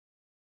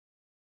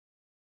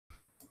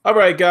All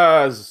right,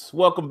 guys,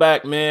 welcome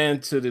back,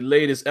 man, to the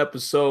latest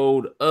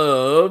episode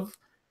of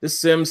the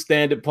Sim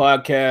Standard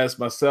Podcast.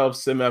 Myself,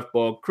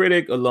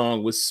 SimFBallCritic,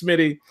 along with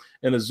Smitty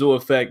and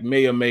AzureEffect,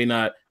 may or may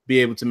not be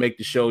able to make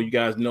the show. You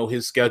guys know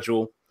his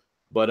schedule,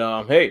 but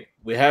hey,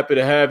 we're happy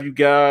to have you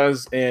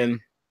guys and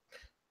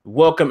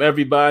welcome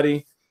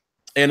everybody.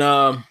 And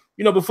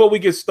before we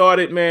get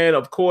started, man,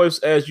 of course,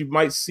 as you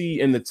might see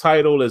in the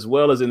title as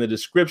well as in the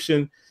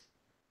description,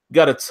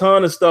 got a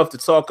ton of stuff to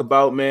talk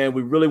about, man.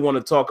 We really want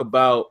to talk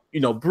about,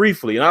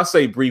 briefly, and I'll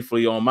say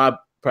briefly on my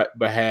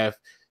behalf.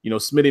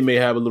 Smitty may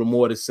have a little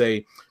more to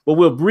say, but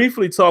we'll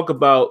briefly talk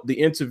about the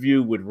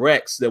interview with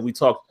Rex that we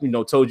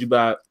told you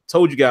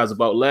guys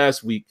about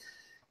last week.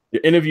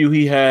 The interview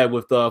he had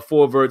with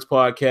Four Verts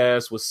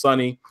podcast with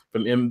Sonny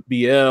from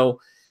MBL.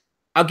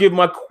 I'll give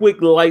my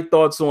quick light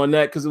thoughts on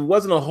that because it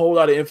wasn't a whole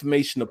lot of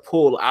information to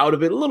pull out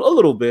of it, a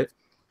little bit,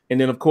 and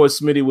then of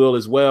course Smitty will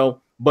as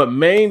well. But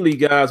mainly,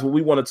 guys, what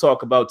we want to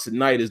talk about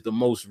tonight is the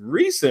most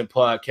recent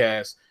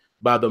podcast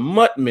by the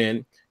MUT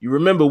Men. You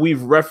remember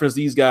we've referenced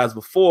these guys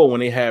before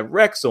when they had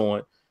Rex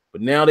on, but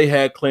now they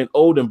had Clint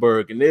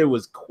Oldenburg, and there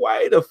was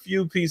quite a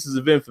few pieces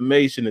of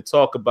information to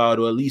talk about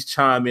or at least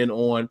chime in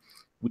on.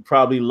 We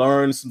probably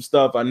learned some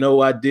stuff. I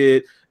know I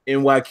did.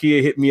 NY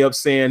Kid hit me up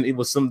saying it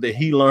was something that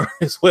he learned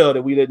as well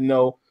that we didn't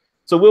know.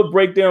 So we'll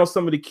break down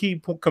some of the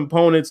key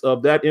components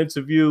of that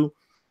interview.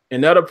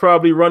 And that'll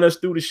probably run us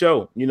through the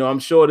show. I'm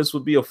sure this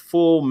will be a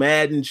full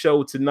Madden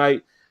show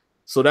tonight.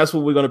 So that's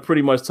what we're going to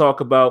pretty much talk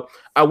about.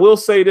 I will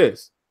say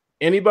this.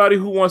 Anybody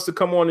who wants to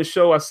come on the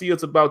show, I see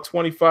it's about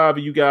 25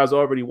 of you guys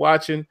already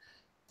watching.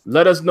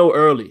 Let us know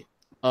early.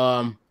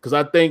 Because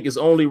I think it's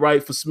only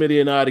right for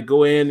Smitty and I to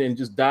go in and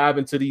just dive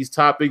into these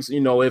topics.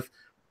 If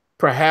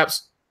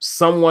perhaps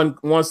someone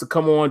wants to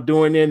come on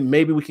during in,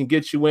 maybe we can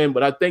get you in.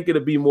 But I think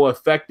it'll be more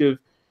effective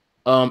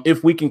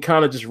if we can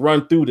kind of just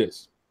run through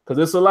this. Because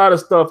there's a lot of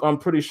stuff I'm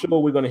pretty sure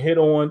we're going to hit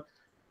on.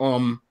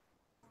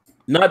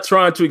 Not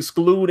trying to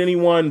exclude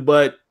anyone,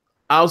 but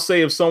I'll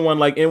say if someone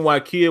like NY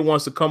Kid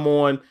wants to come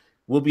on,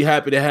 we'll be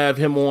happy to have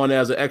him on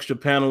as an extra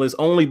panelist,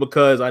 only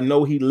because I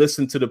know he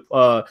listened to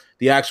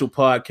the actual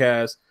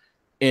podcast.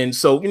 And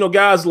so,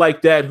 guys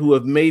like that who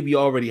have maybe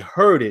already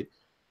heard it,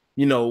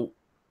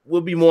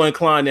 we'll be more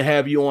inclined to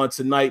have you on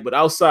tonight. But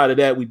outside of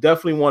that, we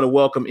definitely want to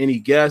welcome any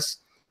guests.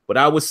 But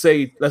I would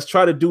say let's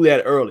try to do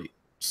that early,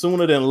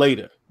 sooner than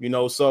later.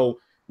 So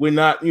we're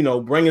not,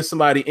 bringing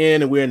somebody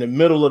in and we're in the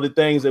middle of the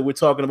things that we're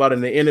talking about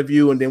in the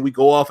interview and then we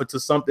go off into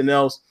something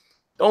else.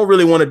 Don't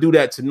really want to do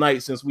that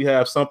tonight since we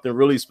have something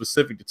really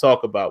specific to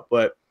talk about.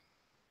 But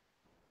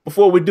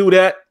before we do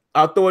that,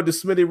 I'll throw it to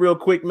Smitty real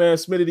quick, man.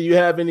 Smitty, do you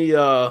have any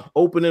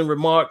opening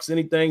remarks,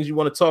 any things you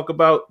want to talk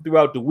about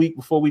throughout the week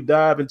before we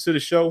dive into the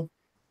show?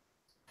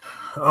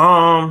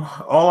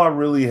 All I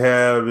really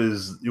have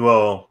is,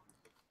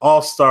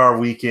 All-Star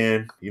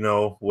Weekend,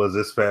 was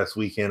this past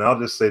weekend. I'll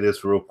just say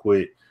this real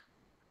quick.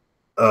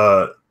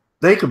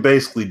 They could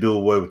basically do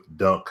away with the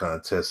dunk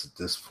contest at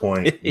this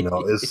point.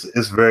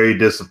 It's very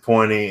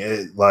disappointing.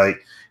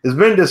 It's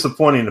been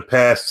disappointing the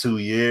past 2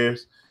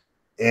 years.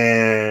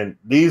 And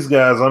these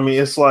guys,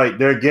 it's like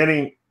they're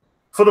getting,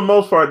 for the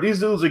most part, these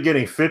dudes are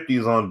getting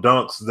 50s on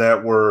dunks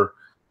that were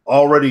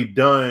already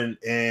done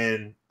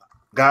and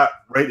got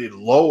rated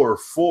lower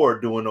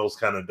for doing those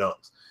kind of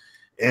dunks.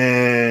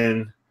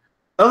 And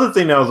other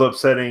thing that was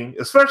upsetting,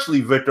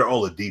 especially Victor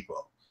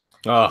Oladipo.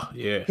 Oh,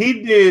 yeah.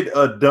 He did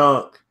a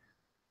dunk,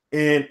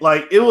 and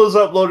it was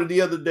uploaded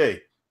the other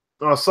day.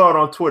 I saw it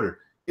on Twitter.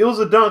 It was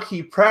a dunk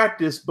he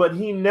practiced, but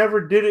he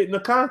never did it in the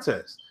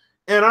contest.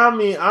 And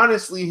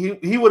honestly,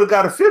 he would have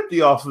got a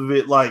 50 off of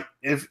it,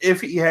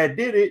 if he had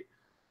did it.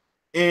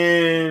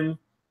 And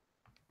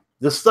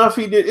the stuff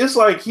he did, it's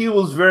like he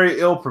was very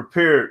ill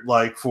prepared,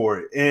 for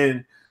it.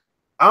 And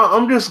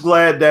I'm just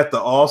glad that the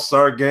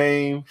All-Star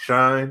game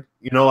shined.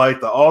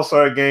 The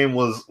All-Star game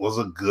was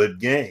a good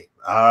game.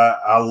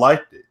 I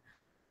liked it.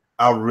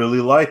 I really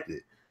liked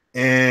it.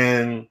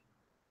 And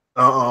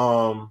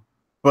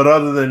but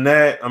other than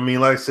that,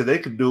 like I said, they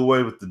could do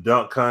away with the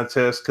dunk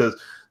contest because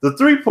the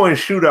 3-point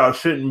shootout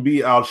shouldn't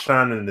be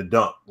outshining the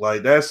dunk.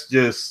 That's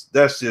just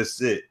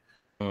it.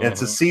 Mm-hmm. And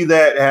to see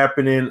that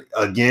happening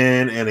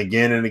again and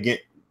again and again,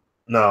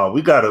 no,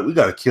 we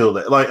gotta kill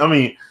that.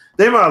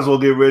 They might as well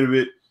get rid of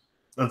it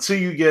until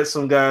you get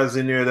some guys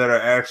in there that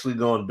are actually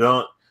going to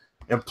dunk.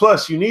 And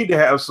plus, you need to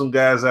have some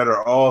guys that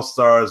are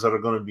all-stars that are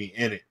going to be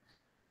in it.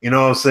 You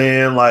know what I'm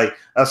saying?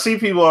 I see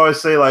people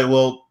always say,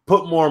 well,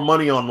 put more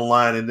money on the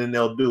line and then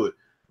they'll do it.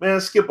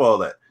 Man, skip all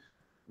that.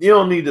 You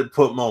don't need to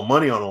put more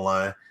money on the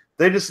line.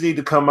 They just need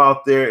to come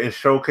out there and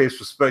showcase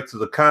respect to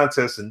the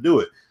contest and do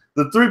it.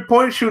 The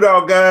 3-point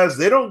shootout guys,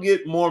 they don't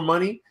get more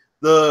money.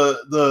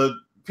 The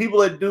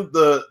people that do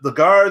the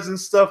guards and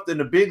stuff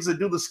and the bigs that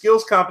do the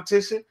skills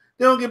competition,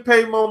 they don't get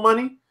paid more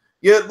money.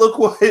 Yet look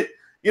what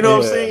what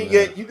I'm saying? Man.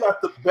 Yet you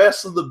got the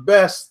best of the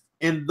best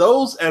in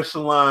those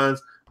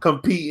echelons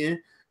competing.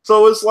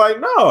 So it's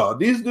no,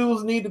 these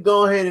dudes need to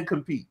go ahead and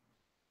compete.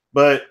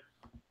 But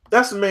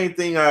that's the main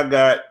thing I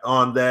got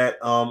on that.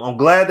 I'm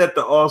glad that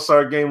the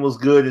All-Star game was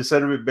good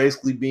instead of it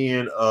basically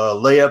being a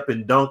layup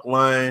and dunk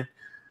line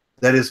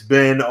that it's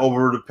been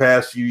over the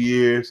past few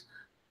years.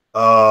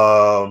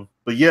 But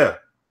yeah,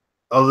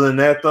 other than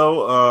that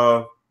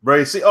though,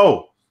 Brady.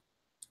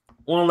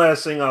 One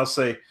last thing I'll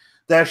say: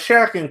 that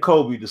Shaq and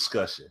Kobe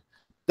discussion.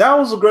 That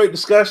was a great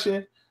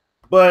discussion,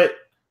 but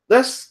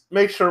let's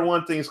make sure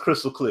one thing is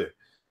crystal clear.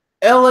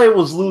 LA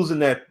was losing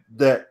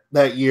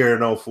that year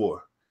in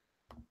 04.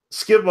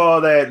 Skip all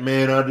that,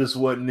 man. I just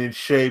wasn't in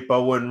shape. I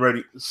wasn't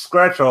ready.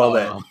 Scratch all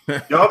that.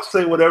 Y'all can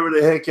say whatever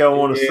the heck y'all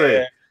want to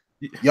say.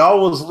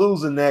 Y'all was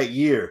losing that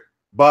year.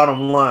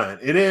 Bottom line,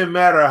 it didn't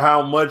matter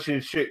how much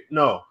in shit.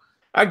 No,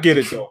 I get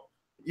it though.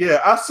 Yeah,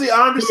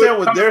 I understand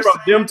what they're saying.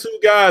 Them two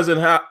guys and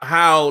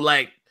how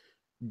like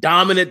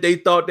dominant they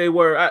thought they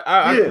were.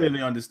 I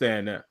really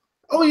understand that.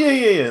 Oh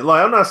yeah.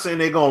 Like I'm not saying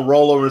they're gonna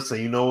roll over and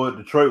say, you know what,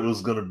 Detroit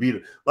was gonna beat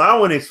it. Like I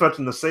wasn't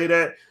expecting to say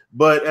that,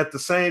 but at the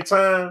same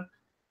time,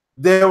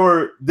 they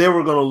were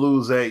gonna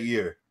lose that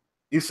year.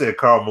 You said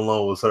Karl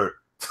Malone was hurt.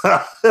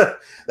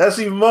 That's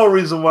even more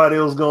reason why they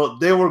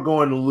were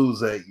going to lose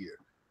that year.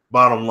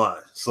 Bottom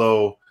line,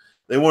 so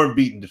they weren't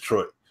beating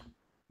Detroit.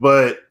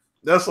 But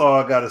that's all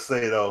I gotta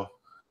say though.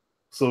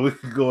 So we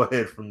can go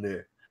ahead from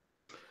there.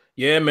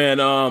 Yeah,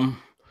 man.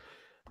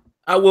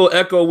 I will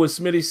echo what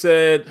Smitty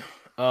said.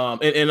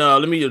 And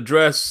let me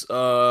address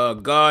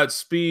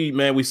Godspeed,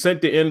 man. We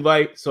sent the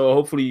invite, so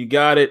hopefully you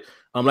got it.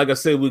 Like I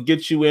said, we'll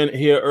get you in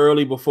here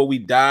early before we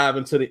dive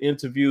into the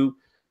interview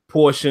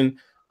portion,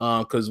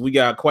 because we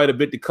got quite a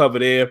bit to cover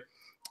there.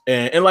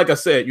 And like I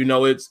said, you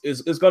know,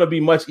 it's going to be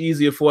much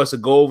easier for us to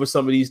go over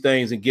some of these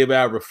things and give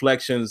our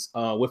reflections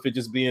with it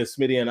just being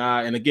Smitty and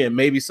I. And again,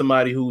 maybe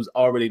somebody who's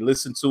already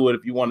listened to it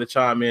if you want to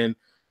chime in.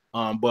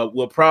 But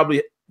we'll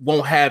probably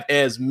won't have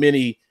as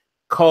many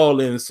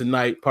call-ins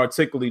tonight,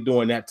 particularly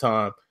during that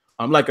time.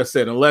 Like I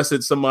said, unless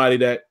it's somebody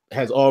that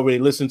has already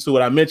listened to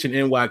it. I mentioned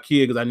NY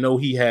Kid because I know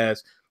he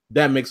has.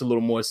 That makes a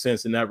little more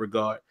sense in that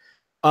regard.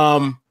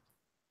 The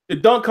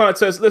dunk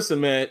contest,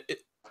 listen, man,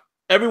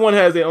 everyone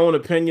has their own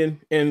opinion,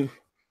 and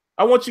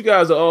I want you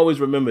guys to always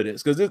remember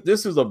this, because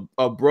this is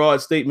a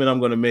broad statement I'm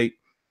going to make,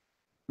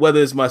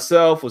 whether it's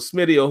myself or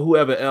Smitty or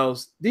whoever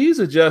else. These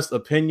are just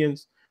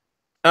opinions.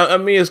 I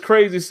mean, it's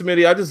crazy,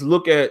 Smitty. I just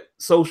look at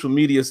social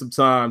media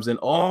sometimes and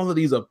all of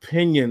these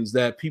opinions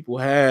that people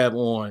have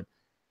on,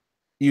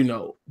 you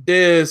know,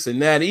 this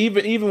and that.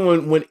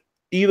 Even when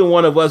either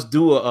one of us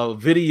do a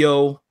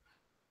video,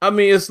 I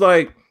mean, it's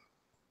like,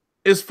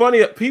 it's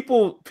funny.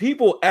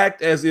 People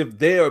act as if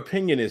their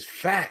opinion is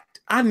fact.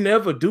 I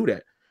never do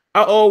that.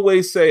 I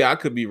always say I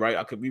could be right,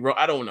 I could be wrong.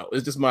 I don't know.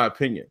 It's just my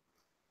opinion.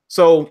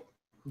 So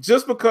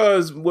just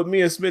because what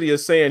me and Smitty are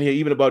saying here,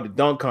 even about the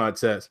dunk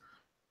contest,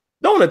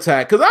 don't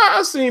attack, because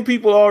I've seen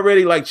people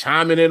already like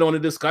chiming in on the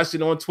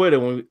discussion on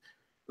Twitter.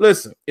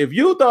 Listen, if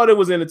you thought it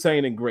was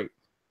entertaining, great.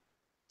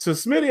 To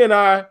Smitty and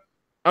I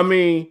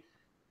mean,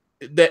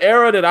 the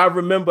era that I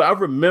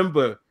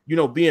remember, you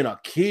know, being a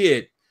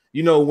kid,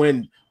 you know,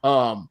 when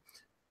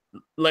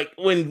like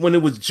when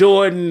it was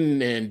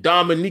Jordan and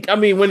Dominique. I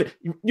mean, when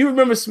you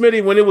remember,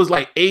 Smitty, when it was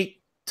like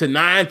 8 to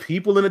 9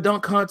 people in the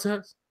dunk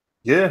contest.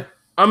 Yeah.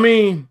 I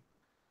mean,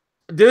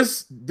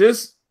 this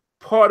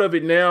part of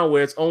it now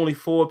where it's only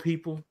 4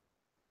 people,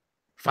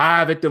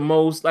 5 at the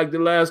most, like the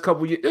last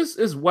couple years, this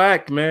is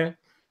whack, man.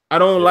 I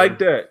don't like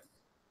that.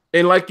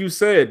 And like you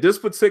said, this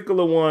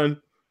particular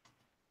one,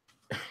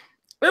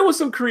 there was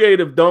some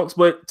creative dunks,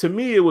 but to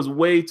me, it was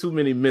way too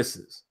many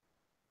misses.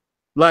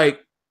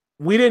 Like,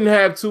 we didn't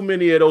have too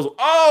many of those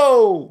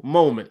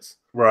moments.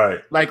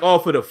 Right. Like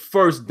off of the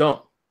first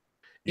dunk.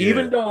 Yeah.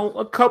 Even though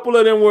a couple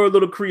of them were a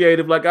little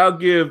creative. Like, I'll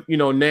give, you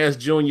know, Nash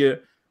Jr. a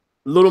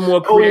little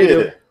more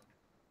creative.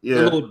 Yeah.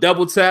 A little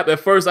double tap. At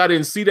first, I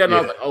didn't see that, and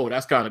I was like, oh,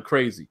 that's kind of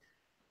crazy.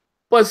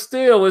 But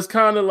still, it's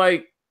kind of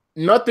like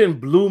nothing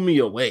blew me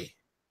away.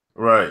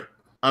 Right.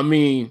 I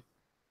mean,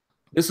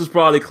 this is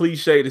probably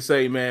cliche to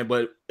say, man,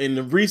 but in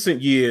the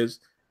recent years,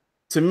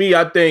 to me,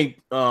 I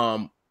think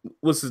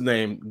what's his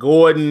name?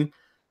 Gordon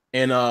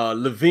and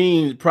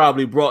Levine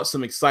probably brought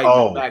some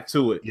excitement back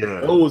to it. Yeah.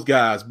 Those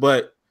guys.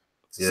 But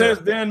since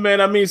then, man,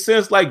 I mean,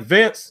 since like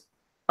Vince,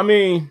 I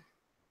mean,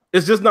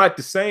 it's just not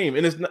the same.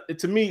 And it's not,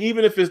 to me,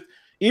 even if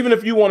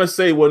you want to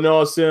say, well,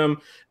 no,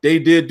 Sim, they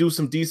did do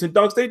some decent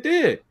dunks, they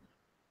did.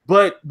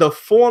 But the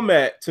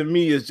format to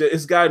me is just,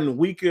 it's gotten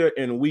weaker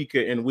and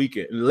weaker and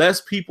weaker. And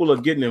less people are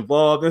getting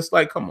involved. It's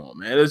like, come on,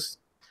 man.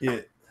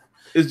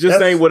 It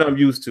just ain't what I'm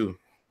used to.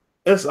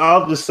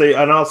 I'll just say,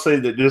 and I'll say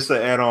that just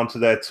to add on to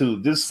that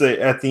too, just say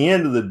at the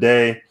end of the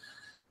day,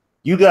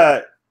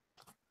 the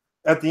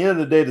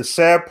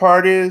sad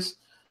part is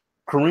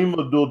Kareem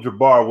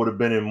Abdul-Jabbar would have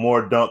been in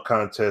more dunk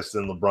contests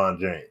than LeBron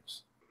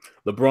James.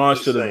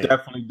 LeBron should have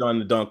definitely done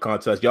the dunk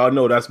contest. Y'all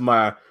know that's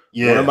one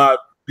of my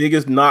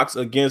biggest knocks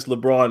against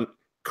LeBron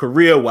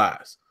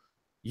career-wise.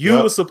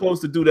 You were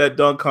supposed to do that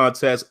dunk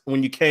contest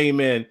when you came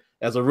in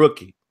as a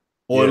rookie,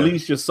 or at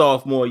least your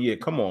sophomore year.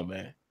 Come on,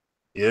 man.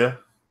 Yeah.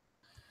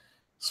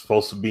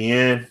 Supposed to be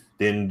in,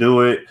 didn't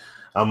do it.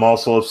 I'm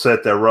also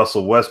upset that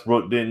Russell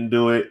Westbrook didn't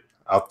do it.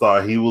 I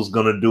thought he was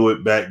going to do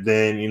it back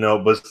then, you know.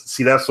 But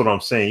see, that's what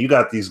I'm saying. You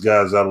got these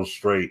guys that'll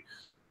straight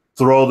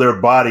throw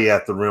their body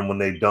at the rim when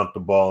they dunk the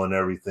ball and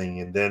everything.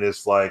 And then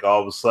it's like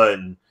all of a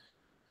sudden,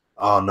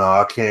 oh, no,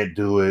 I can't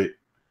do it.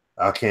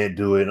 I can't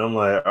do it. And I'm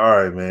like,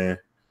 all right, man.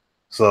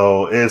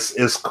 So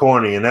it's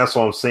corny. And that's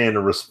what I'm saying.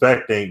 The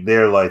respect ain't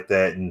there like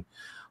that. And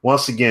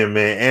once again,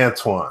 man,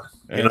 Antoine.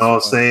 You know what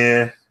I'm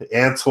saying?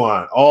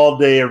 Antoine, all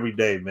day, every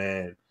day,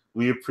 man.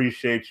 We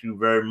appreciate you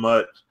very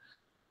much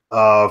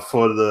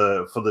for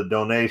the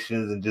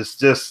donations and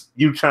just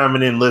you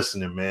chiming in,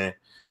 listening, man,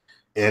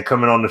 and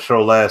coming on the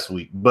show last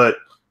week. But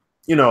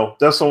you know,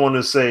 that's what I want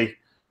to say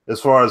as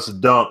far as the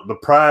dunk, the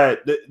pride.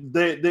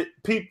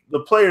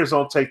 The players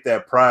don't take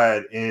that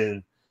pride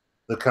in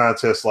the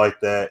contest like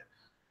that.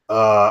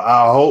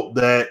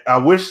 I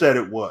wish that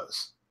it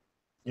was.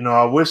 You know,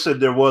 I wish that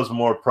there was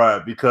more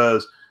pride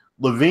because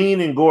Levine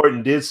and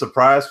Gordon did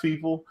surprise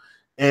people,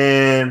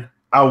 and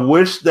I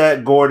wish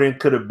that Gordon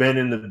could have been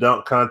in the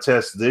dunk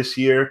contest this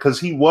year because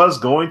he was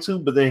going to,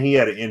 but then he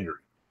had an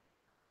injury.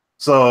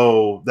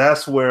 So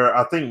that's where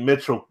I think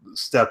Mitchell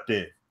stepped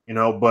in, you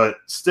know, but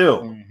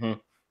still,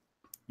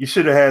 you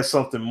should have had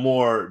something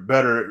more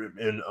better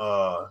and,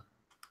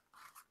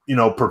 you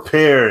know,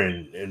 prepare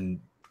and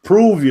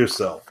prove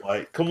yourself.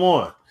 Like, come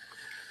on.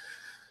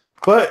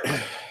 But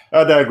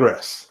I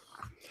digress.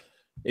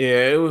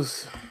 Yeah, it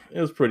was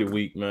pretty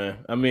weak, man.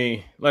 I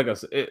mean, like I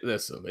said,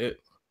 it's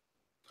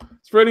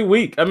pretty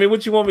weak. I mean,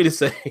 what you want me to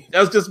say?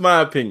 That's just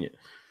my opinion.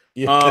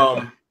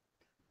 Yeah.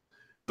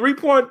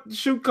 3-point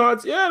shoot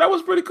contest. Yeah, that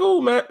was pretty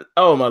cool, man.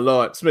 Oh my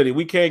Lord, Smitty,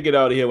 we can't get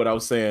out of here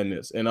without saying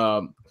this. And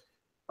our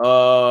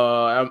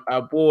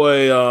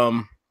boy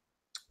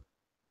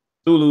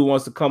Zulu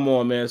wants to come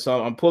on, man.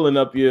 So I'm pulling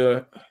up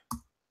your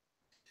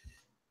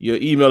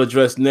email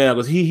address now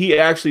because he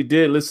actually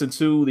did listen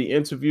to the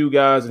interview,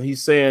 guys, and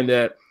he's saying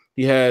that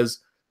he has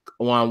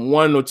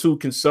one or two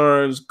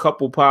concerns,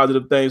 couple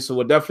positive things. So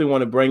we'll definitely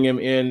want to bring him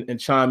in and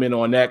chime in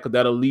on that because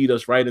that'll lead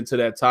us right into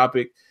that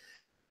topic.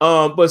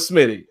 But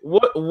Smitty,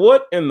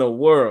 what in the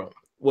world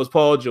was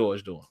Paul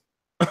George doing?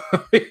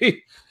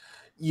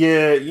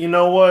 Yeah, you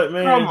know what,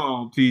 man? Come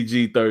on,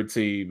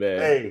 PG-13, man.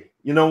 Hey,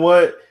 you know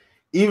what?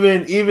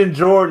 Even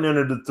Jordan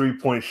entered the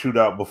 3-point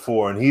shootout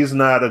before, and he's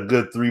not a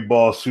good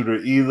 3-ball shooter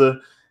either.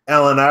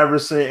 Allen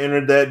Iverson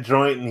entered that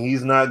joint, and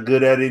he's not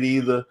good at it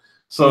either.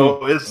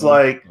 So it's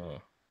like,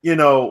 you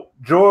know,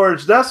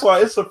 George, that's why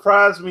it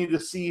surprised me to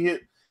see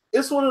it.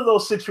 It's one of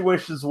those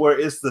situations where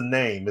it's the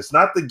name. It's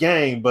not the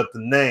game, but the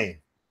name.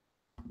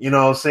 You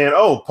know what I'm saying?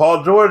 Oh,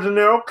 Paul George in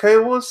there. Okay,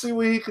 we'll see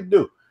what he could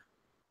do.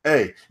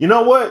 Hey, you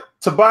know what?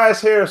 Tobias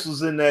Harris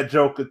was in that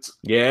Joker.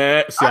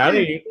 Yeah, see, I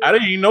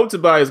didn't even know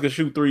Tobias could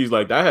shoot threes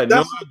like that. I had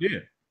no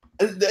idea.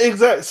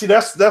 Exactly. See,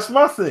 that's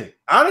my thing.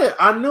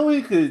 I knew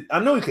he could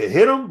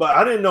hit him, but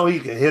I didn't know he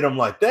could hit him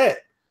like that.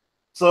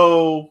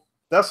 So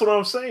that's what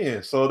I'm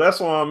saying. So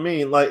that's what I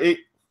mean. Like it.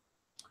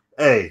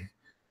 Hey,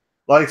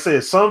 like I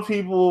said, some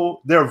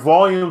people they're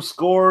volume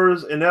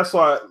scorers, and that's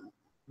why.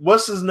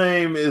 What's his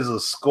name is a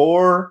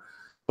scorer,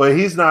 but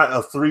he's not a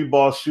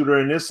 3-ball shooter.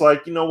 And it's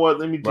like, you know what?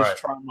 Let me just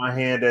try my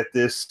hand at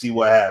this, see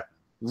what happens.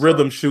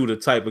 Rhythm shooter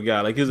type of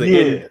guy. Like he's an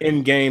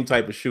in-game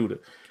type of shooter.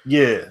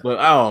 Yeah. But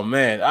oh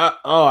man,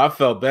 I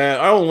felt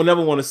bad. I don't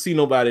never want to see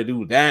nobody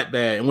do that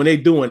bad. And when they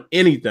doing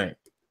anything.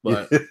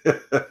 But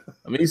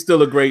I mean, he's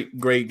still a great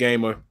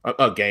gamer.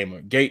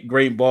 Great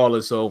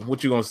baller. So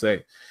what you gonna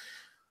say?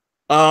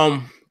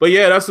 But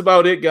yeah, that's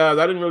about it, guys.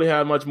 I didn't really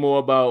have much more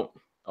about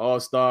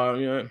All-Star.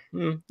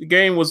 The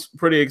game was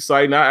pretty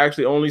exciting. I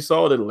actually only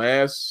saw the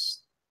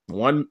last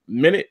 1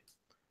 minute.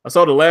 I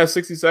saw the last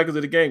 60 seconds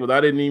of the game, but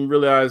I didn't even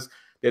realize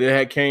that it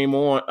had came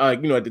on,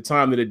 at the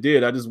time that it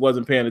did. I just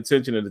wasn't paying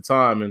attention at the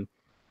time, and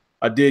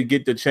I did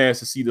get the chance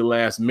to see the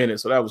last minute,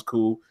 so that was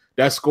cool.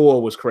 That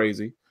score was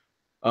crazy.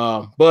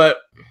 But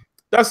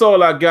that's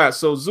all I got.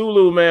 So,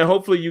 Zulu, man,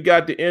 hopefully you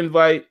got the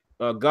invite.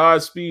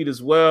 Godspeed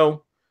as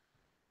well.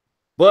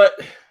 But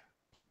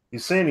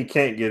he's saying he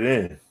can't get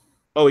in.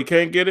 Oh, he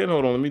can't get in?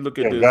 Hold on, let me look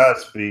at this.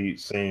 Godspeed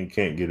saying he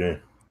can't get in.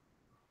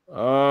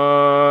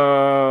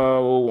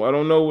 I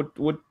don't know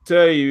what to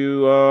tell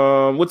you.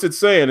 What's it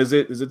saying? Is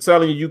it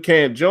telling you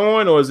can't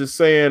join, or is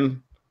it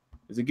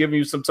giving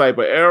you some type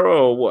of error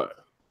or what?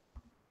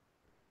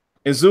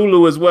 And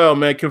Zulu as well,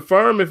 man.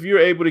 Confirm if you're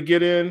able to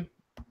get in.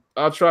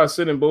 I'll try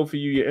sending both of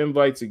you your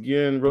invites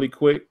again really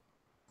quick.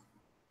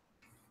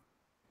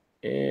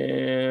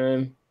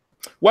 And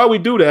while we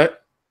do that,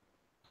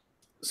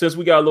 since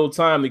we got a little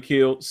time to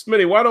kill,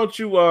 Smitty, why don't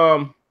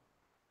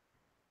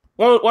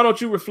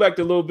you reflect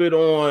a little bit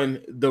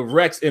on the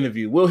Rex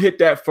interview? We'll hit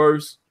that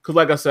first because,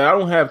 like I said, I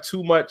don't have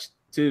too much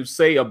to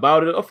say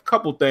about it. A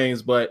couple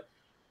things, but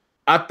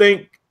I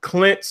think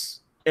Clint's,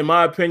 in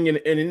my opinion,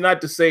 and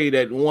not to say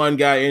that one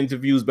guy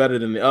interviews better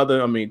than the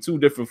other. I mean, two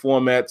different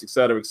formats, et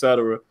cetera, et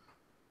cetera.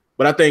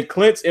 But I think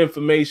Clint's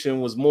information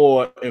was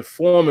more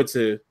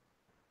informative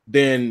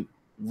than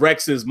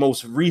Rex's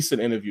most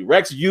recent interview.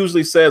 Rex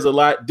usually says a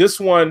lot. This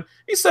one,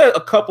 he said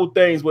a couple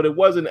things, but it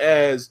wasn't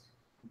as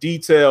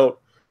detailed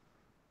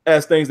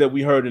as things that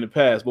we heard in the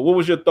past. But what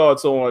was your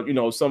thoughts on, you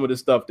know, some of the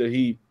stuff that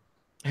he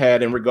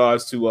had in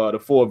regards to the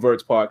Four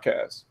Verts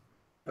podcast?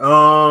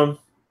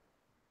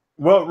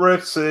 What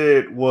Rex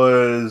said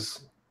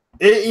was,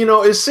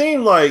 it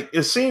seemed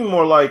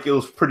more like it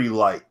was pretty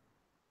light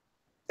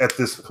at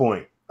this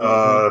point,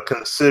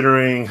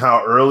 considering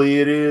how early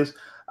it is.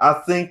 I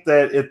think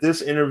that if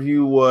this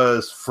interview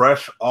was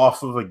fresh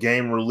off of a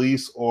game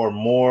release or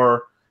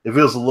more, if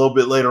it was a little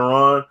bit later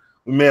on,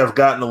 we may have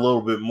gotten a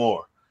little bit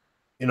more.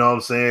 You know what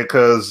I'm saying?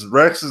 Because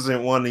Rex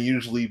isn't one to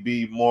usually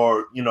be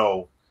more,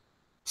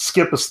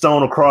 skip a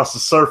stone across the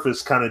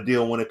surface kind of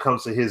deal when it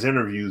comes to his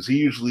interviews. He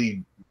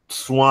usually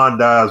swan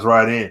dives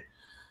right in.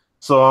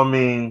 So, I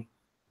mean,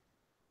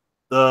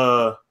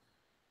 the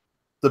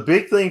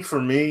big thing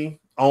for me,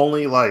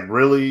 only like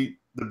really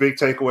the big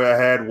takeaway I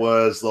had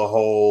was the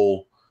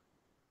whole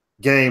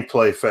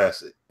gameplay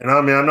facet. And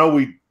I mean, I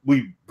know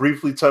we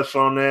briefly touched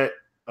on that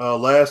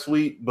last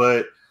week,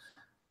 but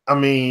I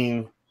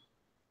mean,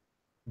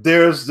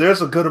 there's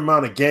a good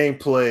amount of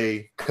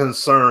gameplay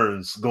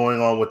concerns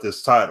going on with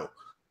this title.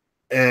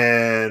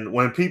 And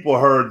when people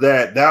heard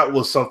that, that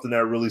was something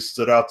that really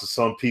stood out to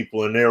some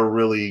people, and they were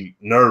really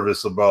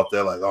nervous about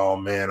that. Like, oh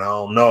man, I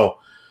don't know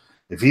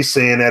if he's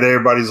saying that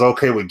everybody's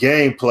okay with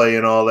gameplay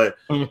and all that.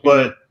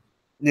 But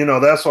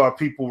that's why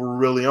people were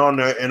really on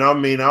there. And I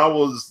mean, I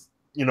was,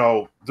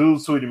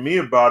 dudes tweeting me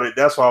about it.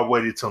 That's why I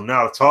waited till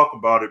now to talk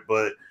about it.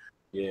 But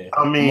yeah,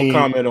 I mean, I'm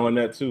gonna comment on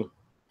that too.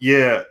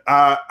 Yeah,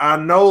 I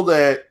know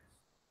that.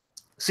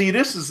 See,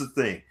 this is the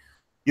thing.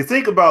 You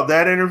think about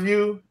that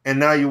interview, and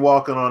now you're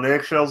walking on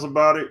eggshells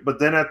about it. But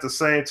then at the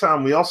same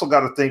time, we also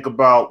got to think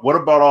about, what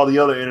about all the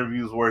other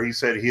interviews where he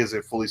said he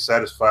isn't fully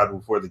satisfied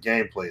with where the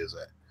gameplay is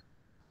at?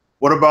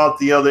 What about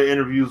the other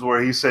interviews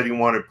where he said he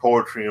wanted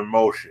poetry in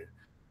motion?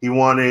 He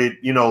wanted,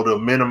 to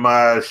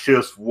minimize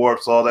shifts,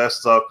 warps, all that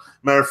stuff.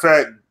 Matter of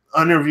fact,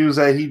 interviews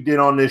that he did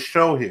on this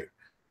show here.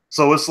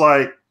 So it's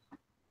like,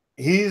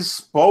 he's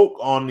spoke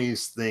on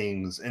these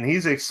things and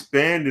he's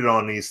expanded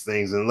on these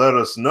things and let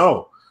us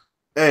know,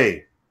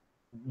 hey,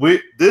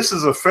 this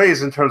is a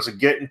phase in terms of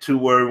getting to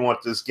where we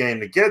want this game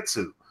to get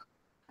to.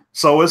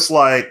 So it's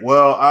like,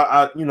 well,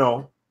 I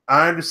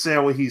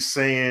understand what he's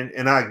saying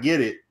and I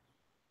get it,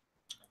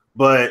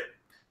 but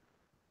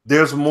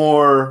there's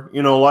more,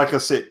 like I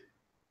said,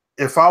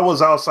 if I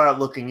was outside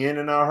looking in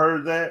and I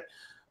heard that,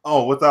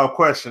 without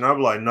question, I'd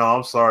be like, no,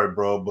 I'm sorry,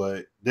 bro,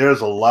 but there's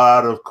a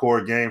lot of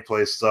core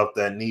gameplay stuff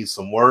that needs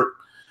some work,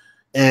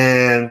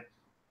 and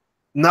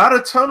not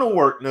a ton of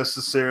work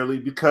necessarily,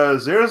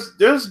 because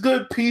there's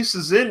good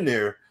pieces in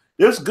there.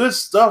 There's good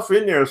stuff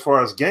in there as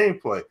far as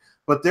gameplay,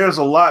 but there's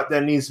a lot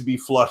that needs to be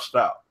flushed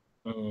out.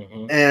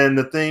 And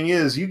the thing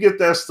is, you get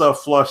that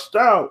stuff flushed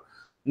out,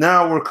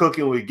 now we're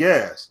cooking with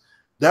gas.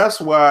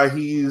 That's why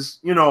he's,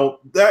 you got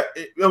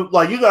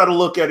to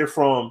look at it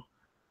from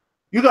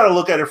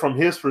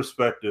his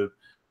perspective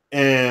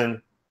and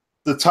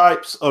the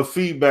types of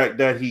feedback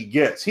that he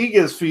gets. He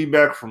gets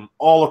feedback from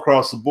all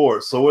across the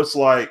board. So it's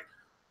like,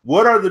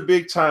 what are the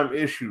big time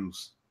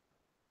issues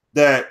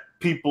that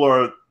people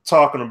are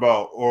talking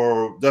about,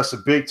 or that's a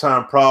big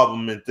time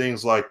problem and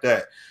things like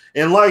that?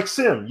 And like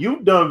Sim,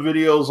 you've done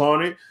videos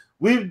on it.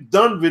 We've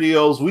done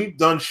videos, we've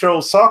done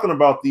shows talking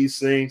about these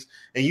things,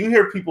 and you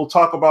hear people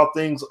talk about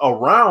things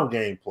around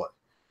gameplay.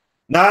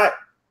 Not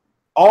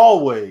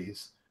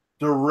always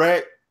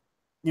direct,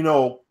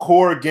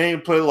 core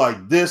gameplay,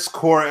 like this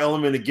core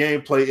element of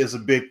gameplay is a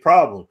big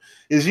problem.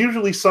 It's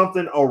usually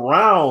something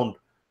around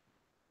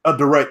a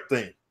direct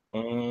thing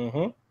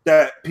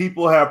that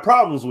people have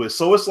problems with.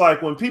 So it's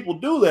like, when people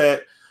do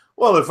that,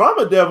 well, if I'm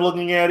a dev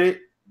looking at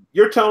it,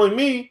 you're telling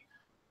me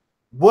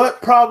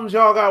what problems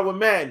y'all got with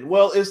Madden.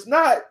 Well, it's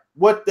not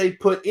what they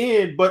put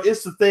in, but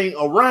it's the thing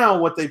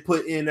around what they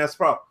put in that's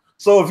problem.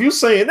 So if you're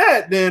saying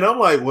that, then I'm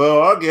like,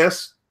 well, I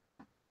guess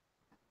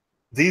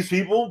these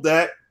people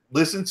that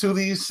listen to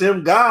these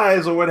sim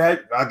guys or what have,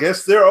 I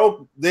guess they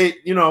have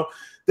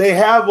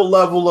a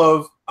level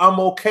of, I'm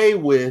okay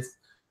with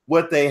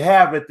what they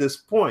have at this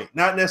point.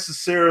 Not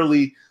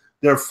necessarily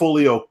they're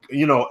fully,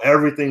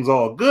 everything's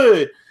all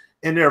good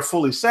and they're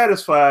fully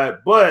satisfied,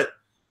 but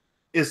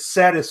it's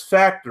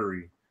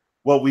satisfactory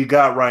what we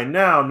got right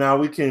now. Now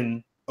we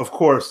can, of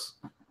course,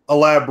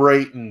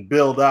 elaborate and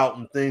build out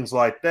and things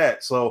like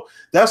that. So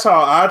that's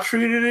how I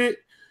treated it.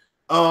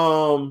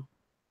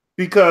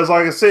 Because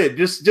like I said,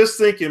 just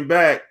thinking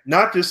back,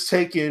 not just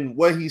taking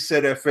what he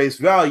said at face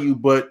value,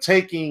 but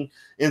taking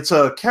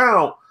into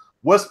account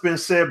what's been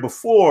said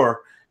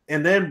before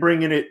and then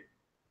bringing it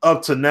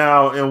up to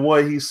now and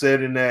what he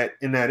said in that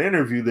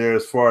interview there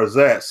as far as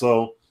that.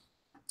 So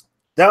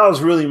that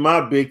was really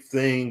my big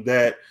thing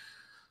that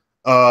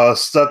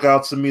stuck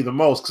out to me the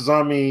most. Because,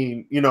 I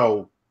mean,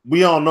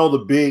 we all know the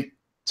big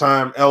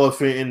time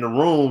elephant in the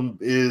room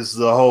is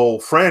the whole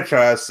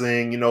franchise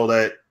thing,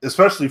 that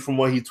especially from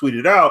what he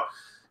tweeted out.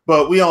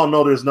 But we all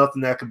know there's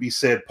nothing that can be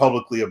said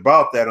publicly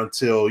about that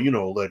until,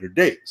 later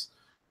dates.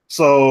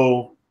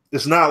 So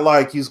it's not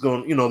like he's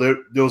going,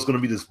 there was going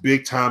to be this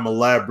big time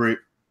elaborate,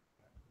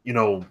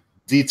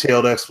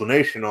 detailed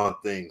explanation on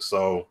things.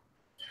 So,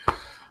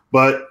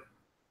 but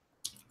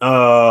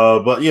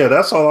yeah,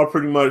 that's all.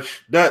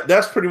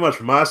 That's pretty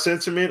much my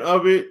sentiment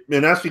of it,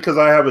 and that's because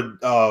I have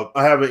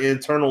an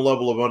internal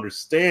level of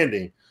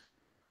understanding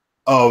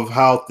of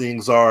how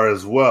things are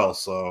as well.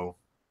 So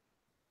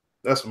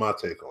that's my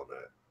take on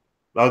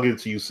that. I'll give it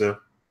to you, Sim.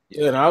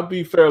 Yeah, and I'll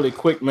be fairly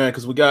quick, man,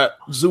 because we got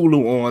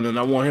Zulu on, and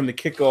I want him to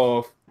kick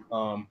off,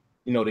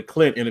 the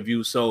Clint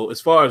interview. So as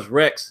far as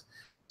Rex,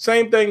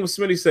 same thing what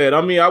Smitty said.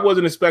 I mean, I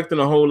wasn't expecting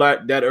a whole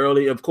lot that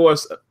early. Of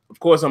course, I'm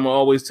gonna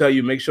always tell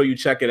you, make sure you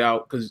check it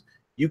out, because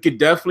you could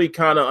definitely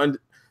kind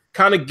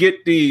of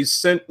get the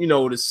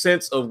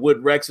sense of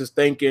what Rex is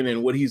thinking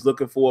and what he's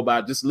looking for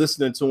by just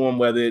listening to him,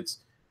 whether it's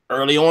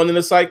early on in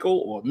the cycle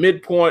or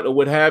midpoint or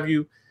what have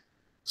you.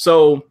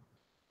 So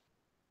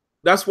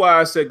that's why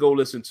I said go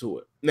listen to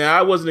it. Now,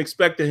 I wasn't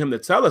expecting him to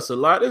tell us a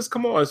lot. It's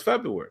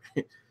February.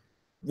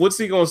 What's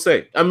he gonna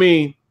say? I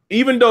mean,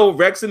 even though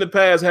Rex in the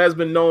past has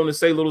been known to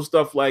say little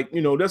stuff like,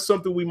 that's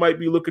something we might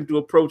be looking to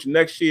approach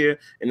next year,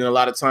 and then a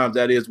lot of times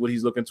that is what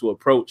he's looking to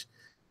approach.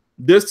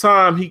 This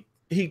time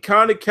he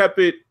kind of kept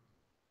it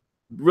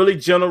really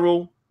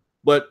general,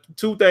 but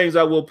two things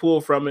I will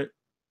pull from it.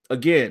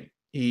 Again,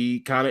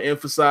 he kind of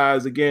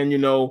emphasized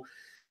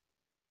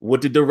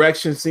what the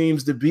direction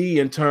seems to be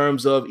in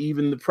terms of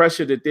even the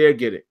pressure that they're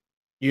getting,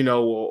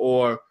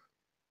 or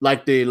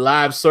like the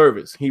live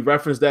service. He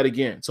referenced that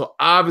again. So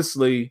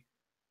obviously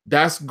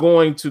that's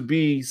going to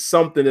be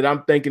something that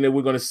I'm thinking that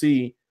we're going to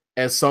see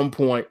at some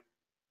point,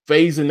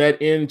 phasing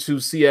that into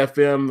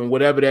CFM and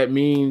whatever that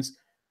means.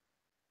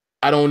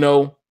 I don't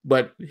know,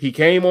 but he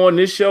came on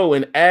this show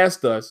and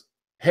asked us,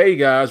 hey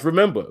guys,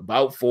 remember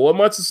about 4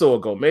 months or so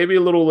ago, maybe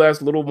a little less,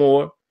 a little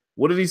more.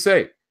 What did he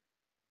say?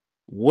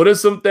 What are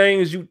some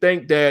things you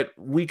think that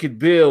we could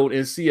build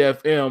in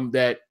CFM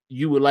that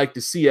you would like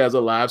to see as a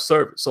live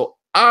service? So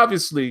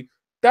obviously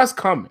that's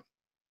coming.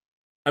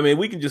 I mean,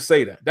 we can just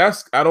say that.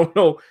 I don't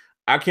know.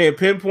 I can't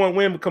pinpoint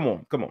when, but come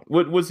on.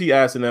 What's he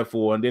asking that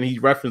for? And then he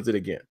referenced it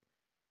again.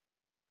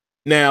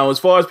 Now, as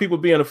far as people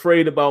being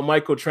afraid about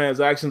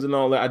microtransactions and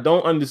all that, I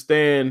don't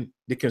understand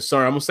the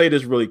concern. I'm going to say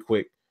this really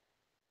quick.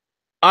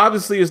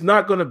 Obviously, it's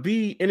not going to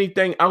be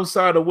anything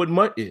outside of what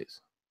MUT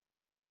is.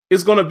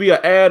 It's going to be an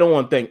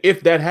add-on thing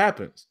if that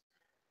happens.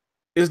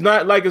 It's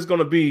not like it's going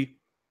to be,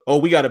 oh,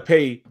 we got to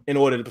pay in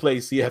order to play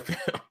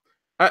CFM.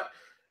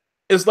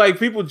 It's like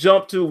people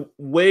jump to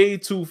way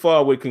too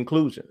far with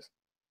conclusions.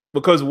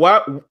 Because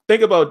why?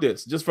 Think about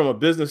this, just from a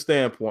business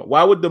standpoint.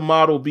 Why would the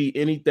model be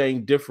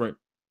anything different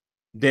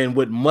than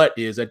what MUT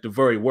is at the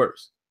very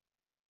worst?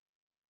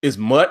 Is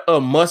MUT a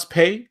must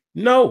pay?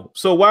 No.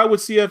 So why would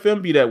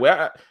CFM be that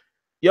way?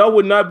 Y'all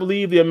would not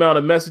believe the amount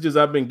of messages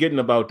I've been getting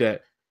about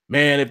that.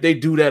 Man, if they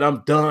do that,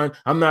 I'm done.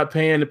 I'm not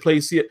paying to play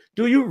CFM.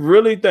 Do you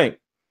really think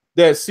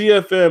that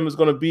CFM is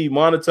going to be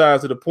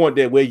monetized to the point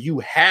that where you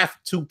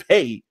have to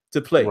pay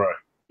to play? Right.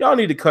 Y'all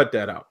need to cut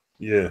that out.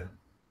 Yeah.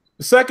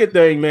 The second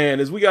thing, man,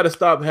 is we got to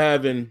stop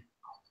having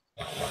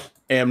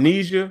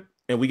amnesia,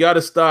 and we got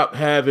to stop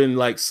having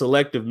like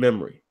selective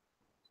memory.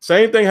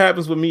 Same thing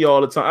happens with me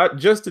all the time.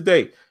 Just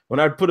today, when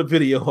I put a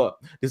video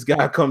up, this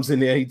guy comes in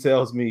there, he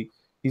tells me,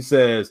 he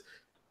says,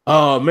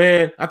 oh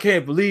man, I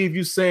can't believe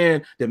you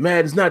saying that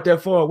Madden is not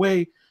that far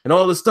away, and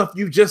all the stuff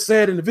you just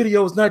said in the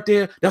video is not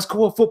there. That's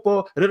core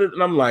football.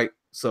 And I'm like,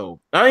 so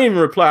I didn't even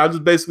reply. I'm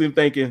just basically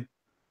thinking,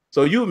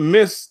 so you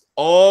missed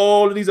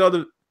all of these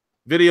other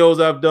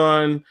videos I've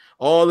done,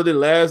 all of the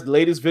latest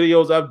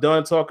videos I've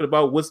done talking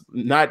about what's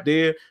not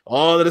there,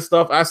 all of the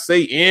stuff I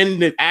say in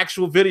the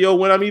actual video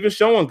when I'm even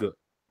showing good.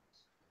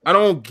 I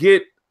don't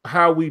get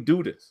how we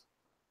do this.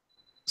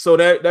 So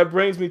that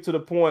brings me to the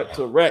point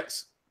to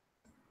Rex.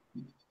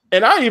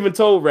 And I even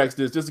told Rex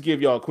this just to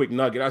give y'all a quick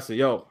nugget. I said,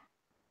 yo,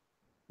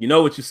 you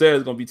know what you said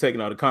is going to be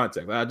taken out of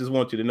context. I just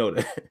want you to know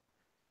that.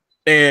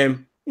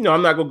 And,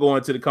 I'm not going to go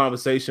into the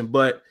conversation,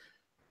 but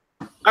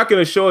I can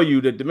assure you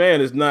that the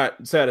man is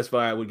not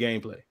satisfied with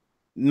gameplay.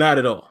 Not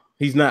at all.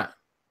 He's not.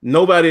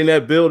 Nobody in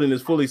that building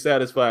is fully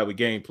satisfied with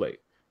gameplay.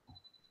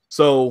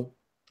 So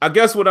I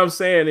guess what I'm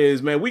saying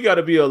is, man, we got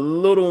to be a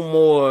little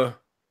more,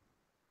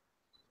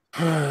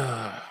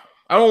 I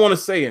don't want to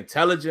say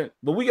intelligent,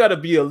 but we got to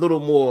be a little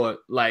more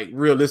like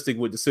realistic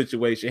with the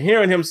situation.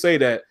 Hearing him say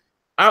that,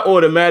 I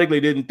automatically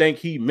didn't think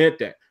he meant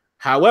that.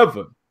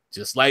 However,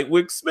 just like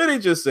what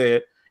Smitty just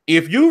said,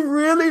 if you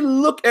really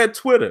look at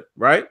Twitter,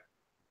 right?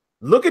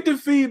 Look at the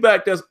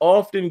feedback that's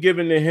often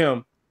given to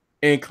him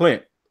and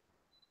Clint.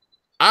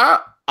 I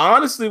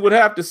honestly would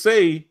have to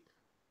say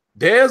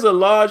there's a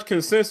large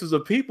consensus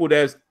of people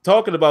that's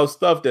talking about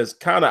stuff that's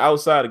kind of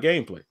outside of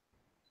gameplay.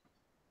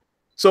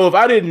 So if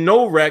I didn't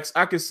know Rex,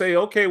 I could say,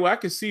 okay, well, I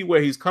can see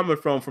where he's coming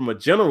from a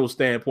general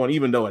standpoint,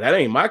 even though that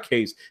ain't my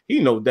case. He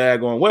know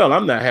daggone well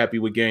I'm not happy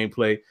with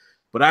gameplay,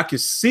 but I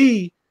could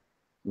see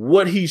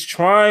what he's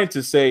trying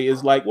to say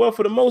is like, well,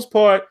 for the most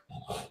part,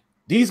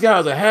 these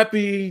guys are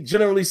happy,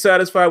 generally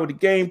satisfied with the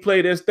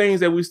gameplay. There's things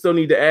that we still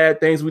need to add,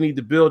 things we need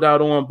to build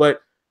out on,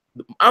 but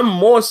I'm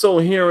more so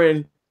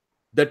hearing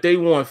that they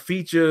want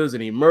features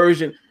and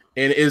immersion.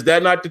 And is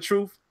that not the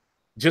truth?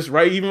 just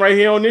even right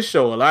here on this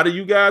show, a lot of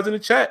you guys in the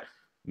chat,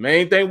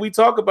 main thing we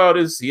talk about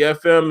is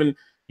CFM and,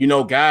 you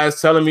know,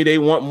 guys telling me they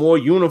want more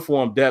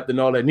uniform depth and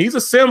all that. And these are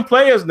sim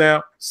players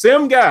now,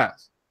 sim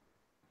guys.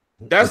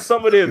 That's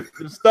some of the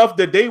stuff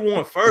that they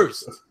want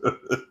first.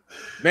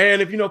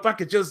 Man, if I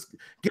could just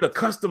get a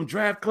custom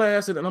draft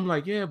class, and I'm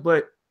like, yeah,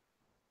 but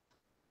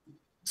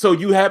so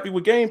you happy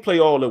with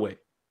gameplay all the way?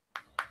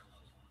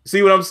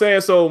 See what I'm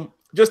saying? So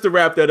just to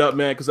wrap that up,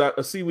 man, because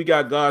I see we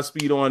got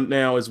Godspeed on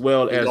now as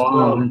well.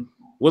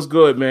 What's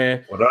good,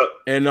 man? What up?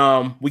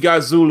 And we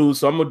got Zulu,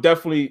 so I'm gonna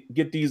definitely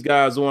get these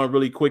guys on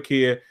really quick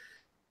here.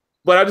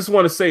 But I just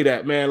want to say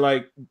that, man,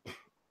 like,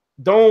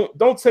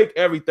 don't take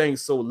everything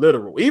so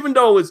literal. Even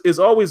though it's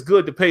always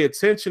good to pay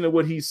attention to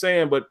what he's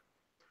saying, but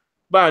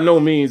by no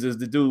means is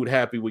the dude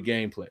happy with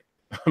gameplay.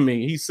 I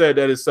mean, he said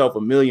that himself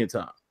a million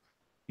times.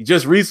 He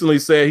just recently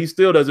said he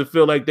still doesn't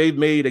feel like they've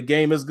made a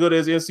game as good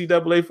as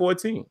NCAA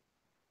 14.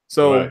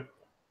 So right.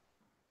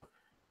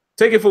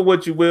 Take it for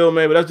what you will,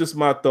 man, but that's just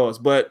my thoughts.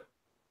 But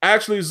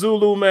actually,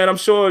 Zulu, man, I'm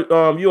sure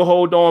you'll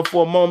hold on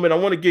for a moment. I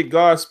want to get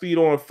Godspeed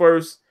on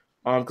first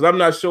because I'm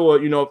not sure,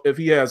 if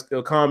he has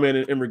a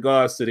comment in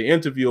regards to the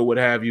interview or what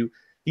have you.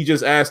 He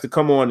just asked to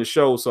come on the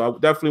show, so I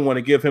definitely want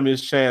to give him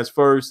his chance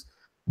first.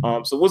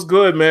 So what's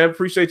good, man?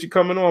 Appreciate you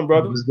coming on,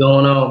 brother. What's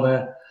going on,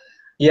 man?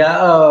 Yeah,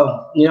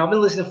 I've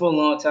been listening for a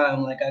long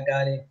time. Like, I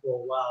got in for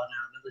a while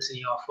now. I've been listening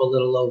to y'all for a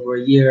little over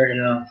a year.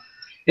 And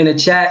in the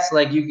chats,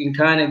 like, you can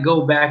kind of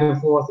go back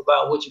and forth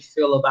about what you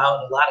feel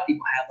about. And a lot of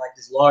people have, like,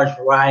 this large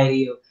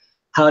variety of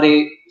how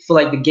they feel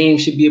like the game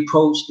should be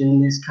approached,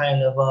 and this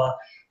kind of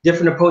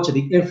different approach of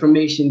the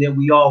information that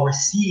we all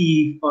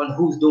receive on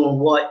who's doing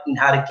what and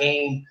how the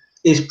game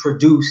is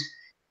produced.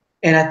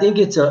 And I think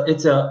it's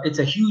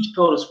a huge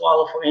pill to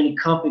swallow for any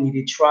company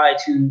to try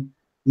to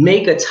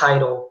make a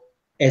title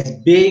as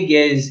big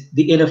as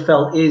the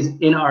NFL is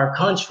in our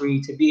country,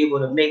 to be able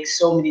to make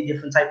so many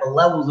different type of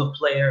levels of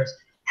players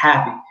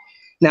happy.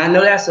 Now, I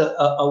know that's a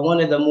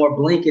one of the more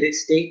blanketed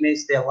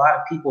statements that a lot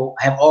of people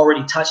have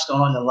already touched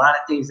on, a lot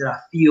of things that I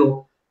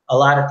feel, a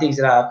lot of things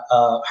that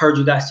I've heard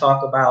you guys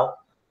talk about.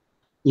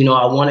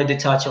 I wanted to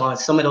touch on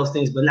some of those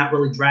things, but not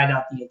really drag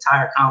out the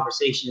entire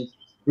conversation,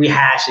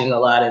 rehashing a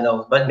lot of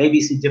those, but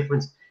maybe some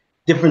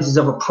differences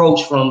of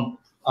approach from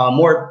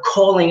more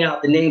calling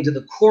out the names of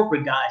the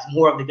corporate guys,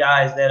 more of the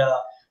guys that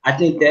I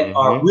think that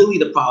are really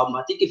the problem.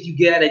 I think if you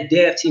get at a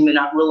dev team and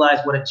not realize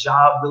what a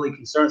job really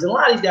concerns, and a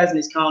lot of these guys in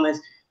these comments,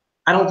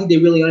 I don't think they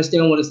really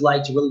understand what it's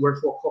like to really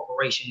work for a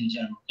corporation in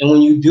general. And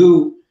when you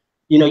do,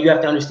 you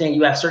have to understand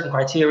you have certain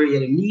criteria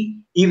to meet,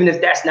 even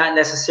if that's not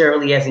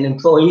necessarily as an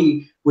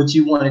employee what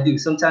you want to do.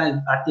 Sometimes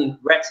I think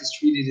Rex is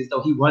treated as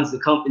though he runs the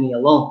company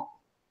alone.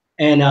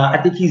 And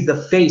I think he's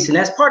the face. And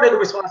that's part of the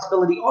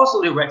responsibility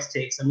also that Rex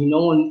takes. I mean,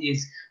 no one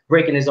is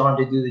breaking his arm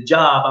to do the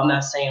job. I'm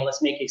not saying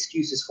let's make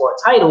excuses for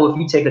a title. If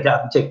you take a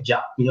job, you take a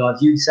job.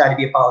 If you decide to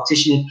be a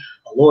politician,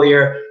 a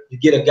lawyer, you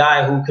get a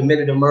guy who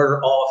committed a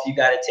murder off, you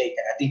got to take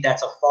that. I think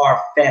that's a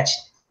far-fetched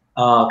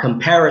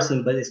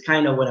comparison, but it's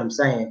kind of what I'm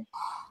saying.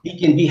 He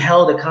can be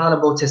held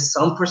accountable to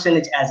some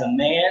percentage as a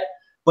man,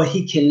 but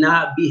he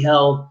cannot be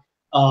held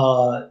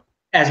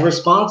as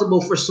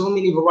responsible for so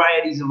many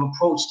varieties of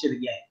approach to the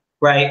game.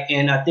 Right.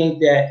 And I think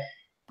that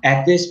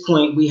at this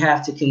point, we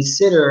have to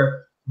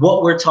consider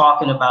what we're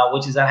talking about,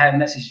 which is, I had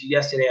messaged you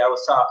yesterday. I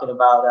was talking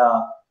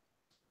about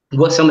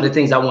what some of the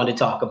things I wanted to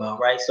talk about.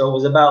 Right. So it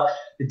was about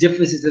the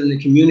differences in the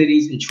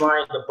communities and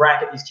trying to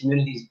bracket these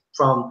communities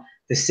from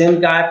the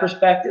sim guy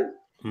perspective.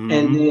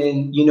 And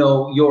then,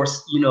 your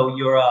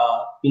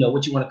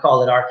what you want to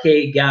call it,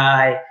 arcade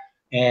guy,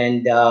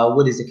 and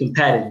what is it,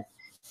 competitive.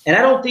 And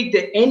I don't think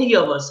that any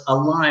of us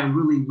align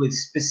really with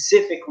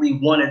specifically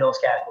one of those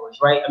categories,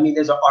 right? I mean,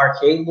 there's an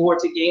arcade lore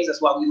to games.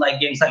 That's why we like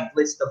games like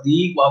Blitz the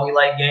League, why we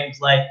like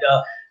games like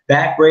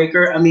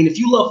Backbreaker. I mean, if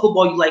you love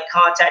football, you like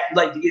contact, you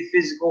like to get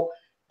physical.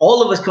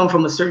 All of us come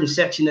from a certain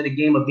section of the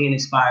game of being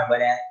inspired by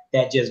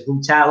that just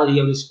brutality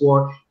of the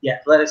sport, the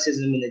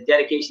athleticism, and the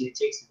dedication it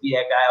takes to be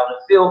that guy on the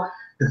field.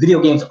 The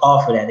video games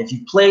offer that. If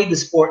you played the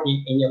sport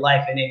in your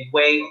life in any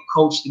way, or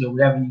coached it, or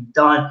whatever you've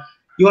done,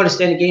 you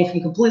understand the game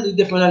from completely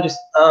different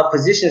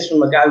positions,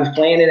 from a guy who's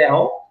playing it at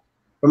home,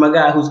 from a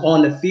guy who's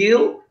on the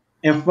field,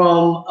 and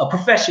from a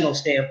professional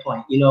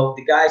standpoint.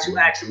 The guys who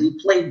actually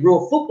play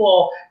real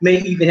football may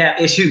even have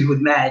issues with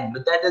Madden,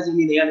 but that doesn't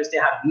mean they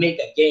understand how to make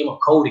a game or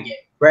code a game,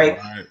 right?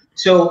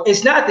 So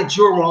it's not that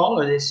you're wrong,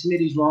 or that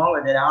Smitty's wrong,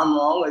 or that I'm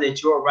wrong, or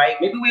that you're right.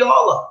 Maybe we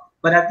all are.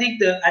 But I think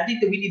that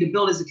we need to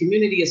build as a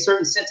community a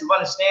certain sense of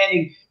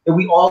understanding that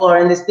we all are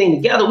in this thing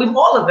together. We've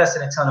all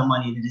invested a ton of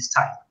money into this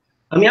title.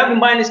 I mean, I've been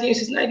buying this game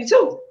since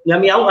 '92. I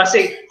mean, I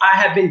say I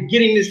have been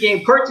getting this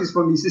game purchased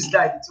from me since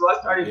 '92. I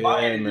started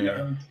buying it in the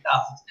early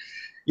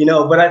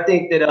 2000s. But I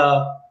think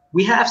that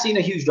we have seen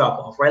a huge drop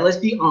off, right? Let's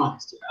be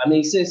honest. I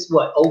mean, since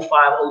what,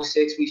 05,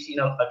 06, we've seen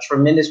a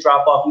tremendous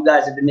drop off. You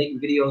guys have been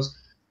making videos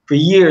for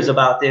years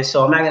about this,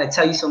 so I'm not going to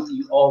tell you something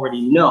you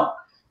already know.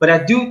 But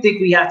I do think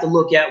we have to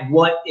look at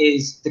what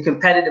is the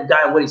competitive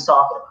guy and what he's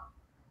talking about.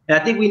 And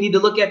I think we need to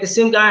look at the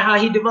sim guy and how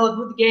he developed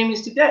what the game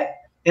is today.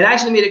 And I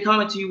actually made a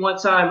comment to you one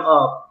time,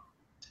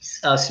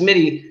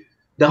 Smitty,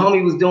 the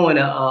homie was doing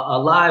a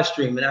live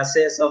stream, and I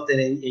said something,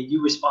 and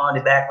you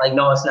responded back like,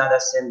 no, it's not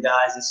us sim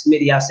guys. And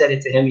Smitty, I said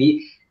it to him.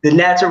 The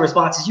natural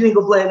response is, you ain't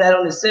gonna blame that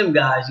on the sim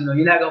guys. You know,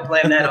 you're not gonna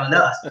blame that on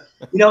us.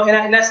 You know,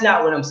 and that's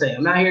not what I'm saying.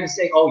 I'm not here to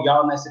say, oh,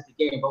 y'all messed up the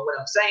game. But what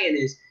I'm saying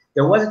is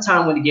there was a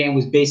time when the game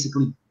was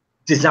basically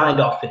designed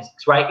off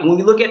physics, right? And when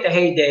we look at the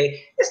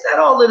heyday, it's not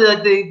all of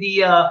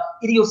the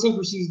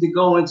idiosyncrasies that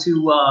go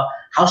into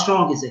how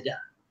strong is a guy,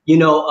 you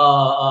know,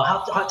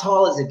 how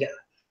tall is a guy.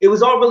 It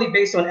was all really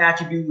based on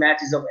attribute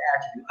matches of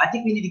attribute. I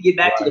think we need to get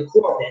back to the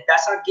core of that.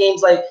 That's how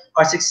games like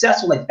are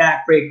successful, like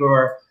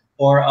Backbreaker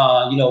or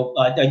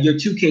your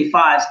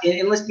 2K5s.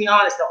 And let's be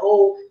honest, the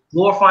whole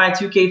glorifying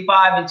 2K5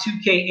 and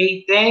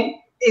 2K8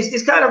 thing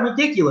is kind of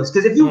ridiculous.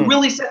 Because if you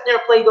really sit there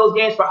and play those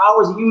games for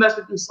hours and you mess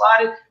with them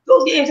sliding,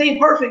 those games ain't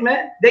perfect,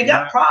 man. They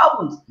got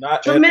problems,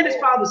 tremendous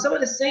problems. Some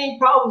of the same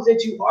problems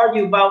that you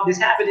argue about this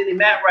happening in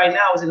Matt right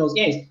now is in those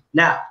games.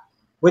 Now,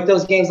 what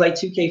those games like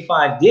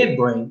 2K5 did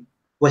bring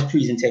was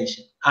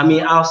presentation. I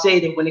mean, I'll say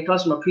that when it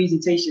comes from a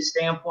presentation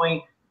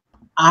standpoint,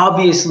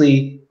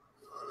 obviously,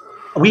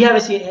 we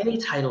haven't seen any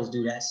titles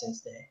do that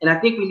since then. And I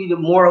think we need to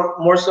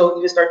more so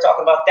even start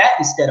talking about that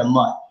instead of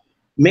MUT.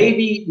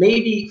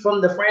 Maybe from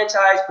the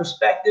franchise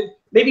perspective,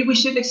 maybe we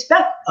shouldn't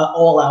expect an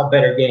all-out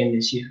better game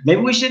this year.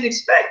 Maybe we shouldn't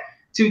expect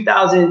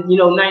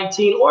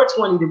 2019 or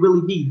 20 to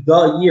really be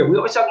the year. We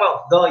always talk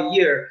about the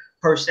year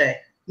per se.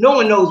 No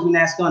one knows when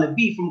that's going to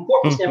be from a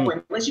corporate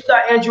standpoint. Unless you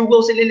got Andrew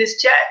Wilson in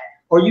this chat,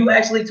 or you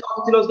actually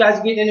talk to those guys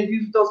and get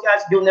interviews with those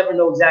guys, you'll never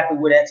know exactly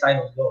where that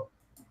title is going.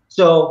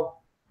 So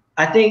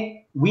I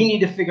think we need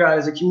to figure out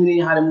as a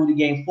community how to move the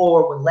game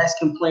forward with less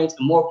complaints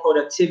and more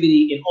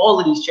productivity in all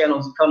of these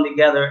channels to come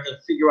together and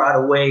figure out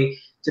a way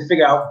to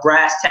figure out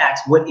brass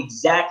tacks. What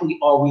exactly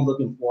are we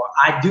looking for?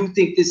 I do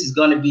think this is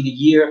going to be the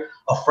year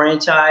of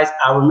franchise.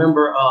 I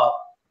remember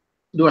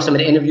doing some of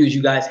the interviews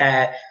you guys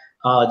had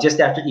just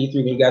after E3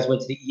 when you guys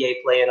went to the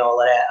EA Play and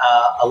all of that.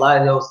 A lot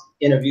of those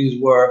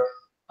interviews were,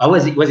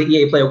 was it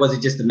EA Play or was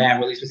it just the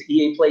Madden release? Was it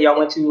EA Play y'all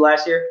went to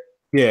last year?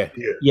 Yeah.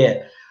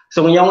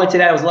 So when y'all went to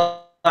that, it was a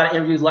lot of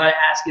interviews, a lot of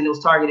asking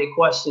those targeted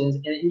questions.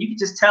 And you can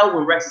just tell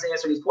when Rex is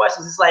answering these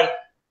questions, it's like,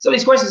 some of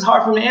these questions are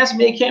hard for him to answer,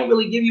 but he can't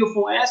really give you a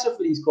full answer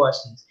for these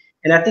questions.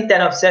 And I think that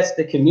upsets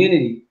the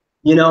community,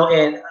 you know,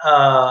 and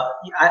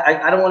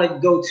I don't want to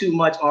go too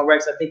much on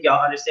Rex. I think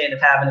y'all understand of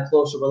having a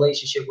closer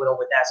relationship with him,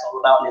 what that's all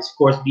about. And it's, of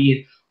course,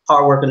 being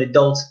hardworking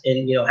adults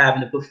and, you know,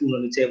 having to put food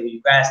on the table. You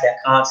grasp that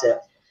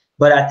concept.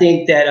 But I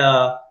think that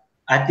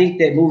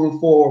moving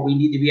forward, we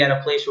need to be at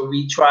a place where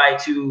we try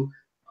to,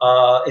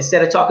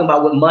 instead of talking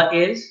about what MUT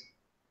is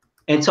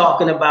and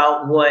talking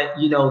about what,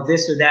 you know,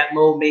 this or that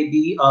mode may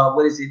be,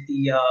 what is it,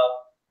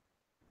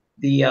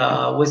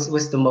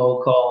 what's the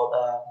mode called?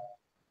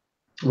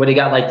 Where they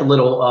got like the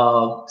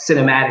little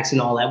cinematics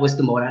and all that. What's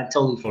the mode? I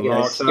totally forget.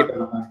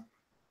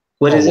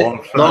 What is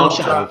it? Long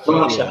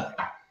shot.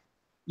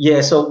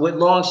 Yeah, so with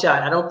long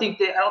shot, I don't think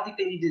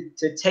they need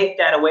to take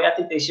that away. I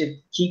think they should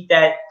keep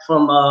that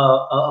from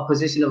a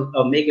position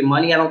of making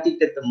money. I don't think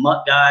that the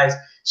MUT guys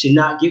should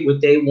not get what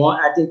they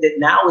want. I think that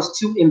now it's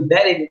too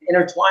embedded and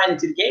intertwined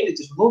into the game to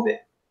just remove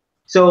it.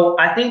 So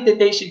I think that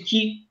they should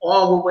keep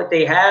on with what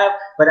they have,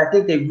 but I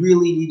think they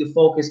really need to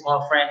focus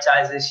on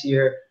franchise this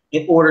year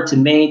in order to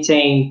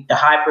maintain the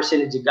high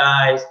percentage of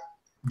guys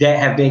that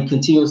have been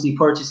continuously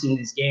purchasing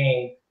this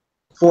game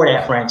for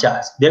that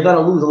franchise. They're going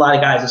to lose a lot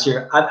of guys this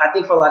year. I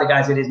think for a lot of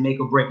guys, it is make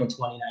or break in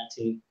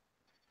 2019.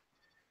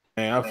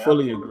 Man, I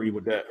fully agree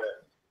with that.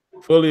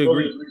 Fully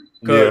agree.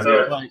 Because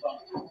like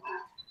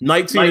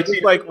 19, it's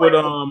just like what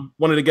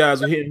one of the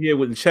guys here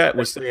with the chat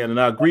was saying, and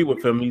I agree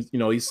with him.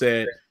 He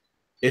said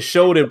it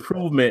showed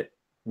improvement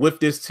with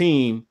this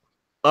team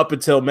up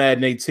until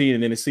Madden 18,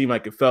 and then it seemed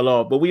like it fell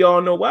off. But we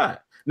all know why.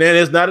 Now,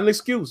 there's not an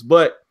excuse,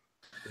 but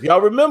if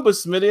y'all remember,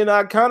 Smitty and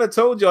I kind of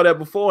told y'all that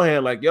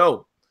beforehand, like,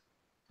 yo,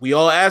 we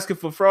all asking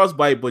for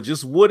Frostbite, but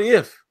just what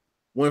if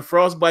when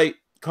Frostbite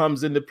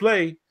comes into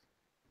play,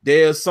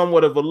 there's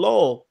somewhat of a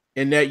lull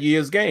in that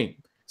year's game?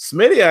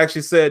 Smitty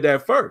actually said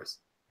that first.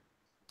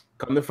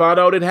 Come to find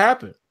out it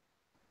happened.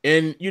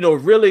 And,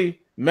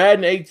 really,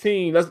 Madden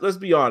 18, let's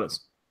be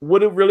honest,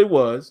 what it really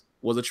was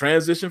a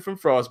transition from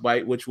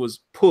Frostbite, which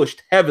was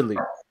pushed heavily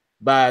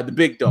by the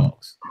big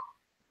dogs.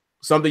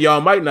 Something y'all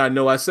might not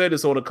know, I said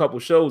this on a couple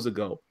shows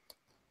ago.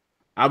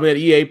 I'm at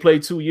EA Play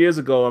 2 years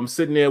ago. I'm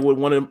sitting there with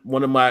one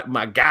of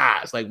my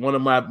guys, like one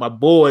of my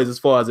boys as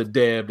far as a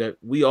dev, that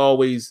we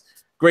always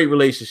great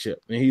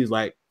relationship. And he's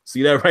like,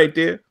 see that right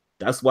there?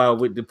 That's why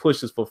the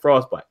push is for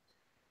Frostbite.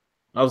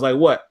 I was like,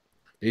 what?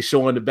 They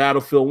showing the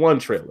Battlefield 1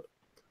 trailer.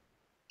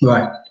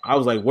 Right. I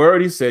was like,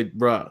 word? He said,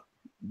 bruh,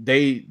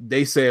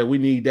 they said we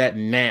need that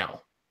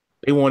now.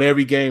 They want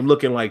every game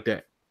looking like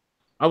that.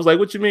 I was like,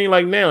 what you mean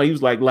like now? He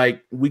was like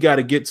we got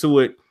to get to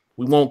it.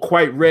 We weren't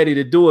quite ready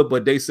to do it,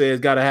 but they say it's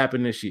got to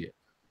happen this year.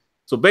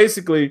 So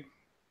basically,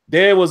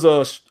 there was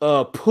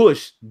a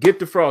push, get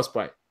the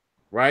Frostbite,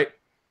 right?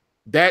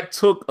 That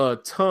took a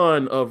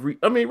ton of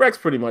Rex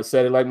pretty much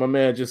said it, like my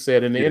man just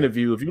said in the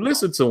interview. If you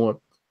listen to him,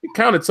 It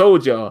kind of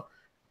told y'all,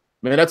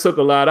 man, that took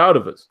a lot out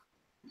of us.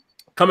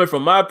 Coming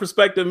from my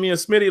perspective, me and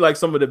Smitty, like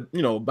some of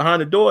the,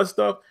 behind the door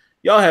stuff,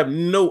 y'all have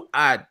no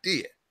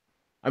idea.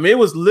 I mean, it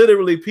was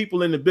literally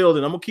people in the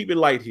building. I'm going to keep it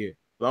light here.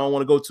 I don't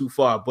want to go too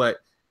far, but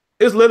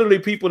it's literally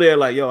people there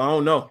like, yo, I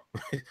don't know.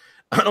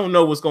 I don't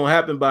know what's going to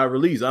happen by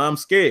release. I'm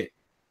scared.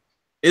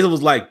 It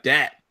was like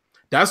that.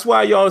 That's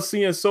why y'all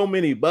seeing so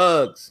many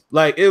bugs.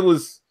 Like it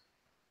was,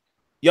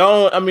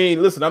 y'all, I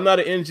mean, listen, I'm not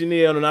an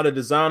engineer, I'm not a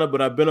designer,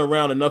 but I've been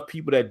around enough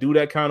people that do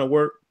that kind of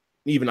work,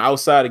 even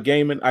outside of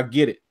gaming. I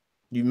get it.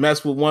 You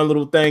mess with one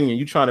little thing and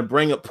you trying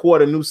to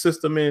port a new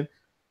system in.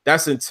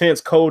 That's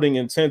intense coding,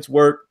 intense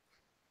work,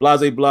 blah,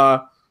 blah,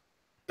 blah.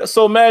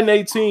 So Madden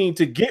 18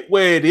 to get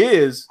where it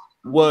is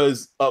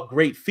was a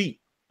great feat,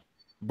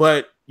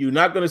 but you're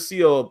not going to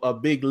see a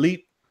big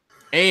leap.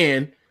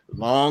 And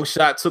long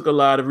shot took a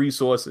lot of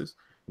resources,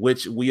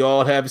 which we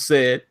all have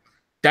said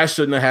that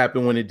shouldn't have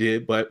happened when it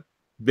did, but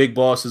big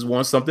bosses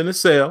want something to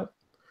sell,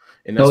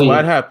 and that's why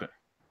it happened.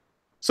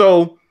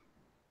 So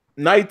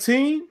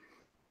 19,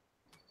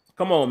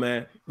 come on,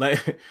 man.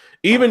 Like,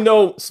 even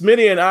though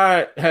Smitty and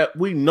I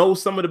we know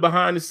some of the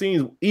behind the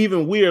scenes,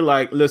 even we're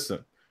like,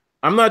 listen,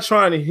 I'm not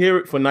trying to hear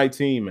it for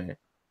 19, man.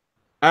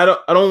 I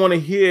don't want to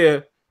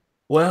hear,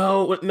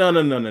 well,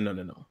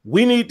 no.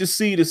 We need to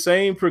see the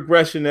same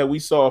progression that we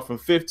saw from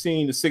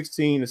 15 to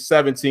 16 to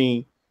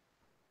 17.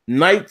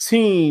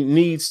 19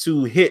 needs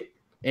to hit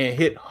and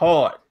hit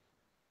hard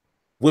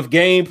with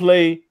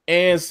gameplay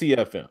and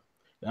CFM.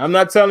 Now, I'm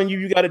not telling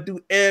you got to do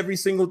every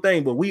single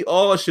thing, but we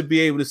all should be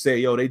able to say,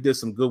 yo, they did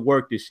some good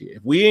work this year.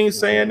 If we ain't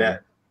saying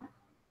that,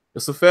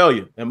 it's a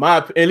failure,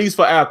 at least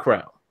for our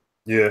crowd.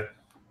 Yeah.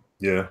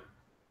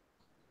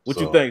 What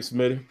you think,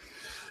 Smitty?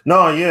 No,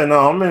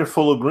 I'm in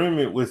full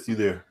agreement with you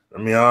there.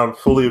 I mean, I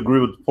fully agree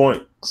with the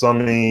point. So, I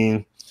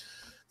mean,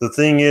 the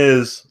thing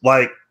is,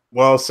 like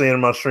what I was saying in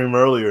my stream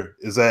earlier,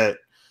 is that,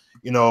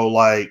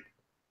 like,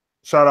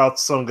 shout out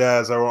to some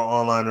guys that were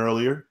online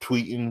earlier,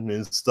 tweeting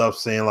and stuff,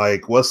 saying,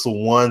 like, what's the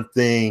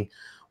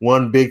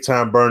one big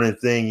time burning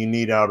thing you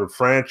need out of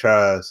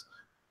franchise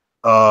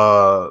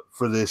for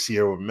this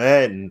year with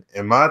Madden?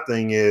 And my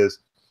thing is,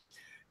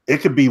 it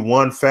could be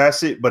one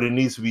facet, but it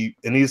needs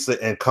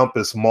to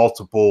encompass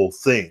multiple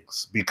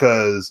things,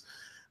 because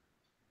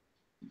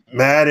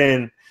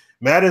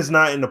Madden's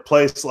not in a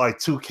place like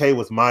 2K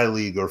with My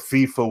League or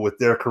FIFA with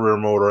their career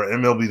mode or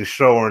MLB The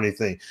Show or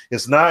anything.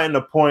 It's not in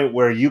a point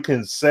where you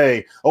can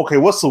say, okay,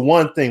 what's the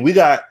one thing? We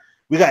got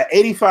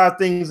 85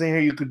 things in here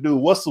you could do.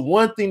 What's the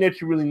one thing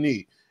that you really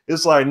need?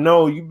 It's like,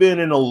 no, you've been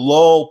in a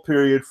lull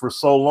period for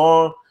so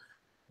long.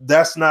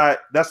 That's not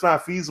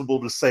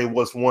feasible to say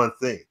what's one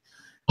thing.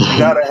 You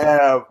got to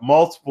have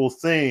multiple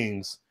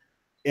things.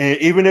 And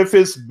even if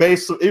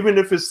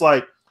it's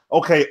like,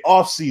 okay,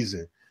 off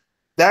season,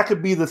 that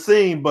could be the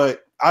thing,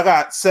 but I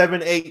got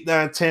 7, 8,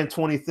 9, 10,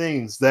 20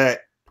 things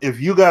that if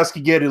you guys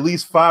could get at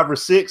least 5 or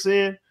 6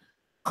 in,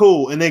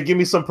 cool. And then give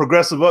me some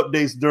progressive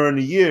updates during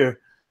the year.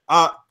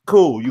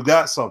 Cool. You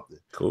got something.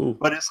 Cool.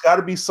 But it's got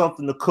to be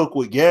something to cook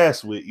with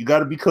gas with. You got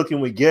to be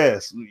cooking with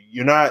gas.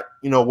 You're not,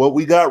 what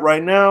we got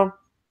right now,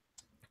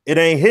 it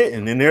ain't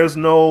hitting. And there's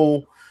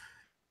no,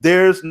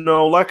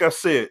 like I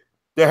said,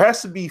 there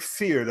has to be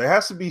fear. There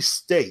has to be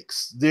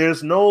stakes.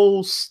 There's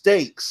no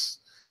stakes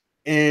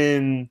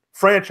in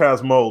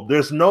franchise mode.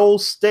 There's no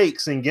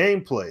stakes in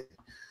gameplay.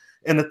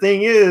 And the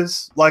thing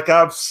is, like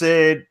I've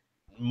said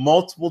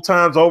multiple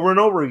times over and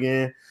over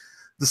again,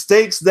 the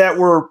stakes that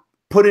were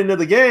put into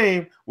the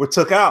game were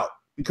took out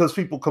because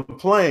people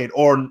complained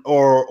or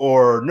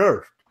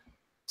nerfed.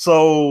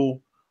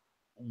 So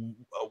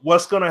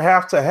what's going to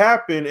have to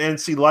happen, and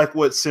see, like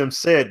what Sim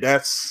said,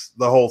 that's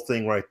the whole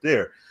thing right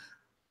there.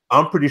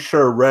 I'm pretty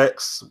sure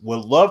Rex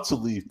would love to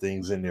leave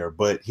things in there,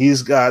 but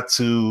he's got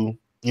to,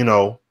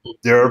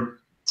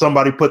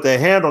 somebody put their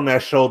hand on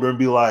that shoulder and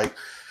be like,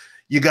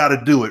 you got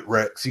to do it,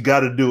 Rex. You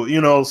got to do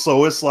it,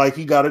 so it's like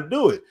you got to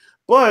do it.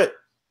 But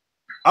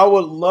I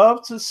would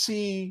love to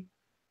see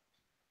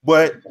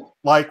what,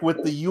 like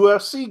with the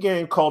UFC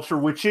game culture,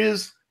 which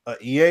is an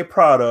EA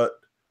product,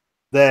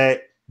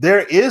 that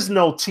there is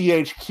no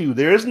THQ.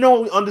 There is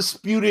no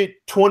Undisputed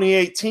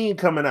 2018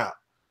 coming out.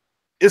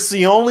 It's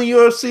the only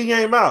UFC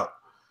game out.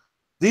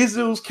 These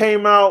dudes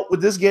came out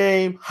with this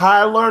game,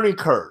 high learning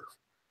curve,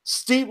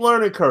 steep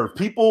learning curve.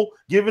 People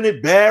giving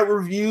it bad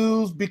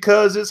reviews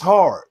because it's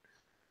hard.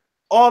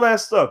 All that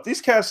stuff. These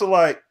cats are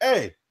like,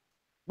 hey,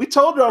 we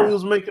told y'all we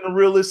was making a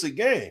realistic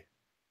game.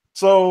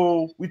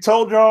 So we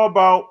told y'all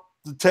about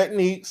the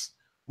techniques.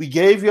 We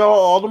gave y'all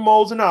all the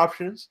modes and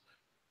options.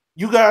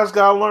 You guys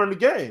got to learn the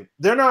game.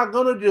 They're not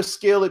going to just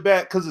scale it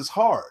back because it's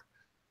hard.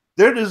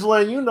 They're just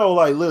letting you know,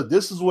 like, look,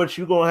 this is what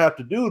you're going to have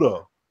to do,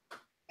 though.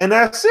 And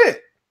that's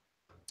it.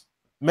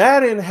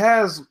 Madden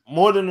has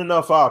more than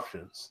enough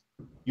options.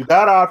 You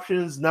got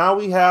options. Now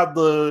we have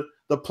the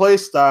play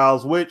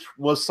styles, which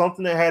was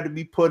something that had to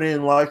be put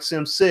in, like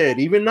Sim said,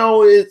 even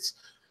though it's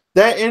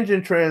that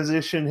engine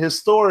transition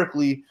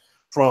historically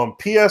from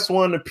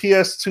PS1 to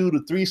PS2 to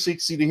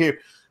 360 to here.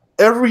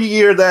 Every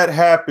year that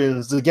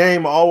happens, the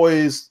game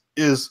always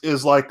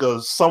is like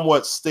a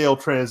somewhat stale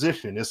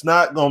transition. It's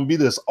not going to be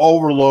this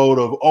overload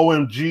of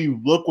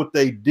OMG, look what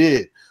they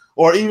did,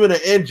 or even an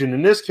engine.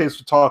 In this case,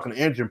 we're talking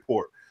engine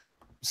port.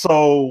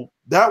 So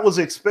that was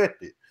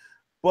expected.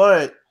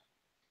 But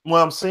what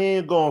I'm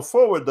seeing going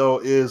forward, though,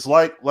 is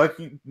like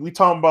we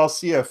talking about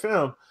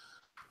CFM,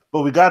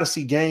 but we got to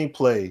see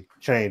gameplay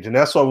change. And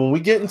that's why when we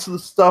get into the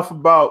stuff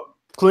about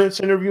Clint's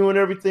interview and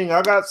everything,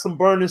 I got some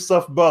burning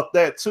stuff about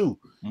that too.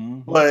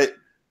 Mm-hmm. But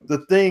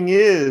the thing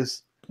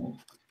is,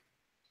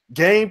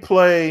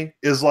 gameplay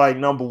is like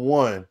number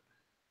one.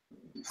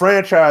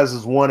 Franchise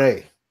is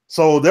 1A.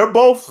 So they're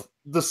both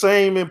the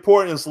same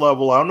importance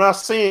level. I'm not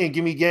saying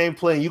give me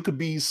gameplay and you could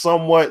be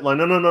somewhat like,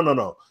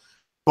 no.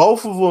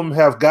 Both of them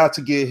have got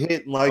to get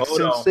hit. Like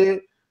Sim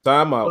said,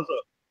 time out.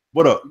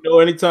 What up? You know,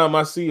 anytime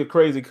I see a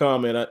crazy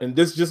comment, and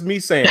this is just me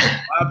saying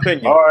my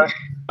opinion. All right.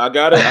 I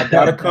got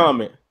a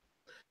comment.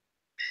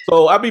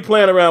 So I be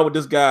playing around with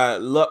this guy,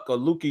 Luck or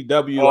Lukey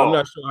W. I'm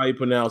not sure how he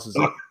pronounces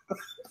it.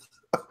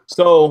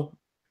 So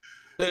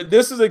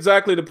this is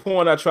exactly the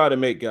point I try to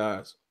make,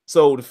 guys.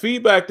 So the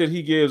feedback that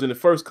he gives in the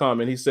first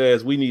comment, he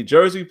says, we need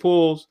jersey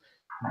pools,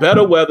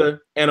 better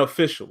weather, and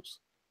officials.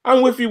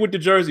 I'm with you with the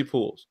jersey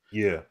pools.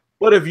 Yeah.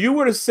 But if you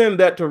were to send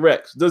that to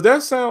Rex, does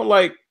that sound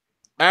like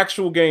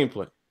actual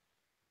gameplay?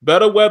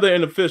 Better weather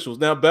and officials.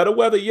 Now, better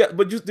weather, yeah.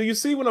 But do you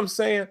see what I'm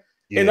saying?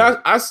 Yeah. And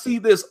I see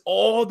this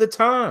all the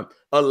time.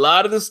 A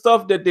lot of the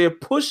stuff that they're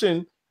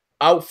pushing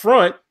out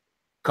front,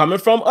 coming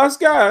from us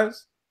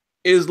guys,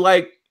 is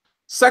like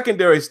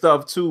secondary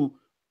stuff to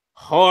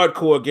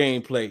hardcore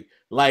gameplay,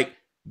 like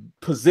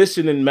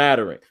positioning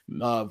mattering,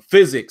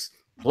 physics,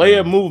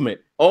 player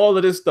movement, all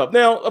of this stuff.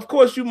 Now, of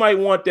course, you might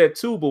want that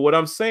too, but what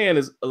I'm saying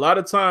is a lot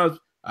of times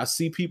I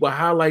see people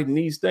highlighting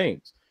these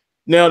things.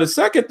 Now, the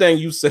second thing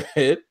you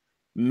said,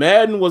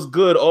 Madden was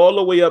good all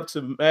the way up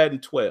to Madden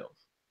 12.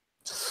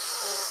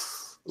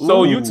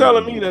 So you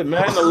telling me that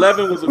Madden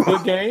 11 was a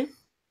good game?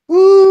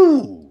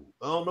 Ooh,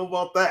 I don't know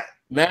about that.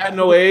 Madden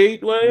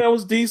 08, well, that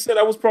was decent.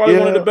 That was probably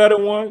one of the better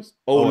ones.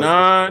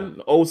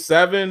 09,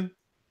 07.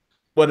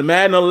 But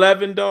Madden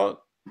 11, dog.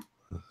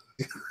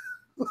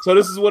 So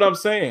this is what I'm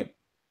saying.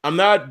 I'm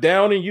not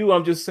downing you.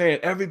 I'm just saying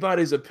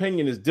everybody's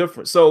opinion is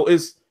different. So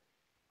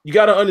you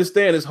got to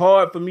understand it's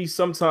hard for me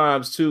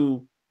sometimes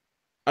to,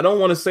 I don't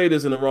want to say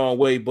this in the wrong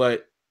way,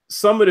 but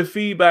some of the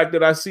feedback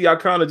that I see, I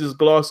kind of just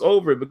gloss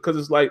over it because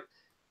it's like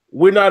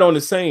we're not on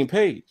the same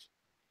page.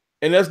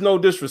 And that's no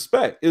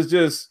disrespect. It's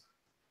just,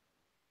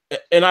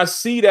 and I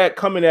see that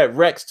coming at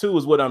Rex too,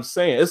 is what I'm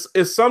saying.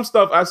 It's some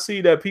stuff I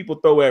see that people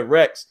throw at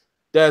Rex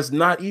that's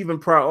not even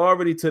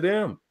priority to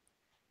them.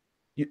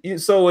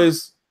 So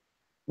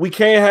we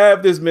can't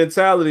have this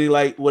mentality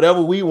like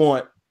whatever we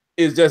want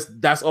is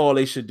just that's all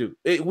they should do.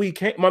 We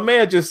can't. My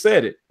man just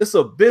said it. It's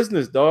a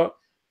business, dog.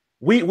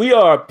 We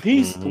are a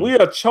piece. Mm-hmm. We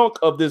are a chunk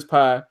of this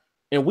pie,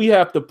 and we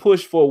have to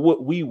push for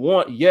what we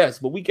want. Yes,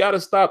 but we got to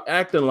stop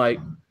acting like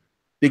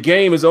the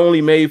game is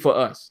only made for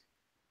us,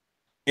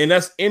 and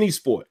that's any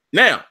sport.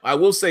 Now, I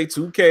will say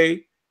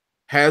 2K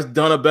has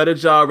done a better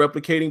job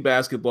replicating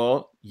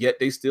basketball, yet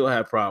they still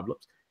have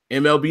problems.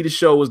 MLB The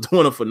Show is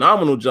doing a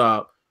phenomenal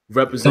job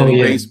representing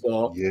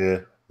baseball. Yeah.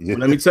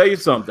 Let me tell you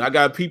something. I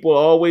got people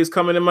always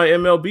coming in my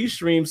MLB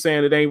stream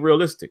saying it ain't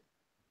realistic.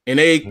 And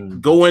they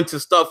go into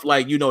stuff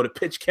like, the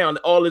pitch count,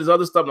 all of this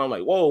other stuff. And I'm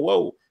like,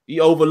 whoa, he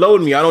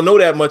overloaded me. I don't know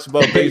that much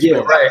about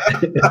baseball.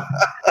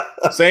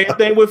 Same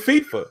thing with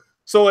FIFA.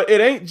 So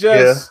it ain't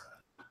just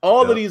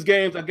all of these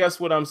games. I guess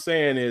what I'm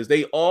saying is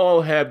they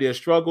all have their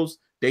struggles.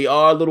 They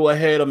are a little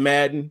ahead of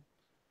Madden.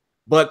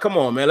 But come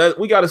on, man.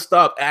 We got to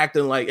stop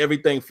acting like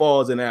everything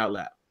falls in our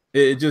lap.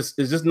 It's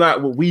just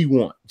not what we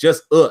want,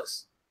 just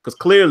us. Because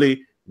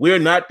clearly we're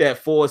not that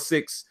 4,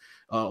 6,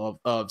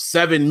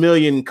 7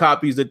 million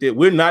copies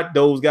we're not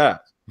those guys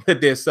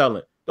that they're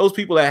selling. Those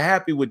people are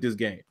happy with this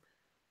game.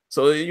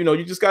 So,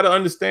 you just got to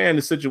understand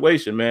the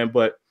situation, man.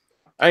 But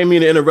I didn't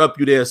mean to interrupt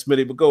you there,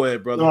 Smitty, but go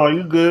ahead, brother. No,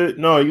 you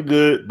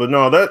good. But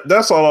no,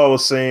 that's all I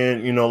was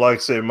saying. Like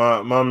I said,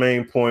 my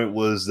main point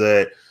was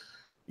that,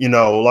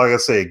 like I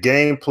said,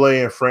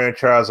 gameplay and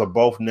franchise are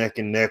both neck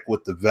and neck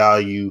with the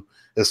value,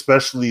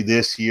 especially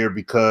this year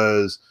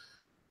because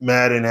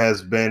Madden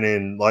has been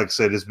in, like I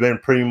said, it's been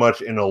pretty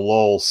much in a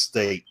lull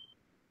state,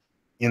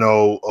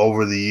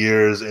 over the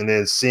years. And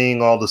then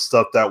seeing all the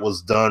stuff that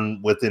was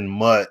done within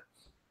MUT,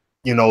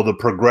 the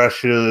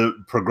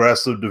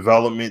progressive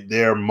development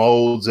there,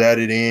 modes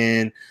added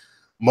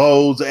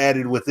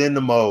within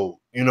the mode,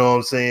 you know what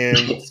I'm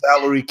saying?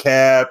 Salary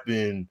cap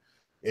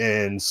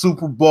and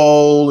Super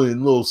Bowl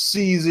and little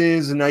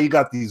seasons. And now you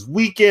got these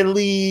weekend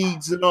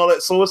leagues and all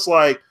that. So it's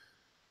like,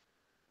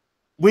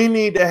 we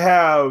need to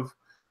have,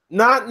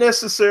 not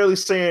necessarily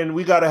saying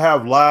we got to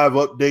have live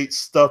update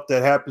stuff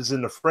that happens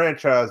in the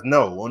franchise.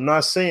 No, I'm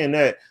not saying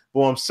that.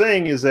 But what I'm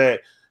saying is that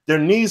there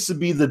needs to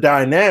be the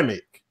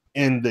dynamic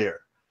in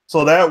there.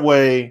 So that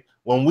way,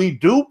 when we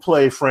do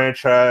play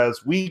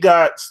franchise, we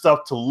got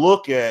stuff to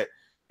look at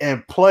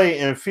and play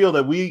and feel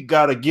that we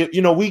got to give,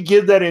 we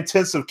give that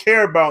intensive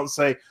care about and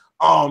say,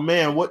 oh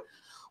man,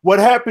 what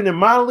happened in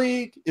my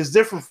league is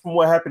different from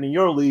what happened in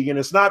your league, and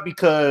it's not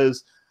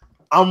because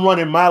I'm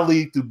running my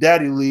league through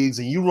daddy leagues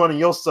and you running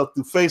your stuff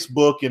through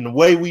Facebook, and the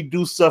way we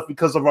do stuff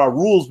because of our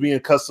rules being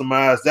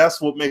customized, that's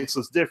what makes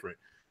us different.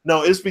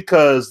 No, it's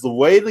because the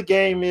way the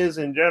game is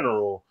in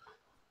general,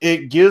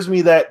 it gives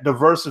me that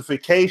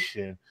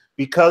diversification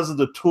because of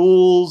the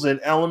tools and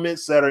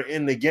elements that are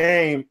in the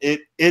game.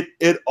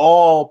 It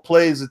all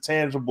plays a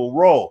tangible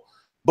role,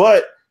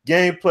 but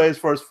gameplay is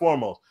first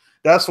foremost.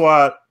 That's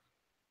why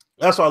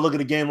I look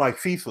at a game like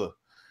FIFA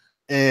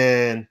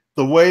and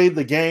the way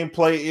the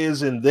gameplay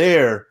is in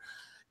there,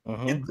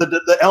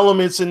 the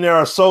elements in there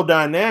are so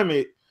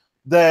dynamic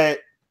that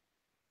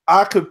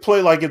I could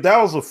play, like if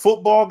that was a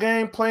football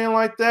game playing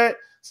like that,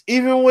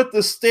 even with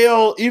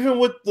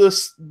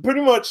the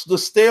pretty much the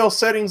stale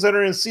settings that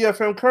are in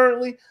CFM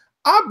currently,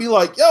 I'd be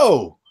like,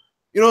 yo,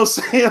 you know what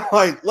I'm saying?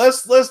 Like,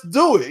 let's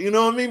do it. You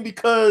know what I mean?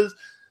 Because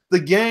the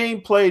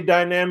gameplay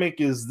dynamic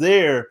is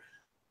there.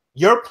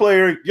 Your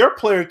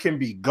player can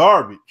be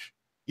garbage.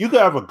 You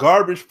could have a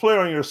garbage player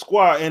on your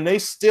squad and they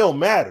still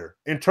matter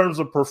in terms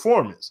of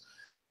performance.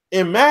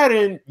 In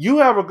Madden, you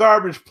have a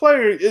garbage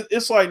player,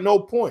 it's like no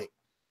point.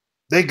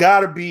 They got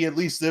to be at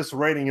least this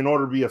rating in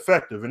order to be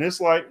effective. And it's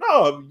like,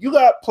 no, you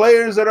got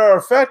players that are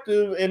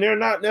effective and they're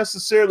not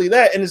necessarily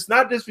that. And it's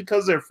not just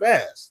because they're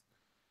fast.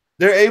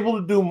 They're able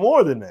to do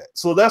more than that.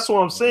 So that's what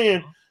I'm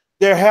saying.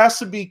 There has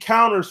to be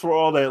counters for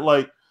all that.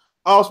 Like,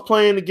 I was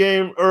playing the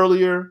game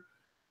earlier.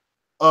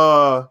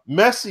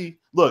 Messi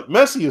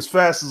is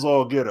fast as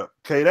all get up.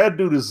 Okay, that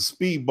dude is a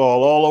speedball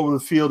all over the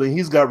field, and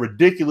he's got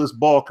ridiculous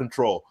ball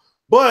control.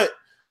 But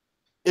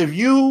if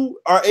you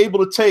are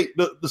able to take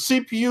the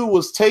CPU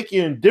was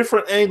taking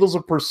different angles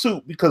of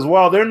pursuit, because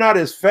while they're not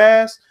as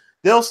fast,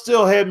 they'll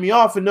still head me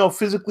off and they'll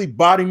physically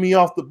body me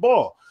off the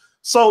ball.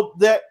 So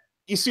that,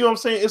 you see what I'm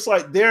saying? It's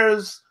like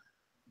there's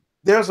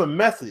a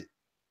method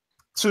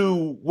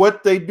to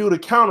what they do to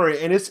counter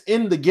it, and it's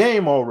in the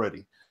game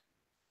already.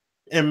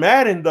 In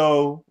Madden,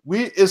 though,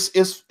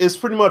 it's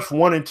pretty much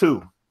 1 and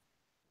 2.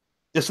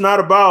 It's not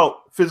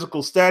about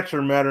physical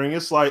stature mattering.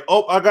 It's like,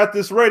 oh, I got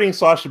this rating,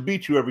 so I should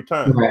beat you every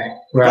time,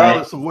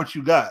 regardless of what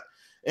you got.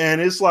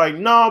 And it's like,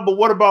 no, but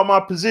what about my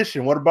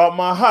position? What about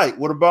my height?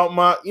 What about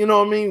my, you know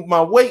what I mean,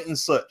 my weight and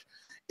such?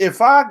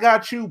 If I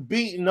got you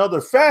beating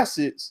other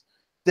facets,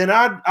 then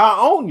I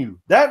own you.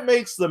 That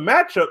makes the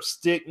matchup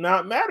stick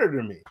not matter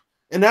to me.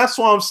 And that's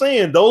why I'm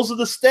saying those are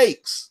the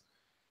stakes.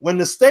 When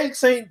the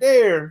stakes ain't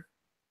there,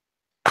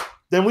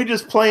 then we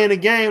just playing a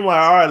game like,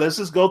 all right, let's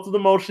just go through the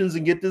motions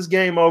and get this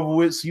game over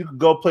with so you can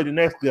go play the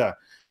next guy.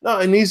 No,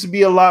 it needs to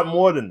be a lot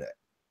more than that.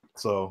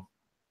 So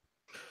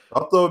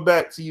I'll throw it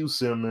back to you,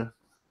 Sim, man.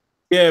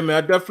 Yeah,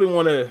 man, I definitely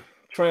want to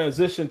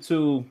transition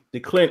to the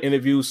Clint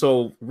interview.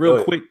 So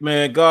real quick,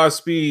 man,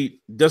 Godspeed.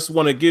 Just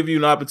want to give you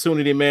an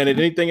opportunity, man. And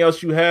anything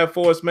else you have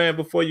for us, man,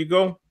 before you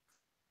go?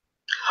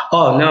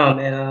 Oh, no,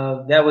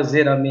 man. That was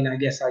it. I mean, I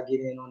guess I'll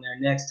get in on there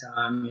next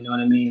time. You know what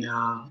I mean?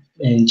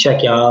 And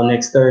check y'all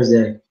next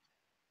Thursday.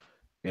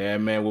 Yeah,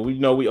 man.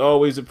 Well, we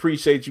always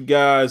appreciate you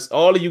guys.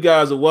 All of you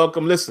guys are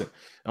welcome. Listen,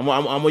 I'm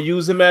gonna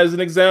use him as an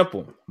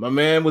example. My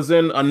man was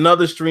in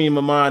another stream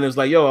of mine. It was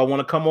like, yo, I want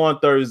to come on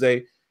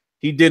Thursday.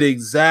 He did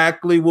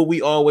exactly what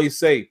we always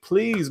say.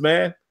 Please,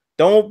 man,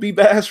 don't be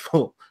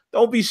bashful.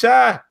 Don't be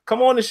shy.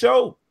 Come on the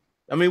show.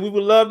 I mean, we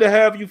would love to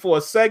have you for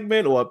a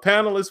segment or a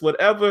panelist,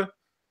 whatever.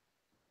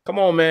 Come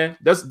on, man.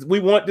 We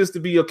want this to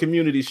be a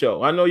community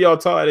show. I know y'all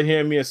tired of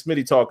hearing me and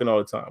Smitty talking all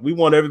the time. We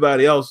want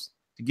everybody else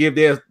to give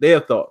their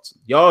thoughts.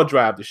 Y'all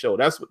drive the show.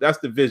 That's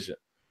the vision.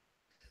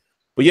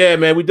 But yeah,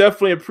 man, we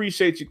definitely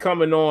appreciate you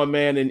coming on,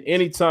 man. And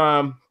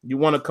anytime you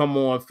want to come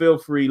on, feel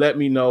free. Let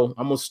me know.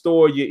 I'm gonna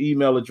store your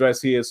email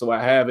address here so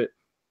I have it,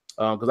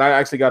 because I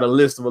actually got a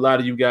list of a lot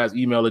of you guys'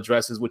 email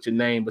addresses with your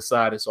name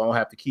beside it, so I don't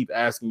have to keep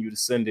asking you to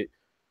send it.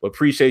 But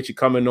appreciate you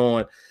coming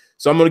on.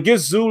 So I'm gonna get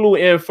Zulu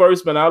in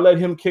first, man. I'll let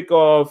him kick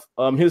off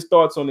his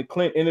thoughts on the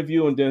Clint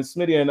interview, and then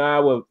Smitty and I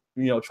will,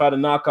 try to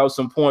knock out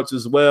some points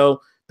as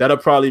well. That'll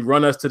probably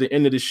run us to the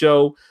end of the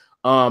show.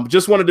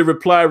 Just wanted to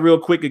reply real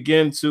quick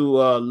again to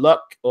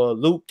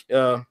Luke.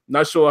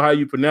 Not sure how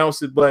you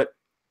pronounce it, but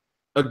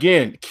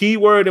again,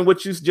 keyword in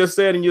what you just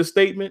said in your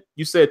statement,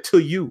 you said to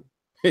you.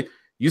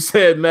 You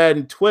said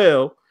Madden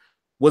 12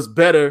 was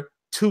better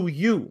to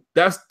you.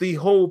 That's the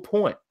whole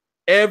point.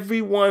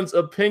 Everyone's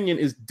opinion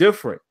is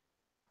different.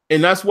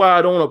 And that's why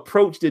I don't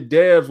approach the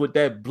devs with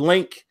that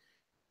blanket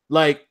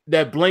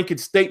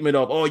statement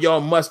of, oh,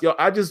 y'all must.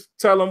 I just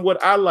tell them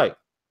what I like.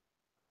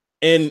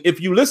 And if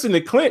you listen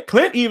to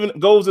Clint even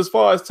goes as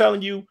far as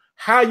telling you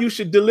how you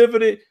should deliver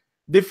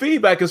the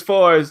feedback, as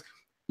far as,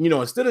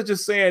 instead of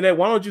just saying that,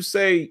 why don't you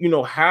say,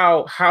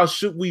 how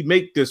should we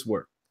make this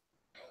work?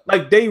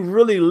 Like, they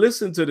really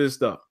listen to this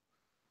stuff.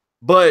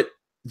 But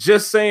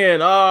just saying,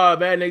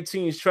 Madden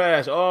 18 is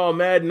trash. Oh,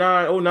 Madden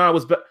 09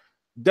 was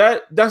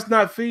bad. That's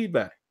not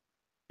feedback.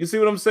 You see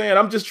what I'm saying?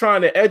 I'm just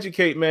trying to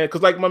educate, man,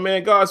 because like my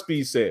man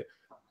Godspeed said,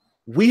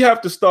 we have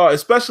to start,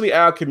 especially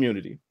our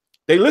community.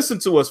 They listen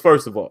to us,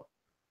 first of all.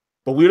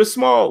 But we're the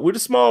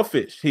small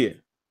fish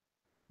here.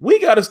 We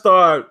got to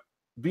start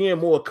being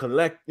more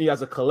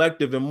as a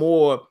collective and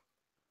more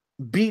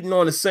beating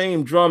on the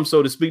same drum,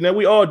 so to speak. Now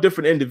we all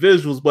different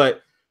individuals,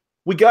 but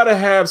we got to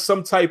have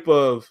some type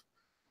of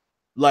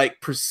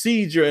like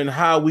procedure in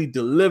how we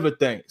deliver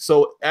things,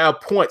 so our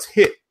points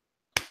hit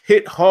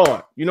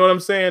hard. You know what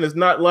I'm saying? It's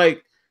not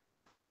like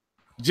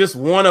just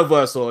one of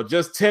us or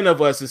just 10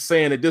 of us is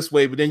saying it this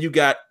way, but then you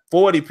got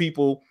 40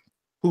 people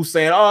who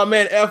saying, oh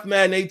man, F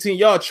Madden 18,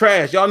 y'all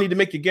trash, y'all need to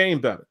make your game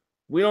better.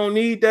 We don't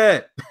need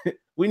that.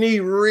 We need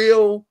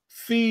real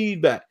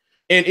feedback.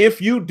 And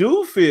if you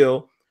do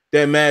feel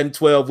that Madden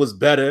 12 was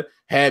better,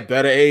 had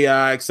better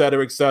AI,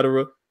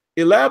 etc.,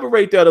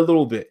 elaborate that a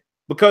little bit.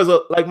 Because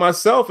like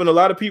myself and a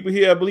lot of people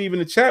here, I believe in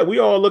the chat, we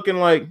all looking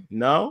like,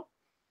 no,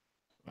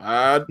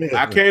 I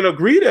can't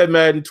agree that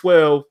Madden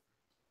 12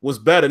 was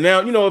better.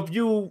 Now, you know, if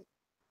you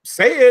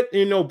say it,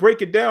 you know,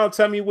 break it down,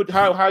 tell me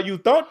how you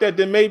thought that,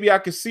 then maybe I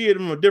could see it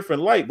in a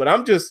different light. But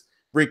I'm just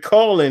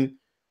recalling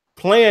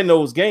playing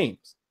those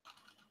games.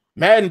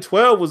 Madden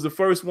 12 was the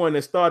first one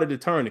that started to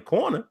turn the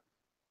corner.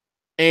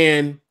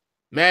 And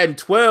Madden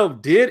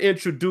 12 did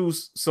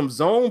introduce some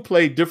zone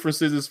play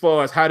differences as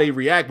far as how they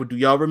react. But do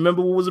y'all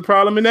remember what was the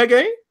problem in that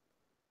game?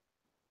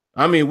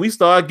 I mean, we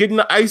started getting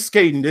the ice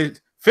skating. The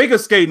figure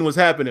skating was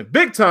happening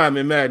big time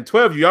in Madden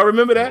 12. Y'all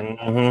remember that?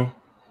 Mm-hmm.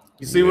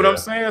 You see what I'm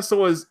saying?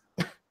 So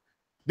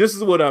this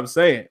is what I'm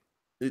saying.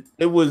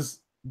 It was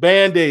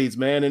Band-Aids,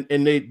 man.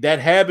 And that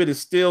habit is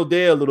still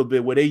there a little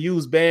bit where they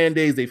use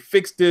Band-Aids. They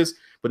fixed this,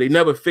 but they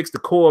never fixed the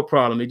core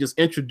problem. They just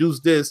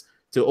introduced this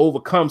to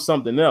overcome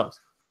something else.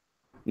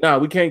 No,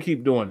 we can't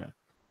keep doing that.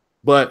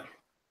 But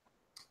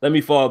let me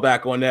fall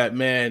back on that,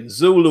 man.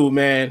 Zulu,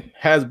 man,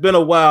 has been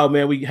a while,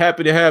 man. We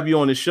happy to have you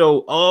on the show.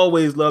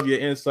 Always love your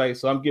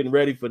insights. So I'm getting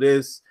ready for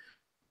this.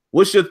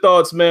 What's your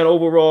thoughts, man,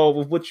 overall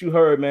with what you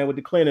heard, man, with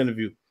the Clint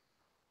interview?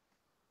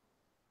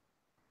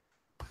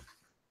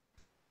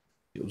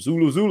 Yo,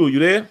 Zulu, you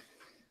there?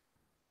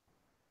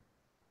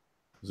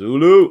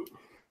 Zulu.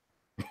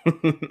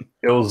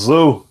 Yo,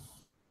 Zoo.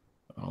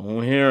 I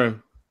don't hear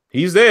him.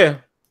 He's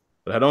there,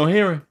 but I don't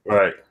hear him.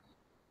 Right.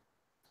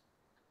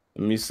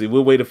 Let me see.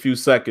 We'll wait a few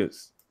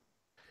seconds.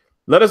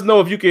 Let us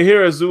know if you can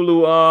hear us,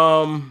 Zulu.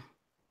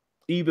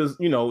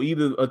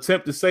 Either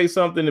attempt to say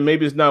something and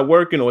maybe it's not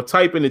working, or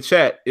type in the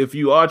chat if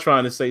you are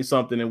trying to say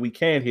something and we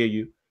can't hear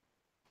you.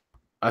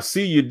 I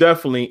see you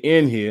definitely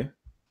in here.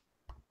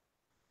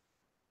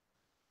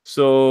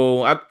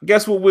 So I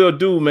guess what we'll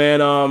do,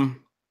 man,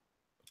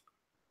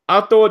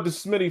 I'll throw it to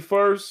Smitty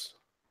first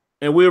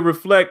and we'll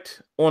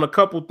reflect on a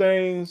couple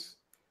things.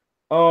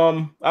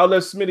 I'll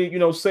let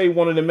Smitty, say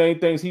one of the main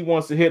things he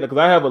wants to hit, because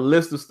I have a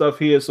list of stuff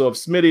here. So if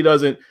Smitty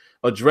doesn't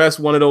address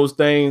one of those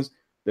things,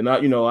 then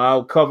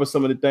I'll cover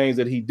some of the things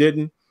that he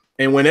didn't.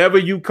 And whenever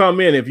you come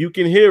in, if you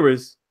can hear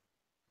us,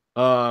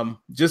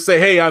 just say,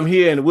 hey, I'm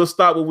here, and we'll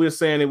stop what we're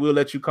saying and we'll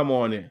let you come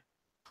on in.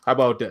 How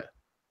about that?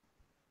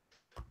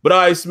 But all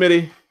right,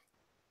 Smitty,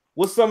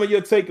 what's some of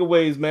your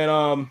takeaways, man?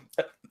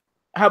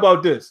 How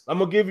about this? I'm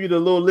gonna give you the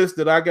little list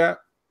that I got.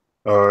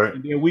 All right.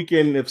 And then we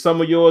can, if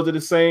some of yours are the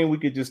same, we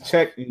could just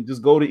check and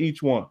just go to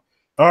each one.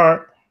 All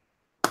right.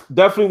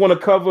 Definitely want to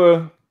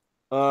cover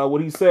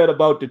what he said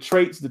about the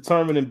traits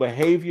determining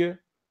behavior,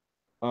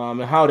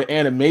 and how the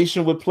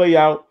animation would play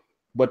out,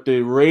 but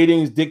the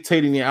ratings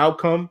dictating the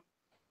outcome.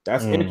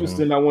 That's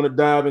interesting. I want to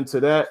dive into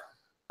that.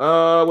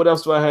 What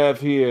else do I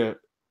have here?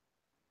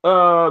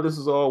 This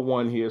is all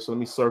one here, so let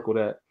me circle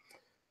that.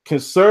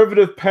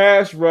 Conservative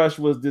pass rush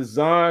was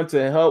designed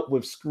to help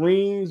with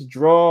screens,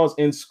 draws,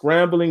 and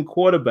scrambling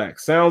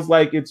quarterbacks. Sounds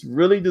like it's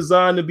really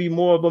designed to be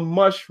more of a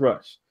mush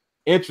rush.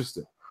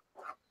 Interesting.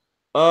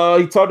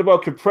 He talked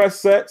about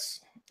compressed sets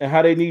and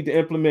how they need to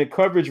implement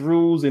coverage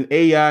rules and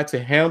AI to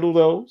handle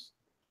those.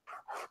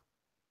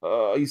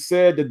 He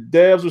said the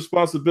devs'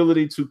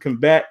 responsibility to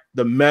combat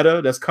the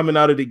meta that's coming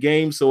out of the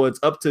game, so it's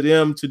up to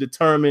them to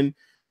determine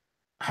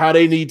how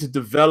they need to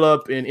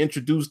develop and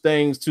introduce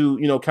things to,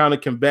 kind of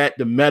combat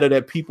the meta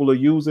that people are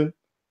using.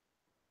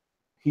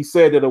 He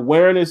said that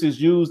awareness is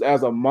used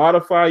as a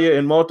modifier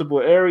in multiple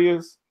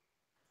areas.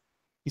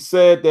 He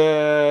said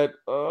that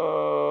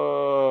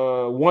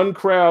one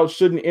crowd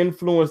shouldn't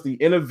influence the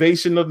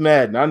innovation of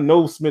Madden. I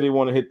know Smitty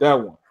want to hit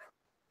that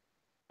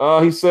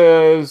one. He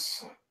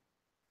says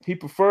he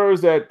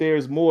prefers that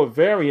there's more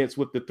variance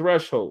with the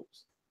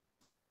thresholds.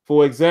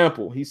 For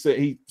example, he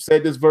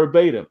said this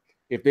verbatim.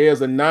 If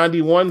there's a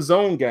 91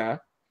 zone guy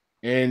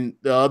and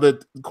the other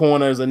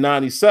corner is a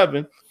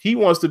 97, he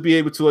wants to be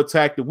able to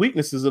attack the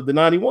weaknesses of the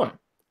 91.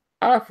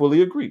 I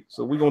fully agree.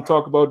 So we're going to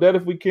talk about that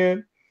if we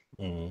can.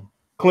 Mm-hmm.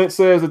 Clint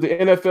says that the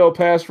NFL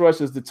pass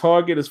rush is the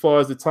target as far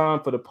as the time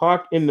for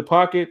the in the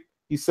pocket.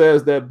 He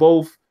says that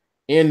both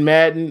in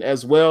Madden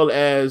as well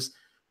as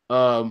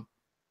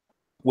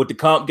what the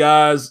comp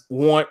guys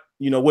want,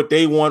 what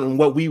they want and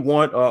what we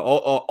want are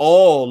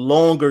all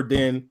longer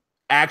than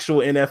actual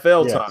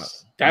NFL time.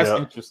 That's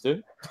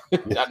interesting.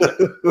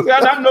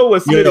 I know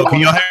what's can y'all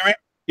hear me?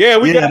 Yeah,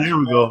 we got.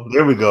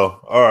 There we go.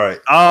 All right.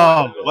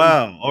 Oh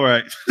wow. All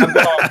right.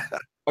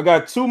 I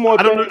got two more.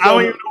 I don't even know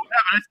what happened.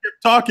 I just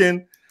kept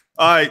talking.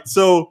 All right.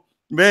 So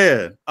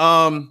Man.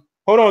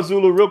 Hold on,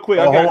 Zulu, real quick.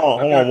 Hold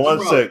on,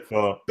 one sec.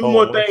 Two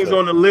more things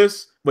on the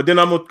list, but then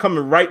I'm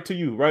coming right to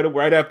you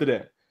right after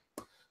that.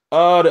 The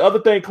other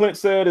thing Clint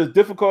said is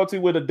difficulty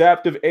with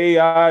adaptive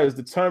AI is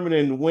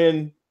determining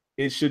when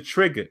it should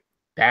trigger.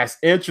 That's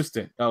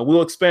interesting.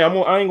 We'll expand.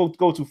 I ain't gonna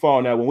go too far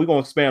on that one. We're gonna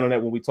expand on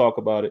that when we talk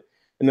about it.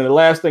 And then the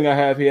last thing I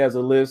have here as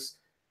a list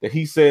that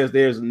he says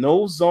there's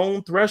no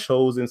zone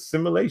thresholds in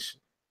simulation.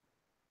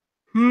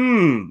 I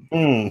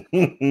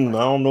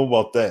don't know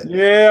about that.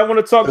 Yeah, I want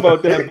to talk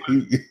about that.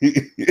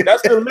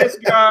 That's the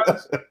list,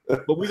 guys.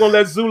 But we're gonna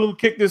let Zulu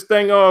kick this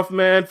thing off,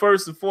 man.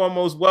 First and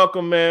foremost,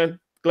 welcome, man.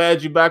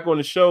 Glad you're back on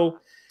the show.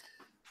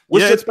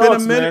 What's your it's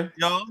thoughts, been a minute,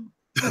 man? Y'all.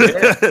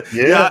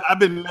 Yeah, I've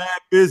been mad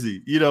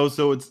busy,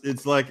 so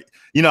it's like,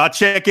 I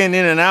check in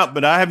and out,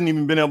 but I haven't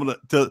even been able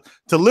to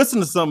listen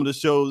to some of the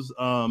shows.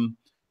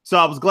 So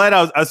I was glad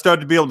I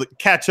started to be able to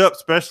catch up,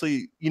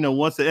 especially,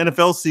 once the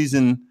NFL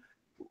season,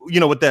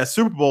 with that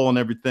Super Bowl and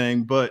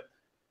everything. But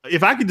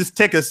if I could just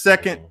take a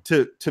second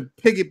to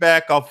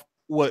piggyback off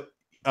what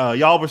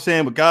y'all were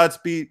saying with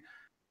Godspeed,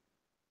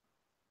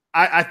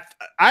 I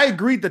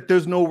agree that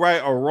there's no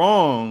right or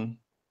wrong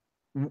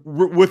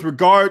with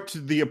regard to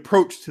the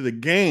approach to the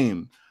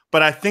game,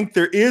 but I think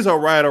there is a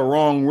right or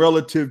wrong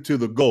relative to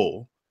the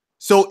goal.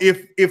 So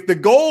if the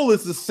goal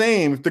is the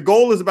same, if the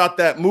goal is about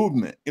that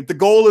movement, if the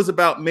goal is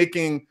about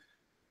making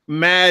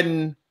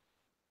Madden,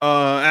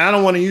 and I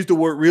don't want to use the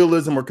word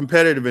realism or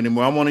competitive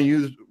anymore. I want to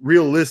use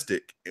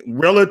realistic,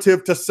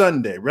 relative to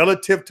Sunday,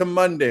 relative to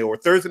Monday or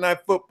Thursday Night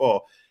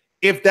Football.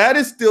 If that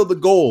is still the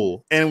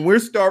goal and we're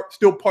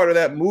still part of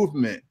that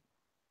movement,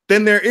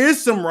 then there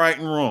is some right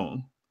and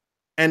wrong.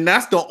 And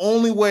that's the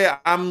only way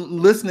I'm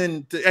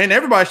listening to, and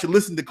everybody should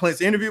listen to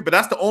Clint's interview, but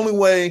that's the only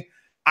way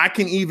I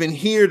can even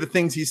hear the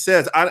things he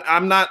says.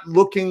 I'm not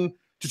looking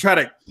to try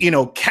to,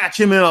 catch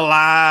him in a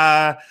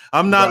lie.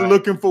 I'm not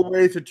looking for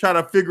ways to try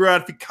to figure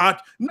out if he can't.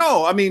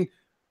 No, I mean,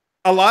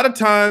 a lot of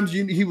times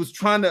he was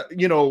trying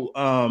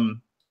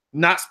to,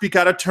 not speak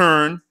out of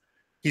turn.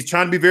 He's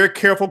trying to be very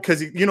careful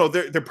because,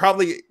 they're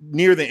probably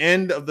near the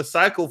end of the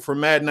cycle for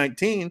Mad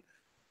 19,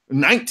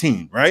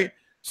 right?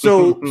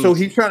 So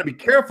he's trying to be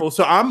careful.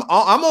 So I'm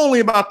only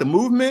about the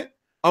movement.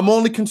 I'm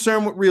only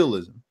concerned with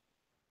realism.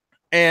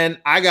 And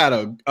I got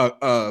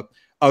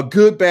a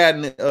good, bad,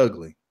 and the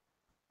ugly.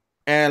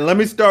 And let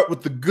me start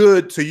with the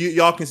good so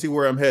y'all can see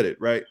where I'm headed,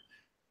 right?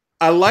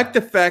 I like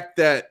the fact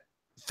that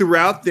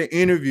throughout the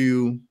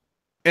interview,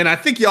 and I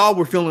think y'all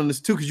were feeling this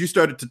too because you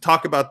started to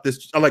talk about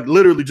this like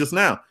literally just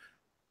now.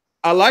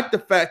 I like the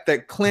fact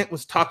that Clint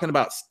was talking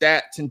about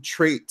stats and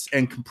traits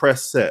and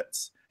compressed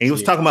sets. And he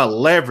was talking about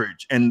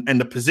leverage and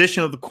the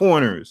position of the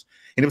corners.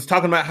 And he was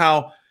talking about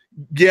how,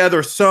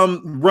 there's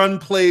some run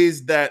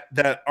plays that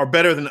are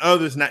better than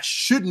others, and that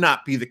should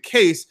not be the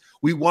case.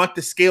 We want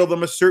to scale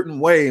them a certain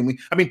way. And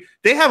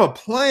they have a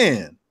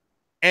plan.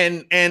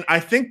 And I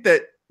think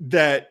that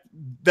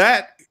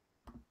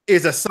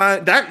is a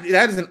sign, that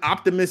is an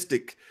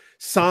optimistic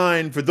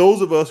sign for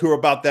those of us who are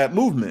about that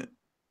movement,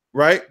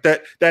 right?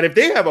 That if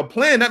they have a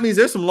plan, that means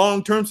there's some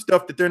long-term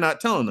stuff that they're not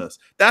telling us.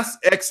 That's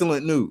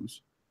excellent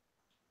news.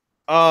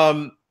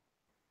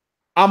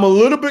 I'm a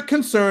little bit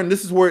concerned.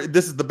 This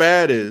is the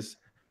bad is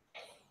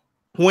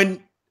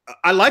when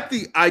I like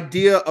the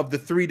idea of the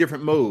three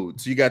different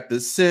modes. You got the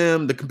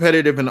sim, the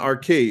competitive, and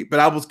arcade. But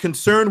I was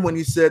concerned when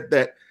he said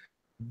that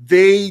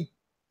they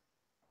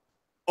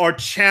are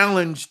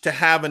challenged to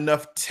have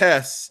enough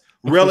tests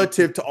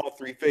relative to all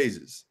three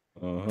phases.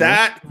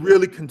 That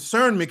really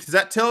concerned me because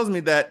that tells me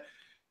that,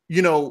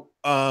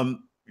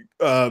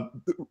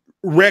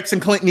 Rex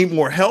and Clint need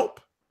more help.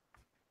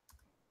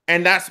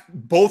 And that's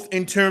both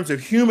in terms of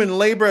human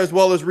labor as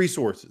well as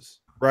resources,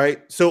 right?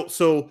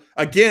 So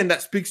again,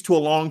 that speaks to a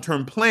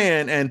long-term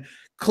plan. And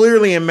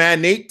clearly in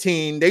Madden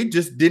 18, they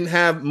just didn't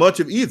have much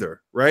of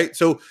either, right?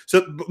 So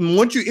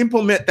once you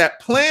implement that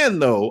plan,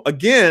 though,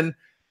 again,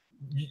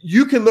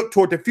 you can look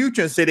toward the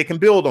future and say they can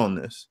build on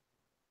this.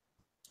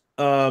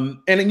 And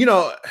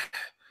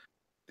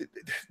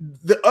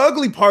the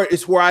ugly part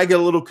is where I get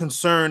a little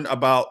concerned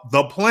about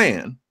the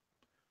plan.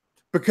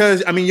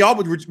 Because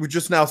y'all were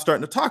just now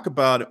starting to talk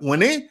about it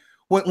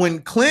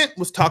when Clint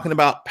was talking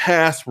about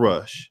pass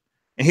rush,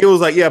 and he was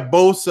like, "Yeah,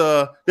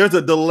 Bosa, there's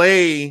a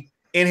delay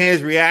in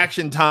his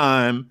reaction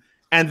time,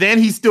 and then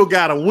he still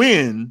got to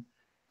win."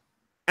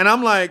 And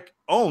I'm like,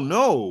 "Oh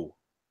no,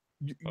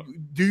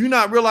 do you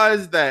not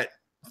realize that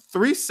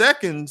 3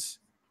 seconds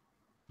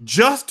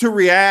just to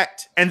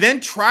react and then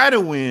try to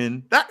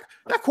win? That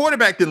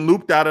quarterback then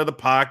looped out of the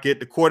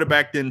pocket. The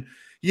quarterback then,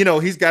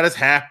 he's got his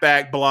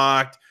halfback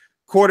blocked."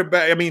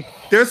 Quarterback.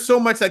 There's so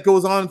much that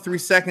goes on in 3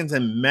 seconds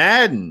in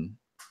Madden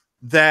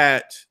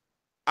that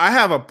I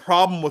have a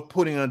problem with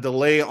putting a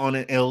delay on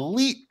an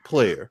elite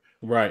player.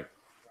 Right.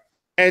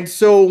 And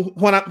so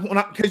when I,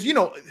 because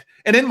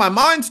and then my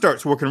mind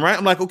starts working, right?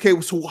 I'm like, okay,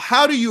 so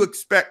how do you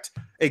expect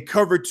a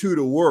cover 2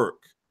 to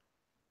work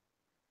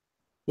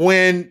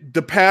when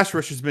the pass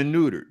rush has been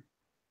neutered?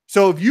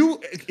 So if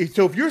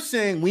you're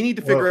saying we need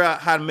to figure out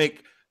how to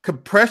make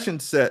compression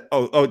set.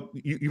 Oh,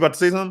 you about to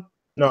say something?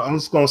 No, I'm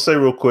just gonna say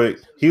real quick.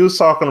 He was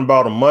talking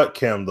about a MUT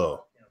cam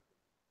though.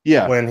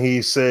 Yeah. When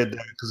he said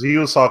that, because he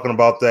was talking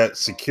about that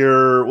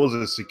secure,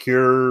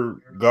 secure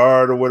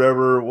guard or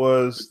whatever it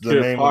was, secure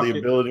the name pocket, of the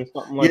ability.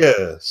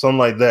 Something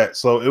like that.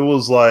 So it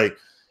was like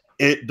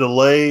it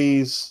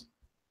delays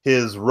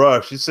his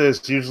rush. He says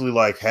it's usually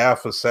like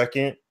half a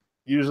second,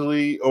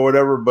 usually or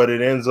whatever, but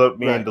it ends up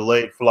being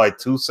delayed for like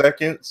 2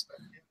 seconds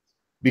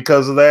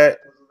because of that.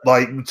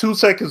 Like 2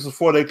 seconds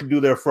before they can do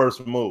their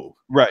first move.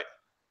 Right.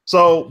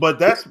 So, but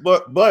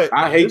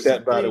I hate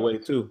that by the way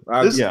too.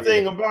 This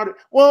thing about it.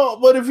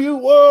 But if you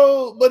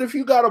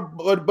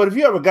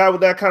have a guy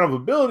with that kind of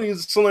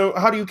abilities, so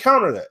how do you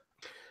counter that?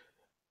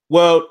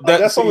 Well,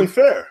 that's only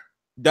fair.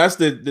 That's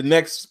the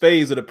next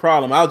phase of the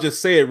problem. I'll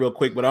just say it real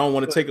quick, but I don't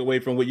want to take away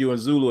from what you and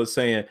Zulu are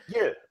saying.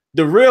 Yeah.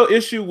 The real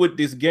issue with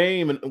this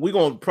game, and we're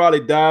gonna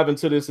probably dive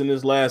into this in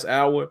this last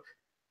hour.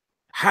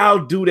 How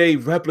do they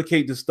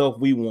replicate the stuff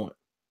we want?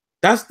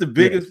 That's the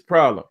biggest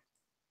problem.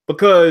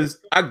 Because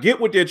I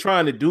get what they're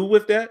trying to do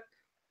with that.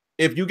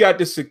 If you got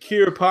the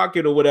secure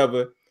pocket or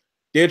whatever,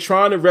 they're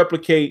trying to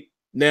replicate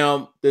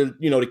now.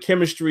 The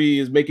chemistry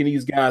is making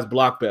these guys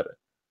block better.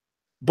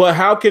 But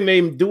how can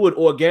they do it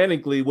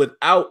organically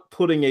without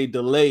putting a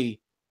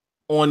delay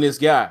on this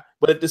guy?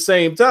 But at the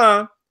same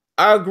time,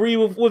 I agree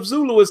with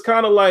Zulu. It's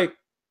kind of like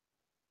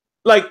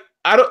I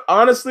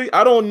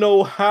don't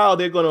know how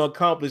they're going to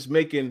accomplish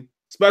making,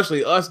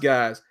 especially us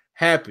guys,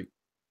 happy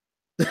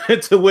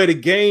to where the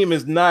game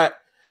is not.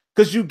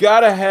 Because you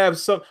gotta have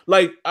some,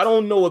 like, I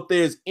don't know if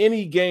there's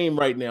any game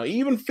right now,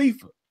 even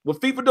FIFA. Well,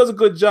 FIFA does a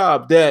good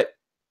job that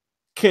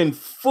can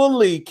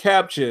fully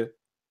capture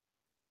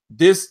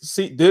this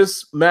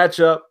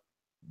matchup,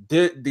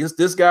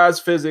 this guy's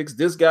physics,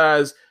 this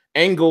guy's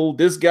angle,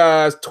 this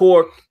guy's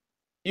torque.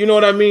 You know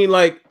what I mean?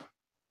 Like,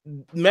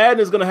 Madden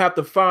is gonna have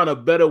to find a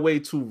better way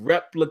to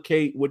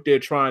replicate what they're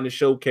trying to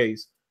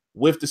showcase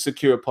with the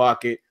secure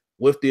pocket,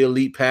 with the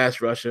elite pass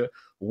rusher,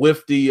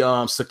 with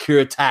the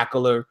secure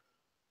tackler.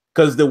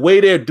 Because the way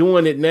they're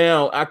doing it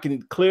now, I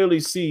can clearly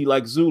see,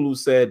 like Zulu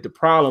said, the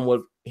problem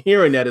with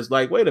hearing that is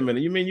like, wait a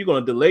minute, you mean you're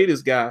going to delay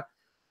this guy?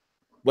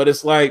 But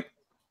it's like,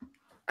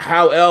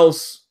 how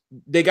else?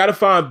 They got to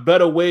find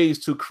better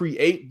ways to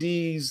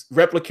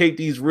replicate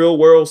these real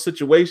world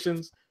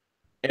situations.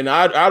 And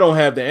I don't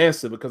have the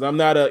answer because I'm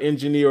not an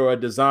engineer or a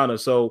designer.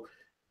 So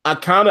I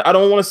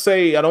don't want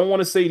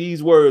to say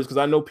these words because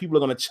I know people are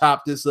going to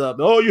chop this up.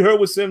 Oh, you heard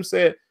what Sim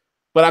said.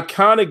 But I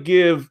kind of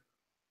give,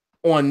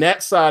 on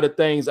that side of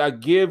things, I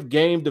give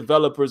game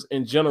developers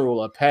in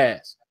general a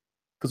pass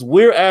because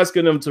we're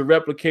asking them to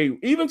replicate,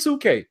 even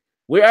 2K,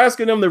 we're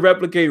asking them to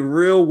replicate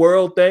real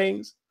world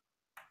things,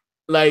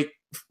 like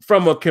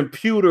from a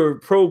computer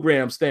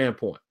program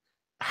standpoint.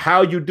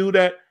 How you do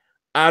that,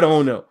 I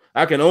don't know.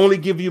 I can only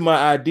give you my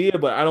idea,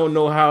 but I don't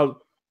know how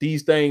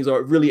these things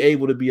are really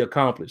able to be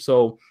accomplished.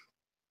 So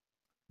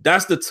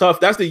that's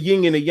the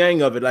yin and the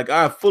yang of it. Like,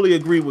 I fully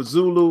agree with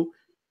Zulu.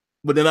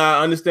 But then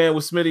I understand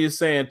what Smitty is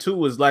saying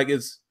too, is like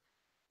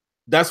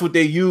that's what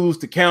they use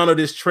to counter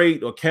this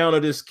trait or counter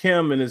this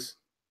chem, and it's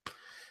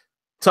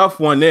tough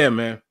one there,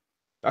 man.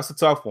 That's a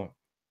tough one.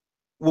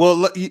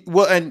 Well,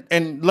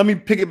 and let me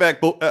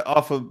piggyback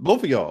off of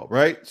both of y'all,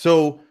 right?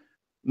 So,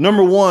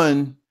 number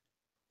one,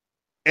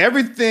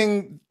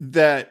 everything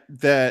that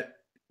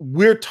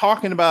we're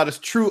talking about is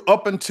true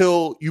up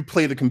until you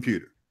play the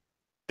computer.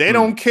 They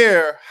don't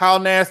care how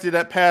nasty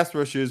that pass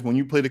rush is when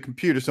you play the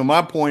computer. So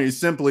my point is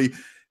simply,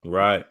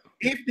 right.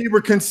 If they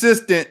were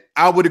consistent,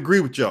 I would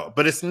agree with y'all,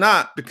 but it's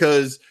not,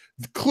 because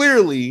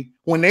clearly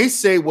when they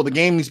say, well, the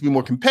game needs to be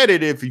more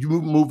competitive, if you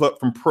move up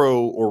from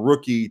pro or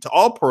rookie to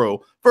all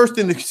pro, first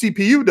thing the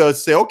CPU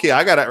does say, okay,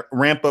 I got to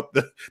ramp up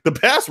the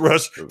pass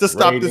rush to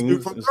stop this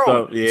dude from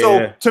throwing. Yeah.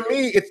 So to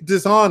me, it's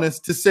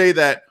dishonest to say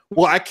that,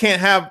 well, I can't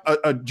have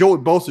a Joey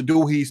Bosa do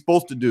what he's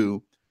supposed to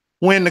do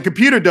when the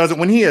computer does it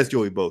when he has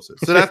Joey Bosa.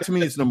 So that to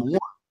me is number one.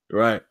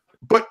 Right.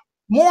 But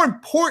more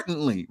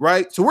importantly,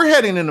 right? So we're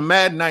heading into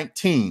Madden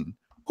 19.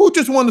 Who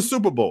just won the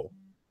Super Bowl?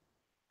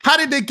 How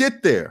did they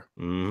get there?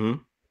 Mm-hmm.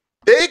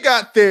 They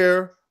got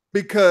there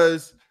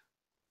because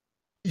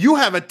you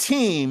have a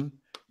team,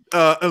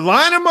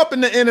 line them up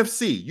in the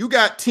NFC. You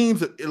got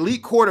teams of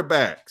elite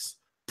quarterbacks,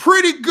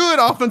 pretty good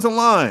offensive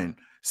line.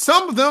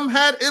 Some of them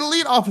had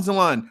elite offensive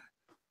line.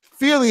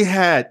 Philly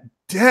had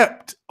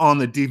depth on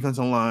the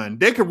defensive line.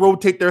 They could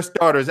rotate their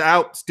starters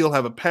out, still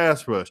have a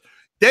pass rush.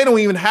 They don't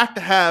even have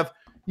to have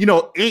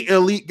 8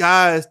 elite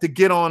guys to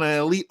get on an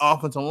elite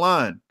offensive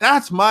line.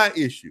 That's my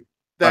issue.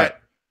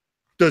 That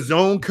the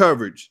zone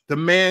coverage, the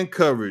man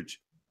coverage,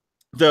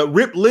 the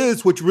rip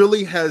liz, which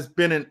really has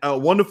been a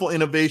wonderful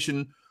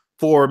innovation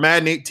for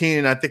Madden 18,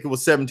 and I think it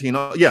was 17.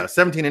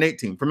 17 and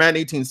 18. For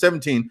Madden 18,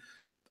 17.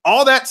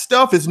 All that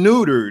stuff is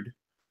neutered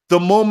the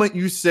moment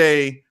you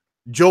say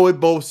Joey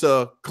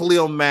Bosa,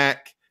 Khalil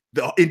Mack,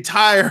 the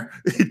entire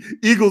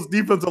Eagles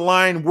defensive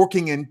line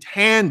working in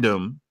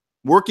tandem,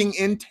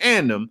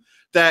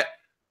 that,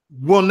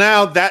 well,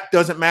 now that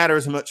doesn't matter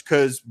as much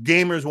because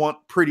gamers want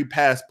pretty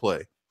pass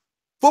play.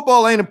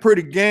 football ain't a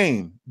pretty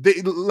game.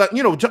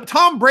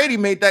 Tom Brady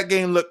made that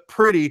game look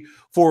pretty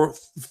for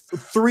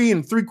 3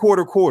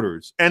 3/4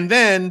 quarters, and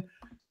then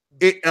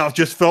it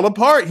just fell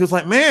apart. He was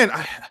like, man,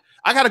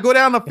 I got to go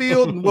down the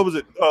field, and what was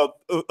it,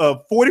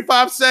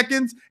 45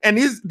 seconds, and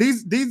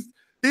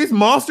these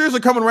monsters are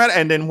coming right,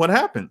 and then what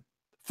happened?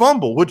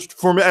 Fumble, which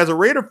for me as a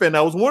Raider fan,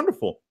 that was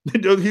wonderful.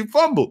 He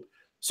fumbled.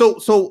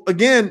 So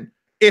again,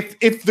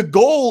 if the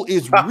goal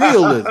is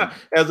realism,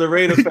 as a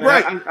Raider fan,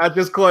 right? I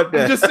just caught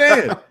that. I'm just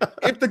saying,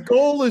 if the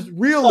goal is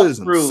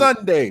realism,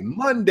 Sunday,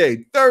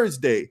 Monday,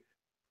 Thursday,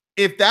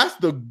 if that's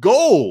the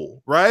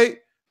goal, right?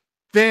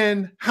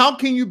 Then how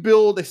can you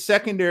build a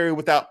secondary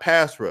without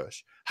pass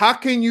rush? How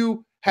can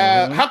you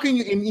have? How can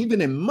you, and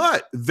even in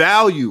MUT,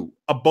 value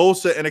a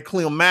Bosa and a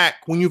Khalil Mack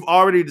when you've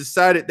already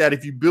decided that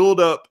if you build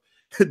up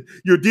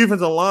your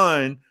defensive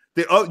line,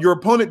 your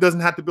opponent doesn't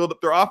have to build up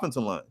their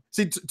offensive line.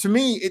 See, to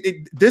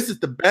me, this is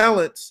the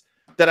balance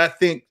that I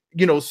think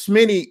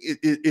Smitty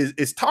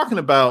is talking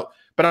about.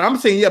 But I'm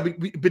saying, yeah,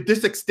 but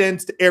this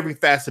extends to every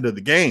facet of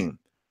the game.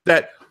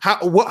 That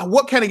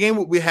what kind of game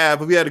would we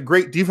have if we had a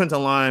great defensive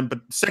line, but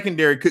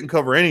secondary couldn't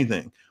cover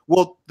anything?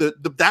 Well,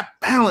 that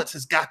balance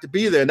has got to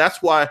be there, and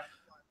that's why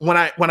when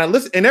I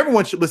listen, and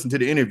everyone should listen to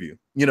the interview,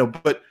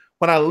 But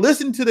when I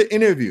listened to the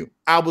interview,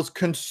 I was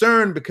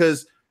concerned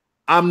because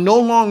I'm no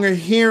longer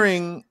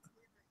hearing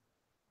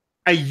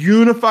a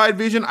unified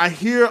vision. I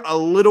hear a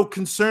little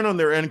concern on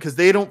their end because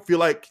they don't feel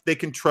like they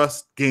can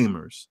trust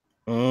gamers.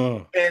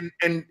 And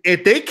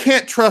if they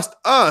can't trust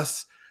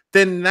us,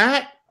 then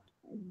that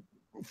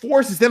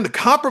forces them to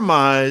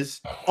compromise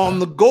on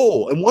the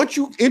goal. And once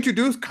you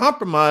introduce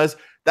compromise,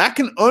 that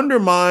can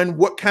undermine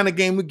what kind of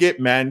game we get.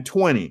 Madden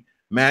 20,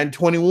 Madden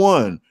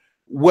 21,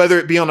 whether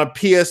it be on a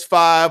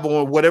PS5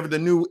 or whatever the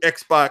new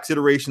Xbox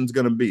iteration is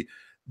going to be.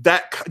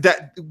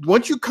 That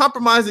once you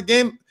compromise the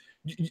game,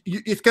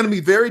 it's going to be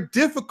very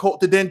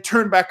difficult to then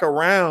turn back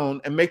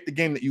around and make the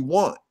game that you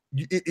want.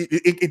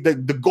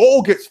 The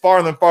goal gets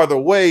farther and farther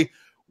away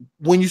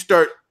when you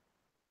start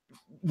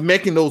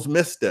making those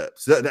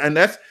missteps, and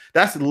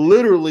that's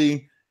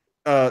literally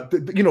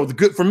the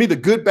good for me, the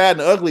good, bad,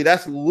 and ugly.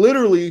 That's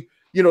literally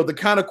the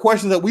kind of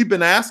questions that we've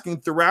been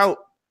asking throughout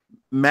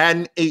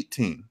Madden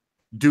 18.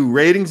 Do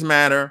ratings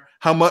matter?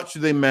 How much do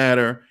they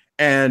matter?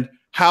 And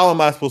how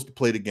am I supposed to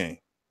play the game?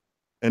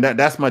 And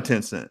that's my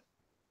 10 cents.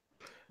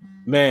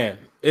 Man,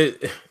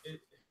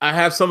 I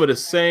have some of the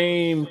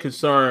same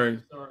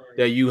concern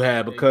that you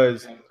have,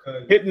 because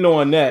hitting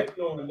on that,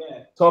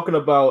 talking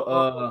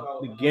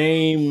about the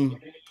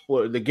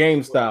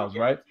game styles,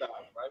 right?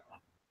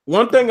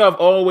 One thing I've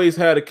always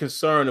had a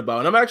concern about,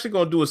 and I'm actually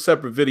going to do a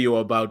separate video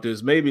about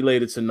this, maybe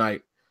later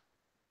tonight.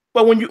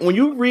 But when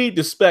you read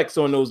the specs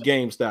on those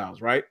game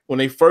styles, right, when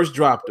they first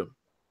dropped them,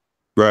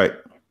 right,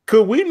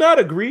 could we not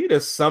agree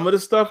that some of the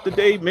stuff that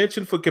they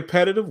mentioned for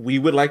competitive, we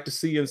would like to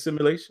see in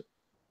simulation?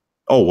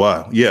 Oh,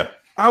 wow. Yeah.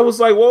 I was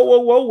like,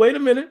 whoa, wait a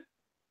minute.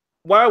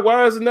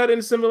 Why isn't that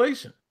in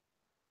simulation?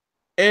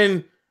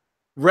 And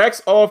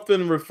Rex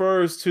often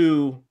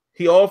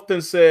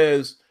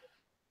says,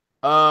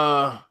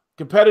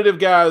 competitive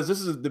guys,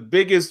 this is the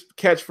biggest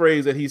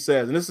catchphrase that he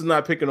says, and this is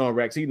not picking on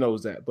Rex, he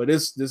knows that, but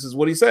this is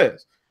what he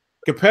says.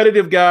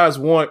 Competitive guys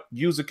want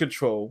user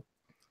control.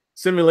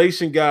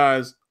 Simulation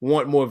guys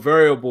want more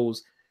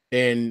variables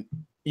and,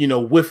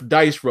 with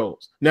dice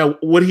rolls. Now,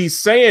 what he's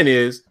saying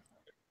is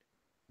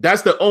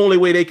that's the only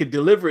way they could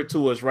deliver it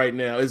to us right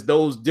now is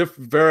those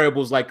different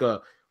variables. Like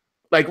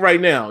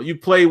right now,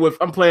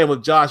 I'm playing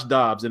with Josh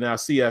Dobbs in our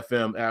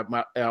CFM at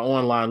our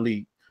online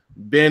league.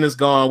 Ben is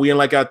gone. We in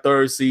like our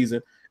third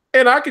season.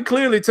 And I can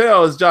clearly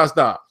tell it's Josh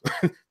Dobbs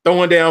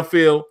throwing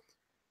downfield.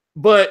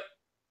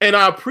 And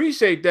I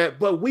appreciate that,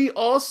 but we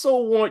also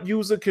want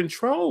user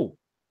control.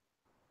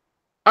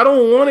 I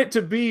don't want it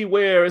to be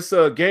where it's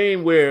a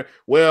game where,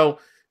 we're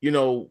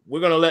going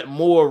to let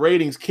more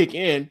ratings kick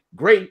in.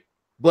 Great,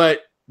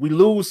 but we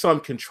lose some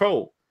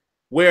control.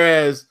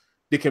 Whereas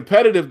the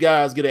competitive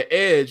guys get an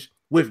edge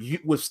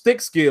with stick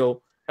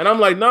skill. And I'm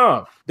like,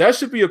 nah, that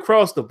should be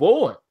across the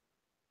board.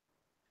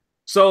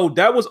 So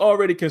that was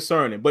already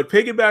concerning. But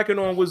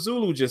piggybacking on what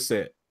Zulu just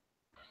said,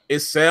 it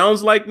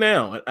sounds like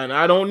now, and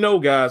I don't know,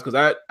 guys,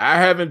 because I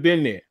haven't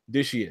been there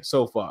this year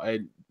so far.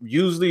 And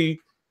usually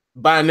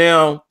by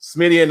now,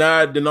 Smitty and I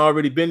had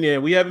already been there,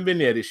 and we haven't been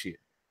there this year.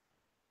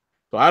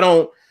 So I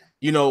don't,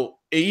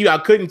 I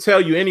couldn't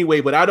tell you anyway,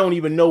 but I don't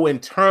even know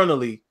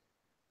internally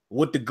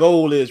what the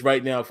goal is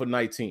right now for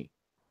 19.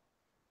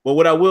 But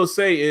what I will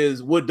say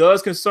is what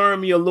does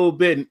concern me a little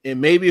bit, and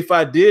maybe if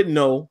I did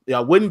know, I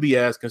wouldn't be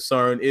as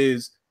concerned,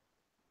 is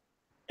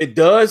it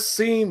does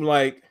seem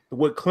like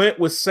what Clint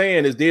was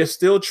saying is they're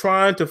still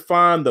trying to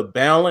find the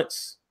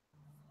balance.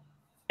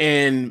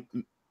 And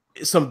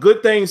some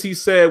good things he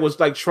said was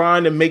like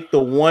trying to make the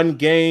one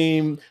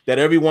game that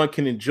everyone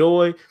can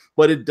enjoy.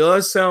 But it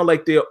does sound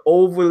like they're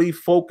overly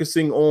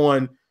focusing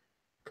on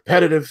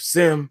competitive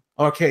sim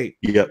arcade.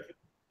 Yep.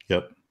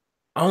 I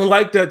don't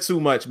like that too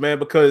much, man,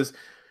 because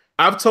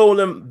I've told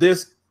them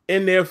this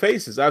in their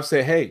faces. I've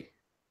said, hey,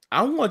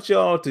 I want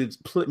y'all to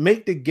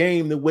make the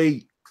game the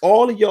way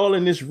all of y'all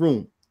in this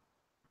room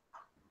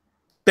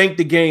think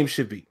the game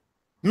should be.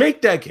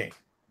 Make that game.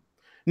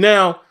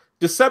 Now,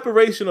 the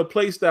separation of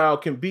play style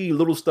can be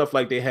little stuff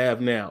like they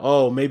have now.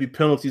 Oh, maybe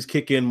penalties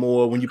kick in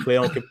more when you play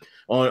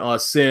on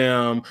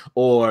sim,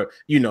 or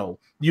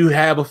you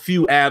have a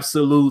few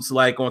absolutes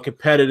like on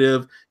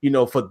competitive.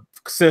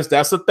 Since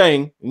that's a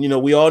thing.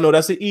 We all know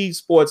that's an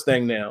esports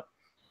thing now.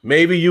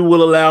 Maybe you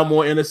will allow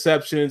more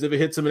interceptions if it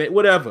hits them in it,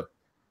 whatever.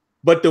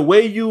 But the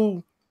way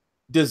you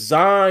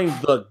design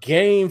the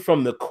game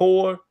from the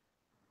core,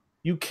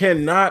 you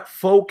cannot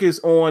focus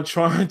on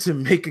trying to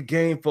make a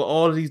game for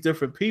all of these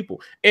different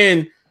people.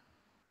 And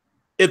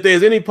if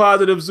there's any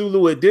positive,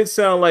 Zulu, it did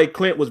sound like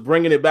Clint was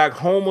bringing it back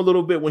home a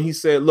little bit when he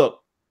said,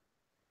 look,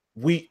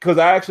 because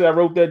I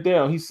wrote that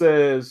down. He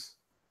says,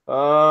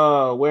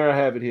 where I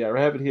have it here.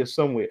 I have it here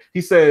somewhere.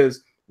 He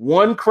says,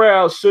 one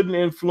crowd shouldn't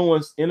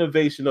influence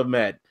innovation of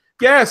Madden.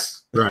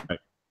 Yes. Right.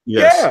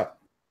 Yes. Yeah.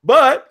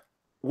 But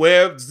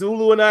where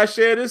Zulu and I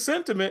share this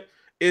sentiment,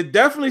 it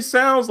definitely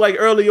sounds like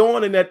early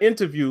on in that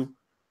interview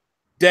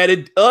that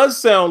it does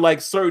sound like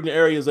certain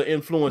areas are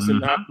influencing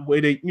the way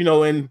they,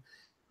 and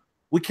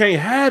we can't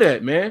have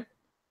that, man.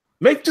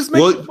 Make a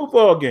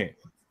football game.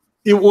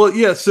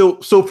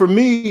 So for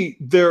me,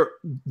 there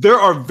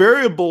are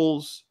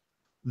variables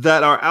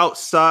that are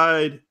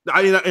outside.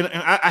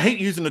 I hate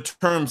using the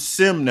term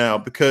sim now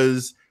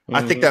because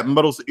I think that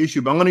muddles the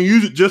issue, but I'm going to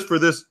use it just for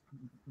this,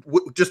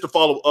 just to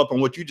follow up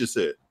on what you just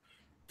said.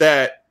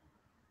 That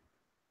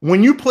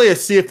when you play a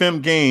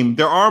CFM game,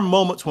 there are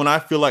moments when I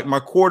feel like my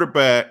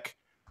quarterback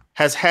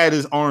has had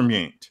his arm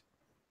yanked,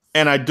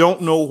 and I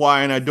don't know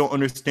why, and I don't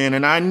understand.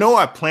 And I know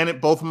I planted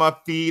both of my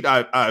feet.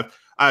 I'm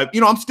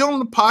still in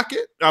the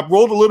pocket. I've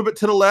rolled a little bit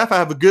to the left. I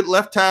have a good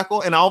left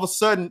tackle, and all of a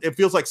sudden, it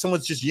feels like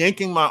someone's just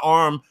yanking my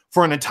arm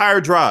for an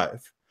entire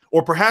drive,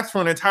 or perhaps for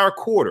an entire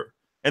quarter,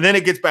 and then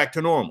it gets back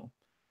to normal.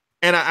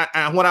 And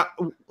when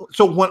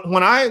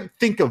I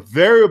think of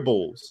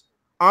variables,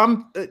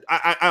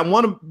 I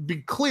want to be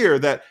clear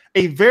that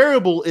a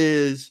variable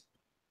is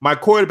my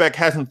quarterback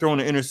hasn't thrown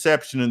an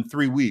interception in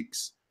 3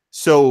 weeks.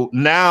 So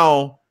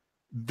now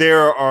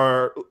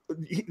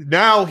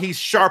he's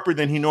sharper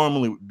than he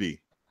normally would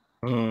be.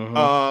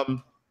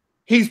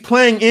 He's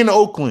playing in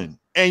Oakland,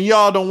 and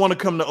y'all don't want to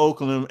come to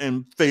Oakland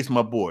and face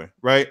my boy,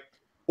 right?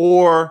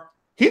 Or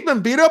he's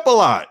been beat up a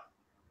lot,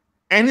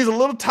 and he's a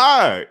little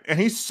tired, and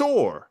he's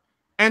sore.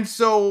 And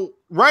so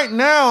right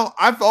now,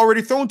 I've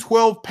already thrown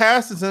 12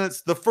 passes, and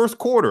it's the first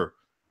quarter.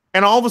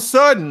 And all of a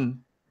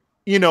sudden,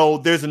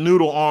 there's a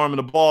noodle arm, and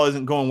the ball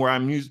isn't going where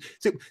I'm used.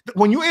 So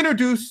when you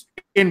introduce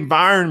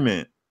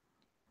environment,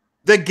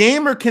 the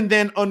gamer can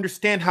then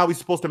understand how he's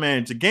supposed to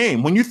manage the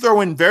game. When you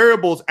throw in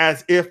variables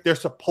as if they're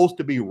supposed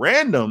to be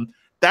random,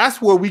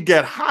 that's where we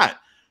get hot.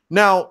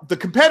 Now, the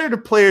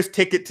competitive players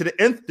take it to the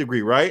nth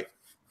degree, right?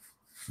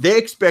 They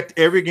expect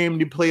every game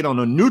to be played on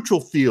a neutral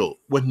field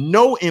with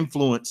no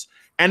influence,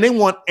 and they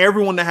want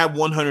everyone to have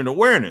 100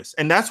 awareness.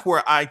 And that's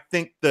where I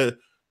think the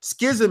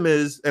schism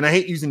is, and I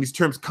hate using these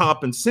terms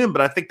comp and sim,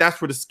 but I think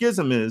that's where the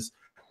schism is,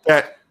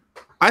 that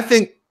I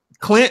think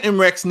Clint and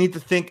Rex need to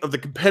think of the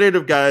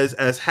competitive guys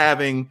as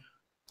having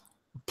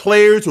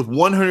players with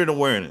 100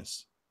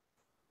 awareness.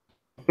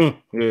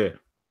 Yeah.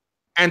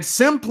 And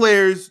sim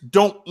players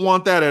don't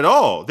want that at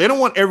all. They don't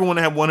want everyone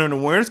to have 100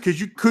 awareness because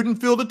you couldn't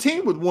field a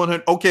team with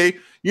 100. Okay,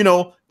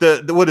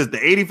 the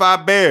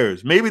 85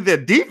 Bears. Maybe their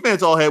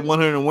defense all had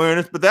 100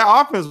 awareness, but their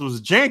offense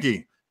was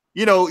janky.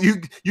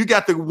 You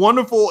got the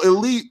wonderful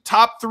elite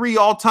top 3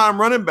 all-time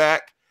running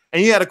back,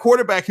 and you had a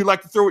quarterback who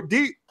liked to throw it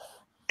deep.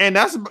 And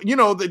that's,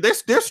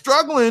 they're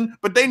struggling,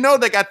 but they know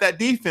they got that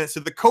defense. So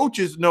the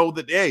coaches know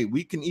that, hey,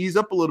 we can ease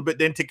up a little bit,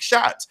 then take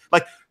shots.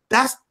 Like,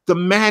 that's the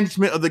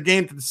management of the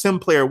game that the sim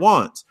player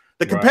wants.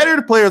 The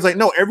competitive player is like,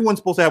 no, everyone's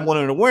supposed to have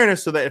 100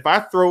 awareness so that if I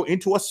throw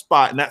into a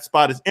spot and that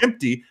spot is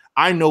empty,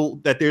 I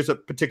know that there's a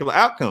particular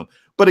outcome.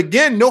 But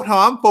again, note how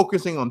I'm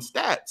focusing on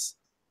stats,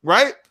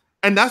 right?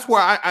 And that's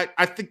where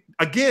I think,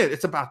 again,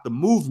 it's about the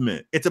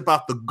movement. It's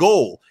about the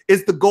goal.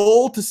 Is the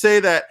goal to say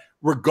that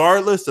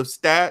regardless of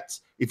stats,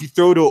 if you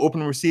throw to an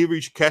open receiver,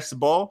 you should catch the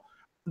ball?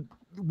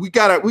 We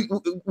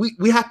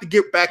have to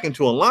get back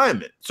into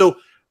alignment. So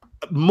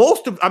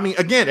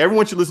again,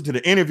 everyone should listen to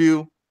the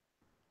interview.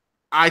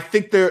 I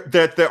think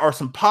there are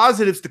some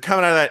positives to come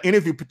out of that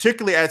interview,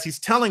 particularly as he's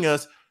telling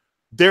us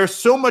there's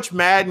so much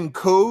Madden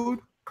code.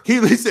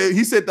 He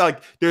said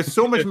like there's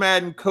so much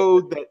Madden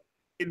code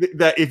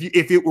that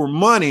if it were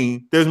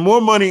money, there's more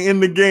money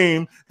in the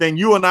game than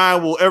you and I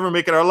will ever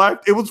make in our life.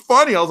 It was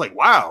funny. I was like,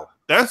 wow,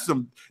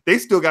 they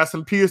still got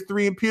some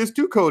PS3 and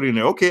PS2 code in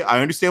there. Okay,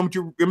 I understand what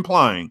you're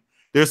implying.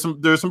 There's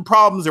some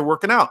problems they're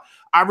working out.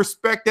 I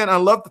respect that. I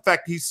love the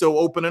fact that he's so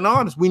open and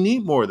honest. We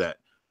need more of that.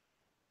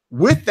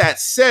 With that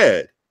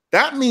said,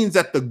 that means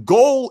that the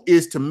goal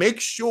is to make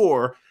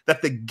sure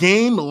that the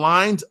game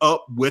lines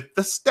up with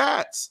the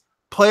stats.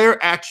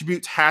 Player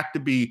attributes have to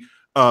be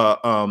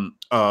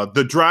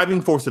the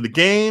driving force of the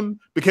game,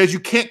 because you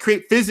can't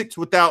create physics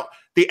without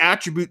the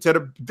attributes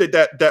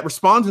that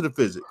respond to the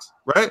physics,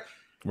 right?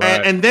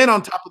 And then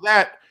on top of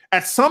that,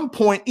 at some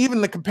point,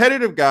 even the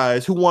competitive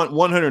guys who want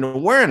 100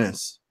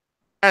 awareness,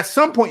 at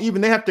some point,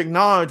 even they have to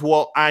acknowledge,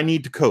 well, I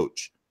need to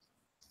coach.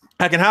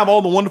 I can have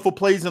all the wonderful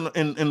plays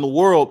in the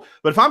world,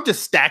 but if I'm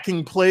just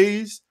stacking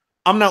plays,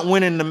 I'm not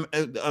winning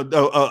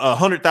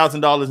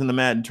 $100,000 in the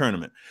Madden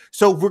tournament.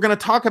 So if we're going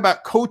to talk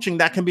about coaching,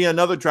 that can be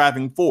another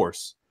driving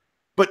force.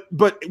 But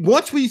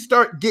once we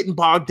start getting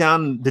bogged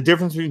down in the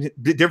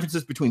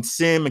differences between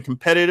sim and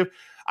competitive,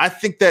 I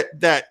think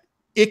that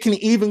it can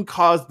even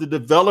cause the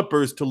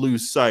developers to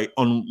lose sight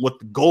on what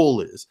the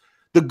goal is.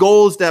 The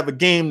goal is to have a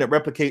game that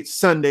replicates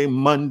Sunday,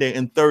 Monday,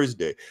 and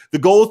Thursday. The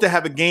goal is to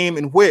have a game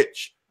in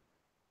which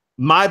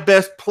my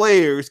best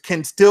players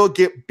can still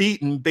get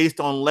beaten based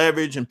on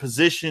leverage and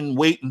position,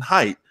 weight, and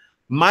height.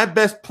 My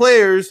best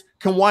players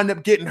can wind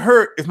up getting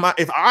hurt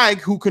if I,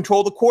 who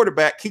control the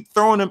quarterback, keep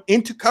throwing him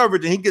into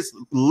coverage and he gets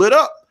lit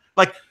up.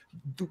 Like,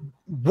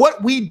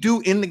 what we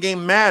do in the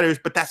game matters,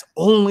 but that's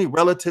only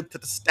relative to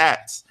the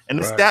stats. And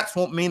the stats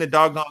won't mean a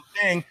doggone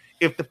thing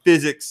if the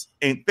physics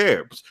ain't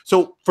there.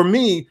 So for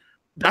me,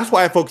 that's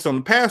why I focus on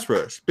the pass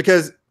rush,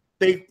 because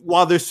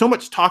while there's so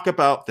much talk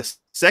about the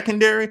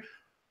secondary,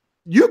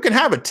 you can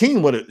have a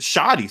team with a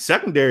shoddy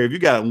secondary if you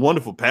got a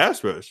wonderful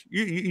pass rush.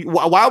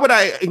 Why would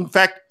I, in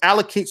fact,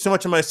 allocate so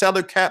much of my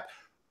salary cap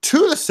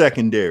to the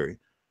secondary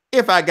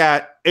if I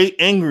got 8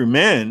 angry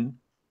men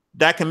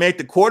that can make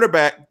the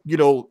quarterback,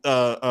 lose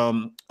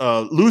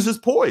his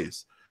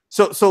poise?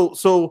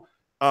 So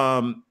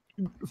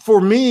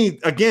for me,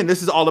 again,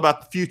 this is all about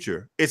the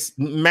future. It's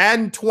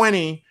Madden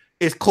 20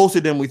 is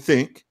closer than we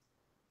think.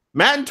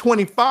 Madden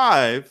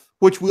 25,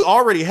 which we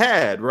already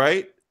had,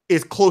 right,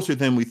 is closer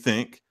than we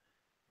think.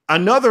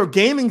 Another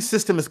gaming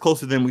system is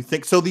closer than we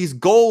think. So these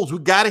goals, we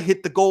got to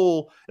hit the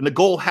goal, and the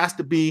goal has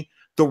to be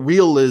the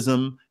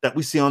realism that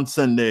we see on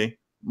Sunday,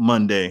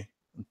 Monday,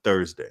 and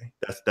Thursday.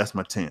 That's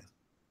my 10.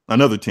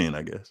 Another 10,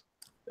 I guess.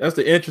 That's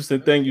the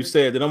interesting thing you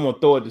said. That I'm gonna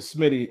throw it to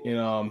Smitty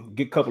and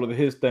get a couple of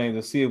his things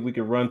and see if we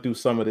can run through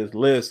some of this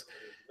list.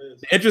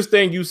 The interesting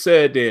thing you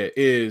said there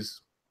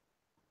is,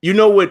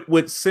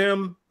 what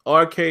Sim,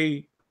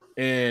 RK,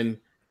 and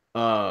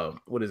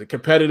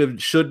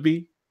competitive should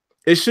be.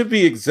 It should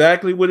be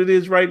exactly what it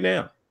is right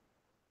now.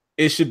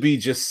 It should be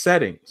just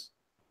settings.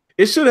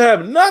 It should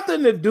have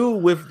nothing to do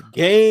with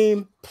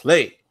game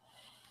play.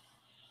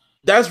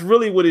 That's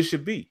really what it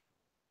should be.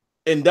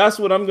 And that's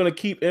what I'm going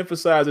to keep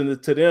emphasizing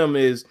to them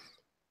is,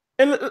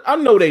 and I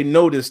know they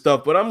know this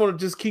stuff, but I'm going to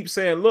just keep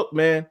saying, look,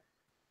 man,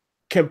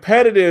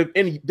 competitive,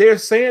 and they're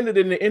saying it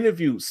in the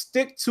interview,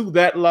 stick to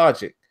that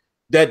logic.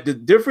 That the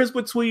difference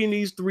between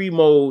these 3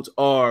 modes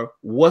are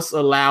what's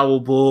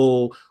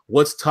allowable,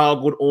 what's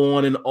toggled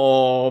on and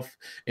off,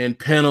 and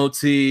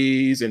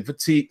penalties and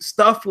fatigue,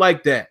 stuff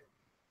like that.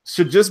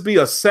 Should just be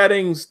a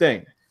settings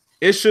thing.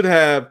 It should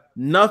have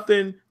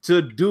nothing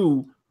to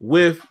do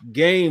with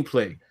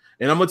gameplay.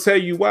 And I'm going to tell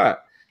you why.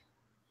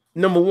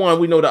 Number one,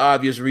 we know the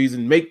obvious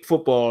reason, make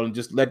football and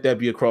just let that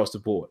be across the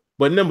board.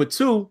 But number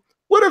 2,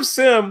 what if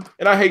Sim,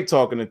 and I hate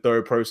talking in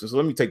third person, so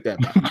let me take that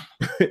back.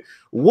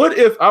 What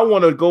if I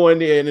want to go in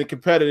there and in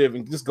competitive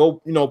and just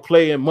go,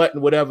 play in MUT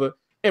and whatever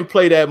and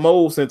play that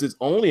mode since it's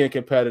only in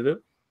competitive?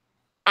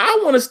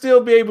 I want to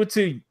still be able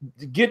to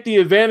get the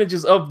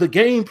advantages of the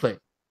gameplay.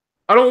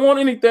 I don't want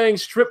anything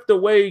stripped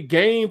away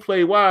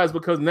gameplay-wise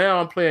because now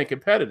I'm playing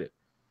competitive.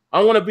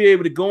 I want to be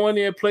able to go in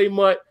there and play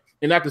MUT,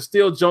 and I can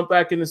still jump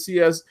back into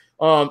CS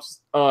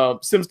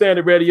Sim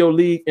Standard Radio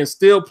League and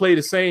still play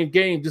the same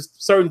game.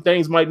 Just certain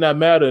things might not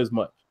matter as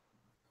much.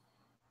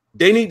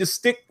 They need to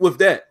stick with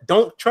that.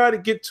 Don't try to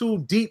get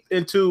too deep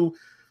into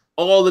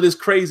all of this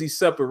crazy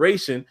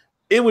separation.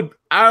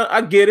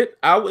 I get it.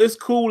 It's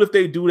cool if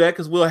they do that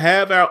because we'll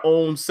have our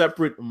own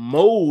separate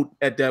mode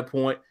at that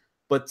point.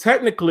 But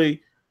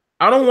technically,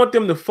 I don't want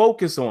them to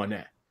focus on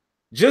that.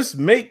 Just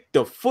make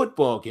the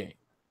football game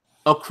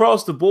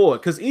across the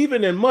board. Because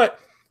even in MUT,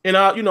 and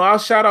I'll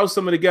shout out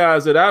some of the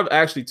guys that I've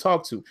actually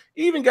talked to,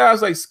 even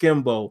guys like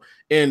Skimbo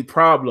and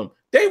Problem,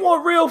 they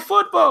want real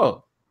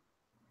football.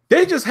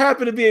 They just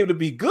happen to be able to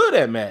be good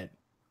at Madden,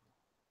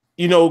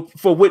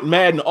 for what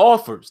Madden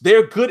offers.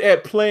 They're good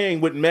at playing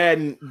what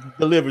Madden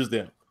delivers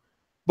them.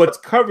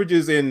 But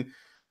coverages and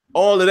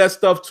all of that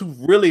stuff too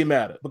really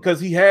matter because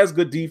he has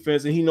good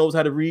defense and he knows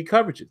how to read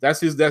coverages.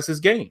 That's his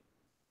game.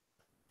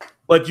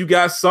 But you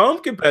got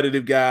some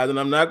competitive guys, and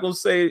I'm not going to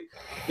say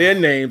their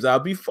names. I'll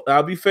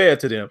be fair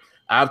to them.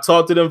 I've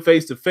talked to them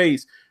face to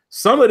face.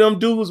 Some of them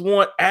dudes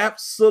want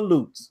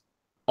absolutes.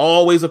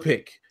 Always a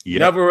pick,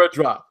 never a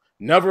drop,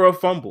 never a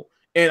fumble.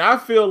 And I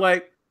feel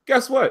like,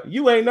 guess what?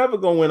 You ain't never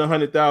going to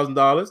win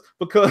 $100,000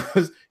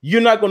 because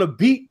you're not going to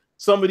beat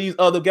some of these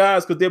other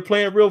guys because they're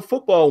playing real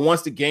football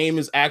once the game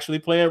is actually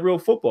playing real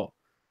football.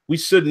 We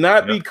should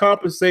not be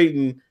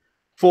compensating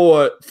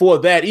for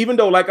that, even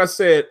though, like I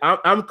said,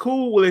 I'm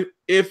cool with it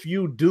if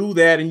you do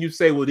that and you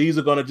say, well, these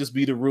are going to just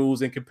be the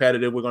rules and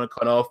competitive. We're going to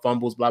cut off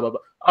fumbles, blah, blah,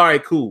 blah. All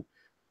right, cool.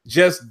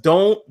 Just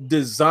don't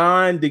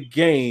design the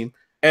game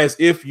as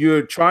if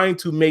you're trying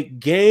to make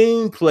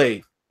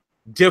gameplay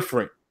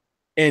different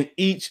in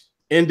each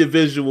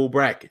individual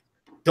bracket.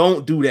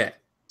 Don't do that.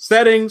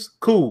 Settings,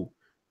 cool,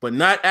 but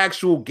not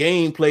actual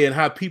gameplay and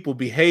how people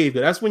behave.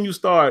 That's when you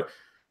start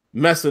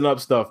messing up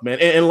stuff,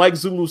 man. And like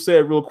Zulu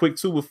said real quick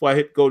too, before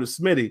I go to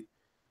Smitty,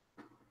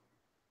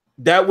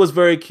 that was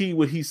very key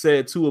what he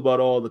said too about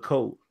all the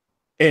code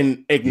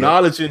and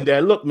acknowledging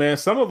that, look, man,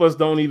 some of us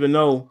don't even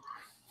know.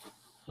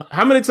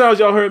 How many times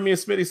y'all heard me and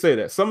Smitty say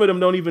that? Some of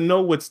them don't even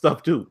know what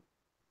stuff do,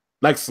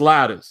 like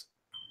sliders.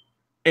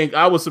 And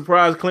I was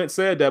surprised Clint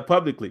said that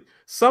publicly.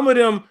 Some of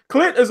them,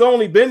 Clint has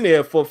only been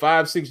there for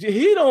 5-6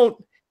 years.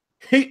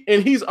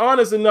 He's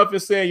honest enough in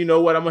saying, you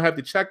know what, I'm gonna have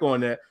to check on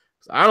that.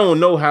 I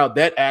don't know how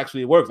that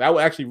actually works. I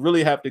would actually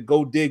really have to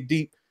go dig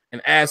deep and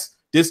ask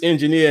this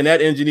engineer and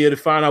that engineer to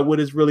find out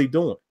what it's really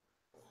doing.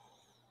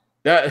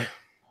 That a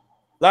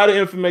lot of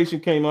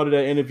information came out of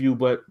that interview,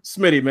 but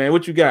Smitty, man,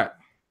 what you got?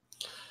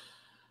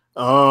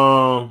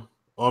 I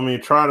mean,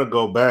 try to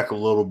go back a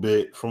little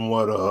bit from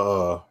what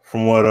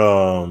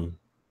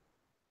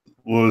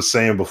we was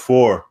saying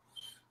before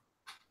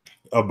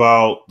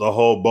about the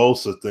whole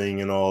Bosa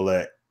thing and all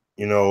that,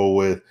 you know,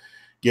 with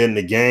getting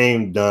the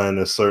game done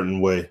a certain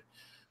way,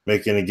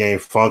 making the game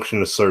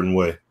function a certain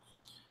way.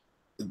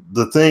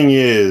 The thing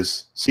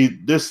is, see,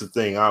 this is the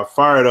thing. I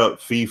fired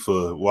up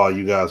FIFA while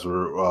you guys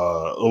were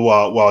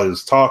while I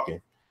was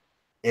talking,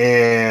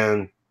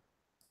 and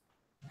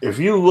if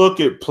you look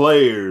at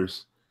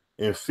players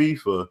in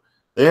FIFA,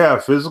 they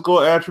have physical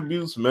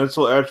attributes,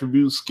 mental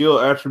attributes, skill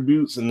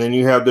attributes, and then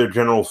you have their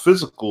general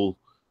physical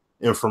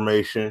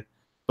information.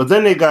 But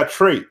then they got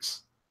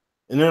traits.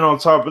 And then on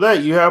top of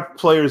that, you have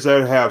players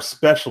that have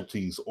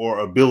specialties or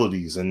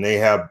abilities, and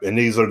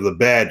these are the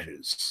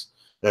badges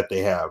that they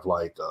have.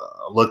 Like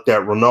looked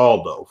at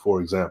Ronaldo,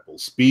 for example,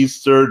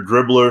 speedster,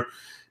 dribbler,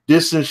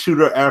 distance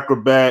shooter,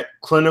 acrobat,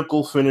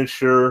 clinical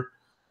finisher,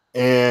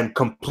 and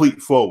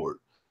complete forward.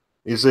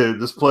 He said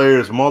this player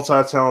is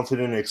multi-talented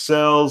and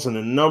excels in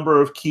a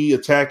number of key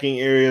attacking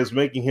areas,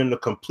 making him the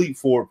complete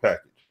forward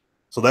package.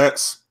 So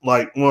that's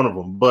like one of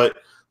them. But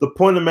the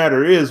point of the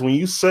matter is, when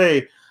you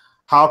say,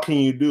 how can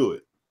you do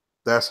it?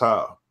 That's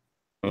how.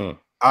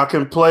 I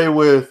can play.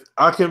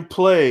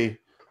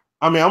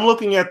 I mean, I'm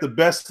looking at the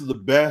best of the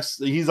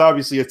best. He's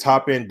obviously a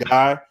top-end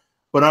guy.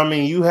 But, I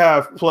mean, you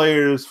have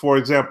players, for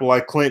example,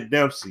 like Clint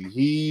Dempsey.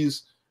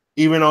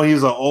 Even though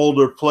he's an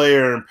older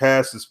player and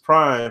past his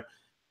prime,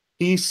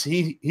 he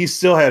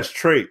still has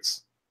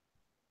traits.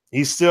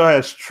 He still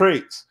has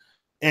traits.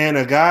 And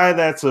a guy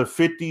that's a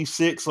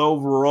 56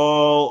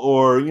 overall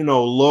or, you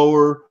know,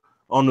 lower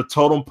on the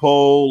totem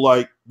pole,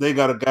 like they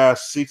got a guy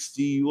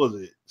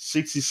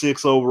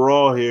 66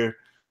 overall here.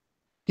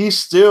 He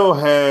still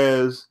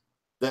has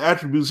the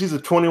attributes. He's a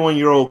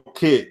 21-year-old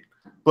kid,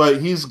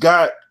 but he's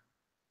got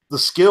the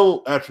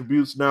skill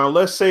attributes. Now,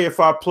 let's say if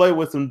I play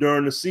with him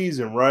during the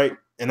season, right,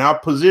 and I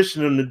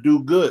position him to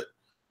do good,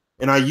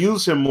 and I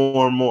use him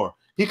more and more,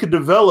 he could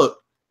develop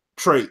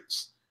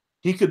traits.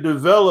 He could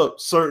develop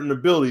certain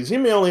abilities. He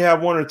may only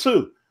have one or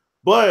two,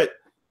 but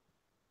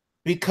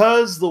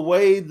because the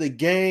way the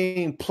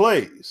game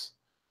plays,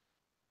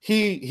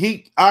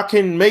 I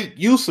can make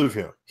use of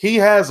him. He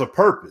has a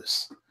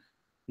purpose.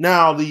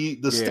 Now,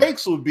 the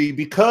stakes would be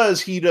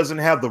because he doesn't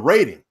have the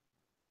rating.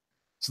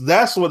 So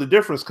that's where the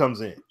difference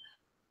comes in.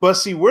 But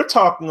see, we're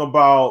talking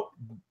about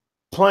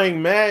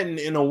playing Madden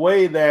in a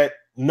way that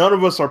none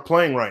of us are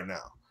playing right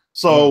now.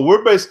 So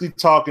we're basically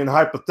talking,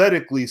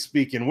 hypothetically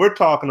speaking, we're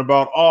talking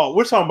about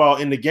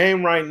in the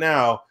game right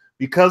now,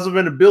 because of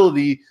an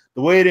ability,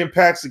 the way it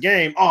impacts the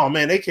game. Oh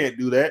man, they can't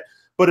do that.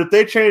 But if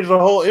they change the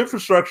whole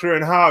infrastructure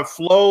and how it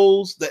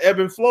flows, the ebb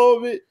and flow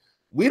of it,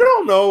 we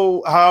don't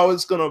know how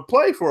it's going to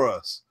play for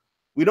us.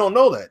 We don't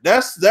know that.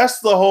 That's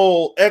the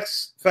whole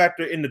X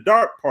factor in the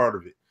dark part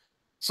of it.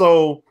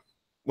 So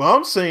what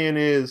I'm saying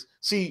is,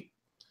 see,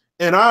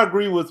 and I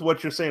agree with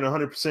what you're saying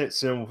 100%,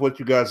 Sim, with what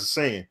you guys are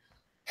saying.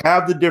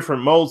 Have the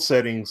different mode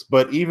settings,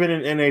 but even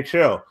in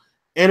NHL,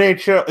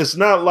 it's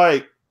not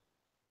like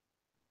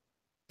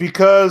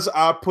because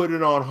I put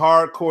it on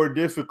hardcore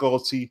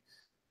difficulty,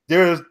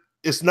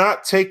 it's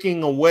not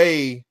taking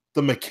away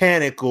the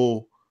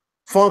mechanical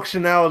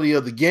functionality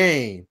of the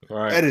game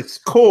at its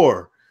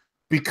core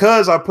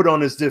because I put on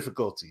this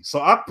difficulty.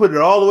 So I put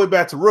it all the way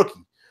back to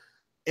rookie,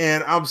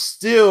 and I'm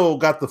still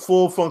got the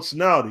full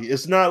functionality.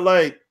 It's not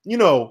like, you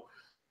know,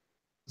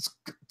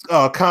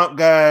 comp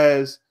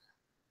guys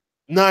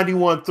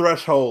 91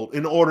 threshold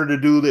in order to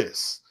do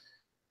this.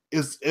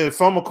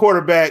 If I'm a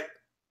quarterback,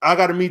 I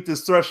got to meet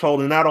this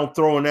threshold and I don't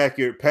throw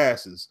inaccurate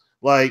passes.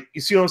 Like, you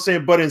see what I'm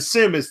saying? But in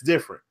Sim, it's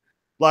different.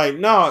 Like,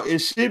 no, it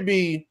should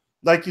be,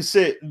 like you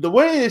said, the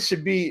way it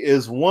should be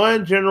is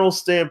one general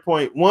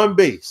standpoint, one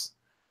base.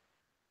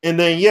 And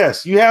then,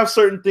 yes, you have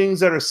certain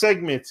things that are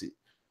segmented.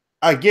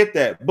 I get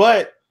that.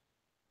 But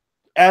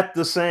at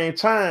the same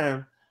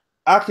time,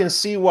 I can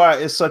see why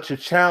it's such a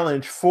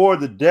challenge for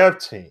the dev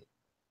team.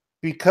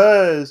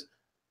 Because,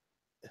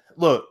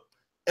 look,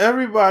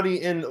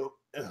 everybody in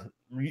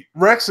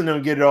Rex and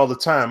them get it all the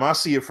time. I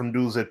see it from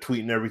dudes that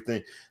tweet and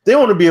everything. They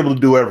want to be able to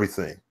do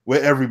everything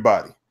with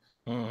everybody.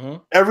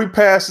 Every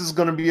pass is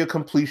going to be a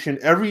completion.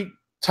 Every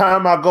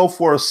time I go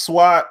for a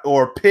swat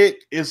or a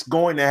pick, it's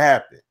going to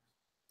happen.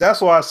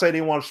 That's why I say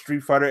they want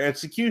Street Fighter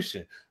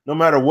execution. No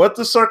matter what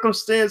the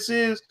circumstance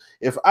is,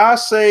 if I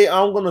say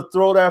I'm going to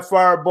throw that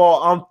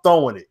fireball, I'm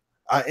throwing it.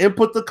 I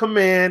input the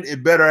command,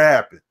 it better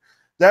happen.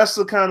 That's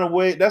the kind of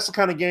way, that's the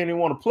kind of game they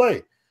want to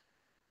play.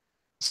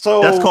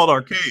 So that's called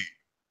arcade.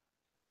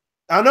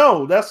 I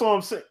know, that's what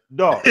I'm saying.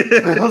 Dog.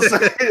 You know what I'm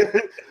saying?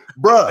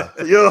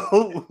 Bruh,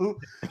 yo.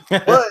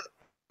 But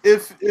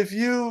if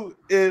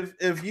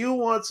you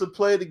want to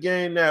play the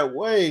game that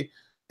way,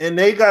 and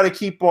they got to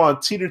keep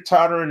on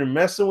teeter-tottering and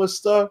messing with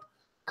stuff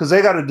because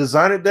they got to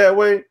design it that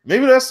way,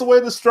 maybe that's the way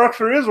the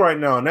structure is right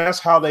now, and that's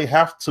how they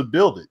have to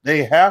build it.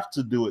 They have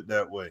to do it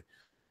that way.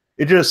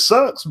 It just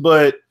sucks,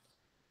 but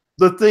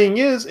the thing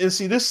is, and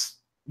see this,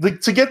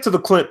 to get to the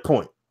Clint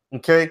point,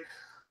 okay,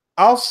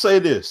 I'll say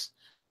this.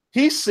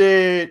 He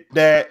said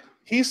that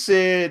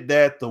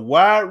the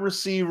wide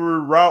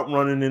receiver route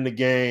running in the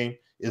game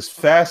is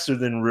faster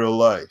than real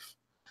life.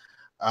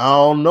 I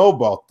don't know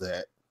about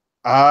that.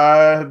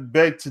 I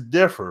beg to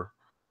differ.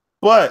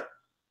 But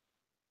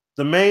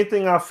the main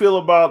thing I feel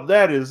about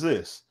that is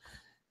this.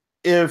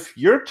 If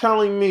you're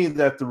telling me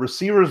that the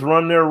receivers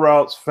run their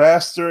routes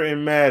faster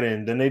in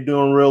Madden than they do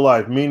in real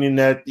life, meaning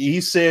that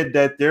he said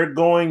that they're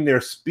going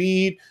their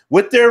speed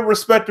with their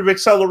respective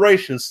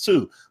accelerations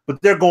too,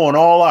 but they're going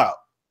all out.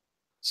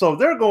 So if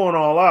they're going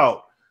all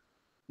out,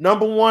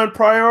 number one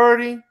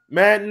priority,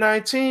 Madden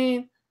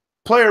 19,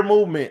 player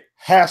movement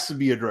has to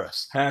be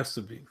addressed. Has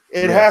to be.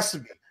 It has to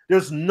be.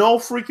 There's no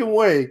freaking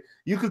way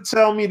you could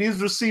tell me these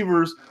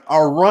receivers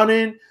are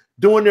running,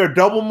 doing their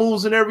double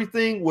moves and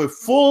everything with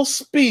full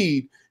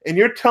speed, and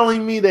you're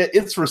telling me that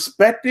it's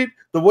respected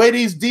the way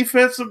these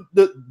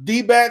the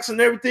D-backs and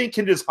everything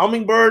can just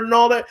hummingbird and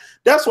all that.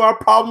 That's why our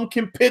problem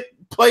can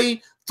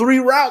play 3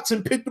 routes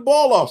and pick the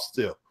ball off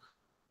still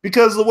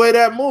because of the way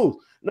that moves.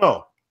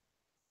 No,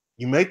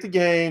 you make the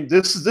game.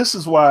 This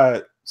is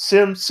why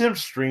Sim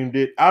streamed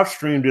it. I've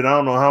streamed it. I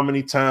don't know how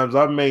many times.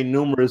 I've made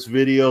numerous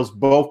videos,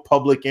 both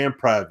public and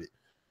private.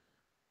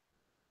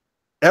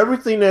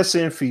 Everything that's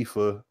in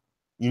FIFA,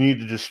 you need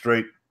to just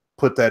straight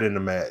put that into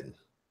Madden,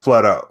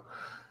 flat out.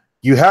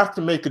 You have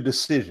to make a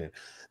decision.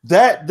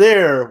 That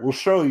there will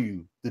show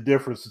you the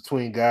difference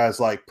between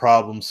guys like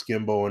Problem,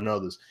 Skimbo, and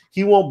others.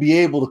 He won't be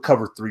able to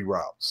cover 3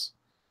 routes.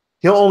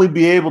 He'll only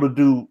be able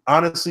to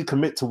honestly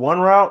commit to 1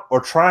 route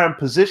or try and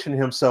position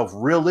himself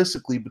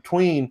realistically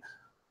between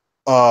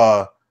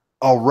a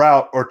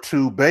route or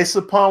 2 based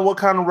upon what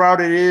kind of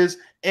route it is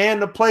and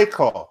the play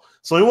call.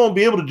 So he won't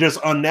be able to just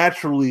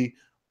unnaturally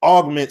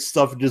augment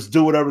stuff and just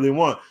do whatever they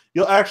want.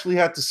 You'll actually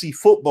have to see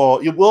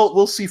football.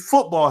 We'll see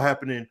football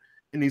happening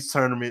in these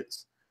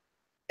tournaments,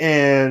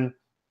 and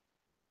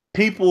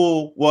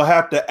people will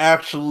have to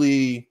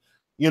actually,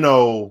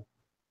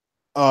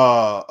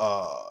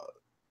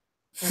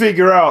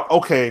 figure out,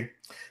 okay,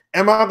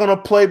 am I going to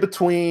play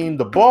between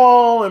the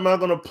ball? Am I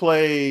going to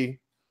play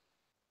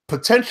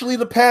potentially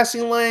the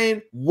passing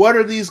lane? What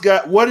is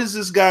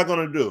this guy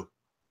going to do?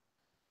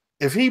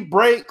 If he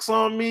breaks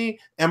on me,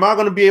 am I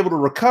going to be able to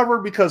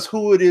recover because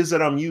who it is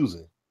that I'm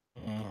using?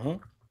 Mm-hmm.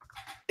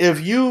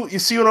 If you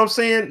see what I'm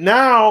saying?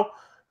 Now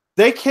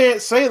they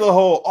can't say the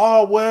whole,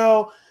 oh,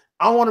 well,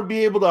 I want to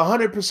be able to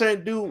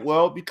 100% do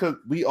well, because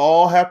we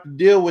all have to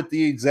deal with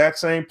the exact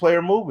same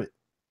player movement.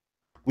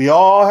 We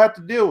all have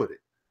to deal with it.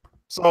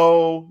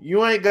 So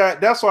you ain't got,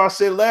 that's why I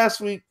said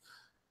last week,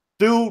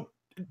 dude,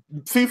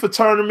 FIFA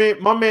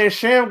tournament, my man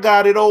Sham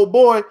got it, old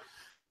boy.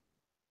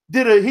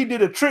 He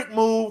did a trick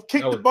move,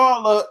 kicked the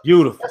ball up.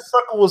 Beautiful. That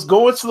sucker was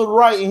going to the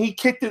right and he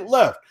kicked it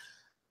left.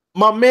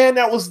 My man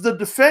that was the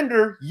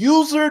defender,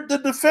 usured the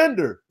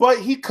defender, but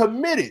he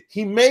committed.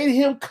 He made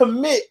him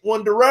commit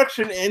one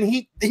direction and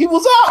he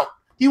was out.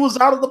 He was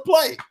out of the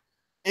play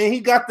and he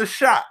got the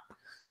shot.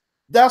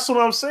 That's what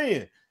I'm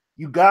saying.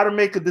 You got to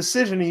make a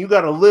decision and you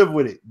got to live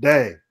with it.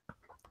 Dang.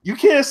 You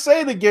can't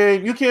say the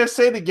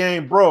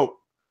game broke.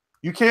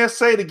 You can't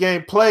say the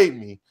game played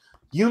me.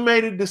 You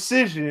made a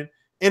decision,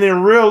 and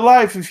in real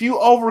life, if you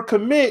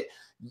overcommit,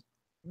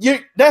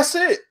 that's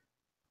it.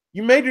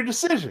 You made your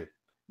decision.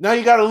 Now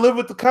you got to live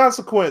with the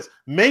consequence.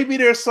 Maybe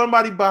there's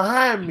somebody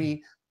behind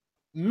me.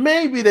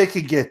 Maybe they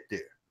could get there.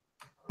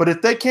 But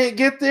if they can't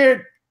get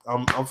there,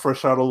 I'm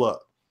fresh out of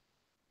luck.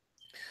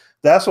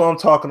 That's what I'm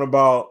talking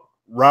about.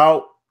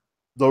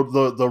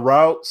 The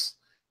routes.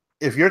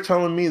 If you're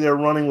telling me they're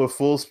running with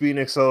full speed and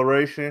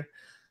acceleration,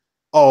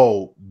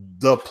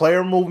 the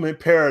player movement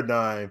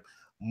paradigm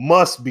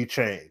must be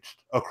changed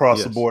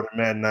across the board in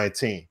Madden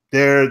 19.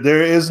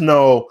 There is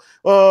no,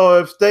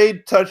 if they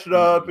touch it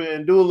up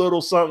and do a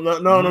little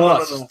something.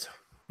 No.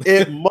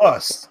 It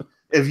must.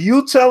 If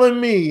you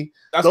telling me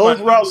those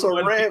routes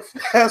are ran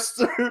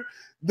faster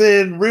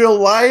than real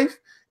life,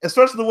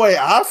 especially the way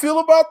I feel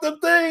about them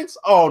things,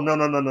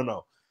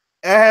 no.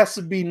 It has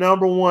to be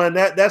number one.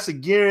 That's a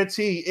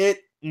guarantee.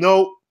 It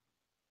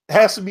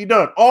has to be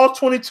done. All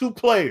 22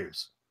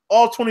 players.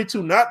 All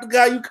 22, not the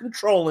guy you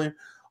controlling,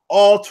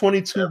 all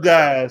 22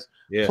 guys,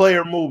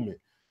 player movement.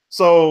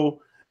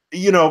 So,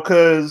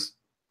 because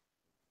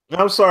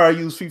I'm sorry I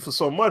use FIFA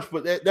so much,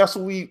 but that's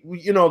what we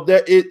you know,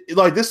 that it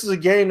like this is a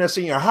game that's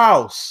in your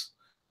house,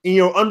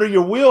 under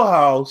your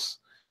wheelhouse,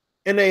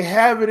 and they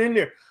have it in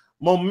there.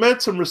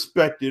 Momentum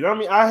respected. I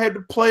mean, I had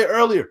to play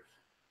earlier.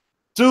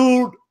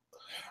 Dude,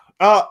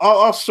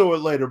 I'll show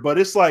it later, but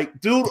it's like,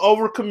 dude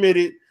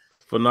overcommitted.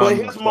 Phenomenal.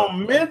 But his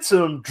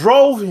momentum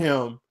drove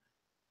him,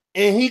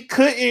 and he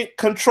couldn't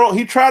control.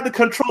 He tried to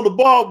control the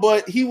ball,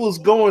 but he was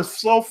going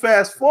so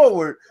fast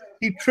forward,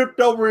 he tripped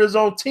over his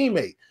own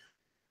teammate.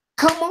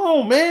 Come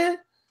on, man.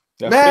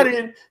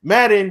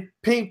 Madden,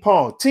 ping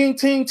pong, ting,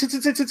 ting, ting,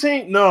 ting, ting,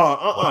 ting. No,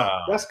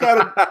 wow. That's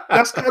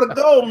gotta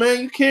go, man.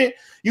 You can't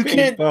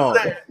do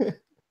that.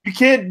 You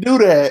can't do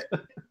that.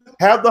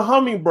 Have the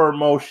hummingbird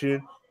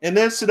motion and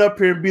then sit up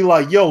here and be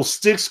like, yo,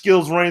 stick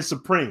skills reign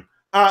supreme.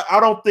 I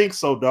don't think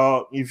so,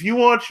 dog. If you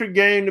want your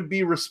game to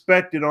be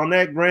respected on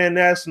that grand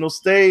national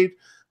stage,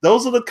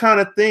 those are the kind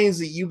of things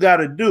that you got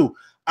to do.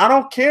 I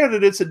don't care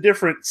that it's a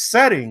different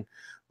setting,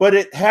 but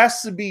it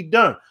has to be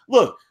done.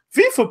 Look,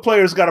 FIFA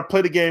players got to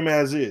play the game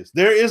as is.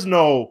 There is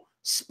no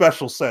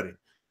special setting.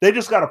 They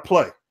just got to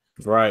play.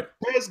 Right.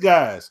 There's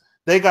guys,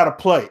 they got to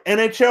play.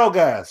 NHL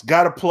guys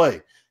got to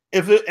play.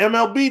 If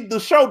MLB, the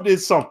show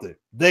did something,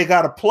 they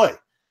got to play.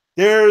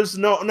 There's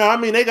I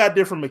mean, they got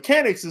different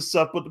mechanics and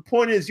stuff, but the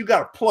point is you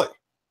got to play.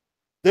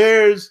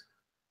 There's,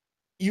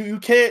 you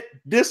can't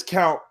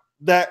discount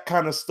that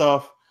kind of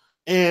stuff.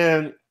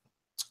 And,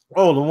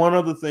 the one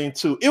other thing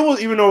too, it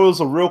was, even though it was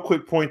a real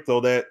quick point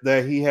though,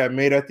 that he had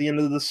made at the end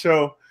of the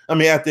show, I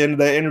mean, at the end of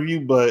that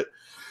interview, but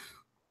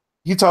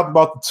he talked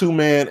about the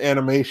 2-man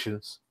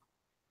animations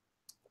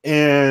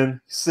and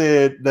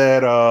said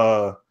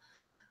that,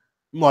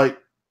 like,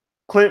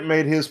 Clint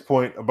made his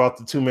point about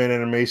the 2-man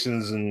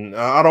animations, and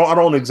I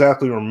don't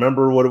exactly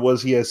remember what it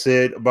was he had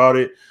said about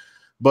it,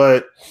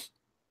 but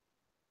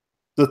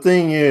the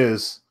thing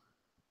is,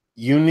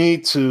 you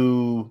need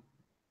to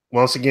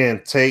once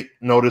again take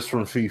notice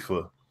from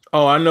FIFA.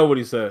 Oh, I know what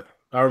he said.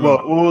 I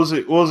remember. Well,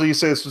 what was it he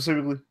said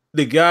specifically?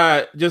 The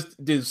guy,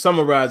 just to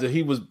summarize it,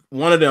 he was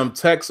one of them,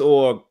 Tex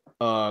or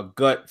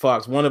Gut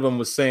Fox. One of them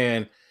was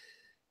saying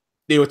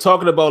they were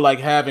talking about like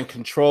having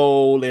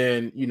control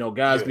and,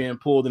 guys being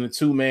pulled in a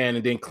 2-man.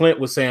 And then Clint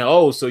was saying,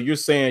 oh, so you're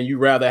saying you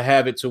rather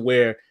have it to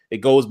where it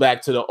goes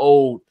back to the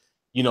old,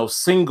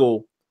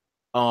 single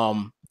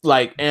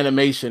like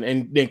animation.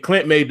 And then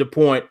Clint made the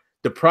point.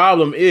 The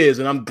problem is,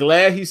 and I'm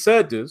glad he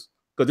said this,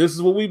 because this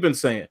is what we've been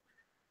saying,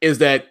 is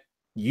that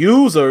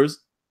users,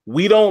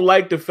 we don't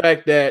like the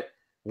fact that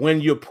when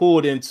you're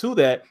pulled into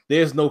that,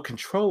 there's no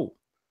control.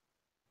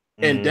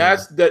 And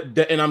that's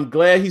that, and I'm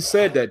glad he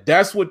said that.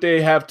 That's what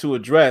they have to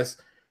address.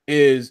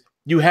 Is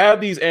you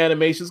have these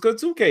animations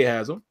because 2K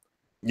has them.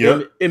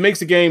 Yeah, it makes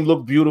the game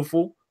look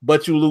beautiful,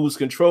 but you lose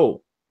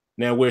control.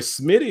 Now, where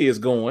Smitty is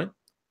going,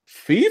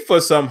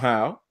 FIFA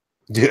somehow.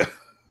 Yeah,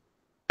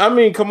 I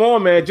mean, come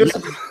on, man, just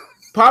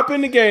pop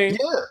in the game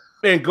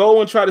and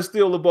go and try to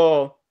steal the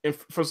ball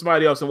from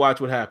somebody else and watch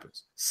what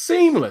happens.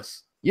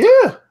 Seamless.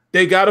 Yeah,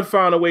 they got to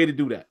find a way to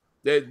do that.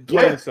 They're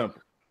plain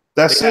simple.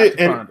 That's it.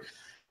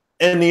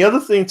 And the other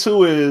thing,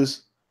 too,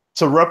 is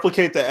to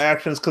replicate the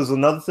actions, because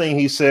another thing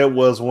he said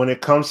was when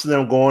it comes to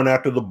them going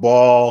after the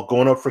ball,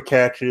 going up for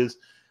catches,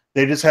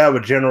 they just have a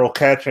general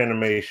catch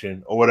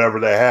animation or whatever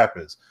that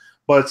happens.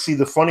 But see,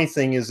 the funny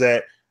thing is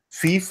that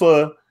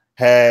FIFA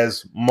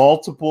has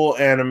multiple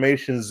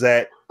animations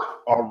that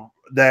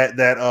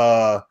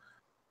are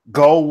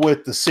go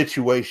with the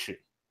situation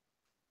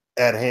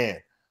at hand.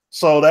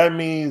 So that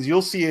means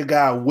you'll see a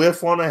guy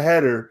whiff on a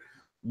header,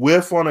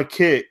 whiff on a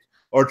kick,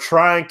 or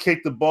try and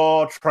kick the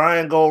ball, try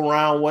and go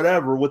around,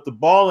 whatever, with the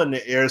ball in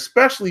the air,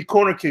 especially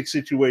corner kick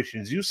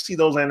situations. You see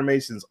those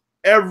animations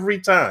every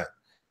time.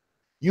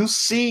 You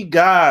see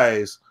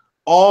guys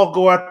all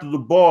go after the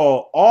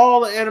ball. All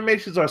the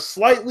animations are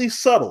slightly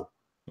subtle.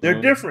 They're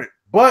different,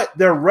 but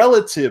they're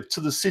relative to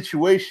the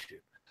situation.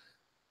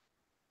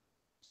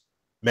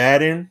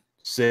 Madden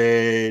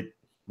said,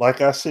 like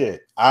I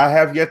said, I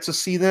have yet to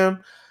see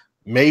them.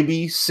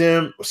 Maybe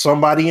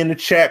somebody in the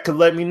chat could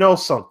let me know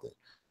something.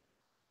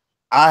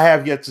 I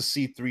have yet to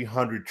see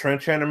 300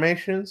 trench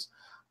animations.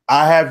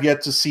 I have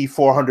yet to see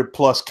 400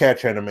 plus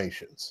catch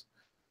animations.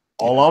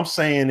 All I'm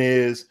saying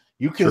is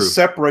you can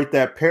separate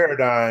that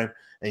paradigm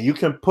and you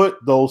can put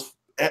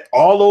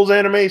all those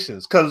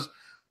animations, because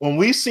when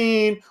we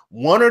seen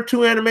 1 or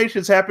 2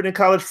 animations happen in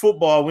college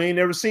football we ain't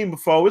never seen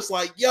before, it's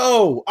like,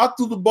 yo, I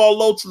threw the ball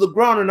low to the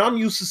ground and I'm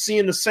used to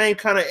seeing the same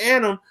kind of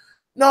anim.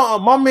 No,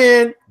 my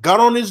man got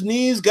on his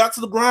knees, got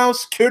to the ground,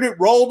 secured it,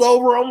 rolled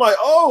over. I'm like,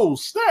 oh,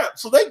 snap.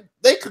 So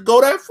they could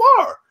go that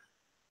far.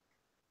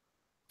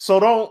 So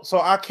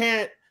I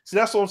can't. See,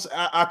 that's what I'm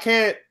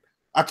saying.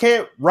 I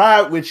can't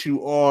ride with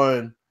you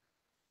on,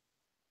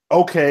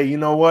 okay, you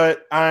know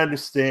what? I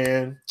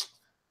understand.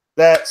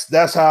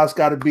 That's how it's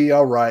got to be.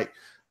 All right.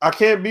 I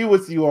can't be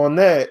with you on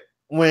that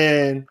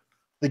when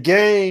the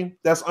game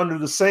that's under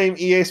the same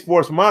EA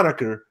Sports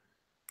moniker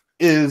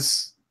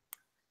is,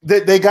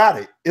 they got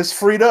it. It's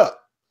freed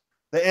up.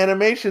 The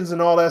animations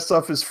and all that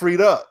stuff is freed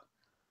up.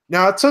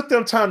 Now, it took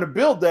them time to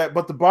build that,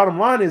 but the bottom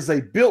line is they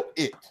built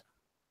it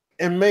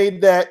and made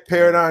that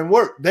paradigm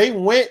work. They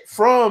went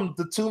from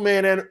the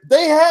two-man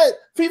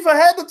FIFA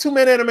had the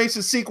two-man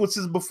animation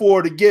sequences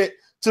before to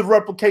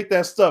replicate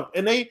that stuff.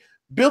 And they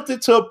built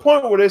it to a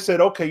point where they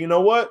said, okay, you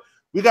know what?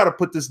 We got to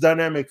put this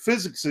dynamic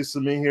physics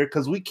system in here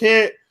because we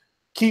can't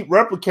keep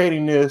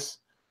replicating this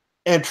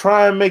and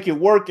try and make it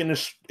work in a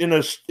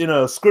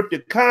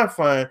scripted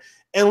confine.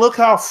 And look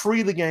how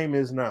free the game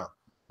is now.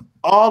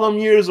 All them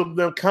years of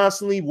them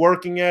constantly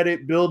working at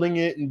it, building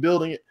it.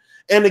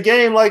 And the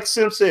game, like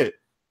Sim said,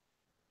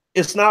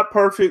 it's not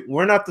perfect.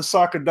 We're not the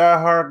soccer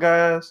diehard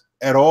guys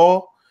at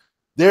all.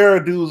 There are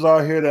dudes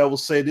out here that will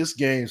say this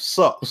game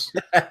sucks.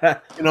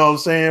 You know what I'm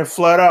saying?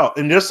 Flat out.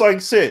 And just like you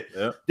said,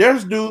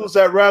 there's dudes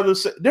that rather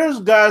say, there's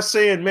guys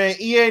saying, man,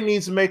 EA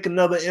needs to make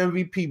another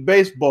MVP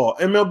baseball.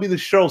 MLB The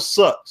Show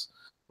sucks.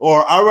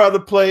 Or I'd rather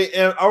play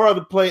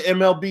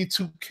MLB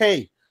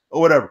 2K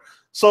or whatever.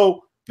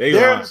 So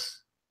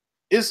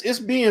it's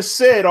being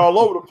said all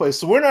over the place.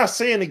 So we're not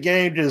saying the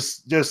game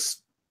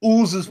just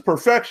oozes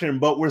perfection,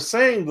 but we're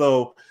saying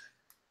though,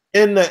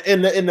 in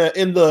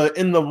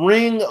the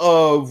ring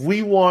of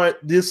we want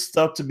this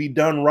stuff to be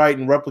done right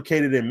and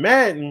replicated in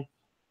Madden,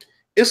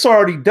 it's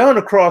already done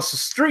across the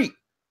street.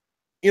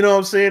 You know what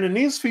I'm saying? And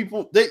these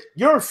people,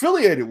 you're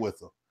affiliated with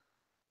them.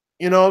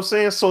 You know what I'm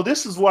saying? So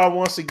this is why,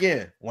 once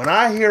again, when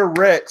I hear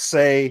Rex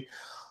say,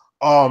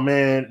 oh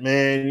man,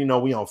 you know,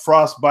 we on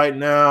Frostbite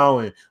now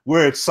and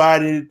we're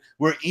excited,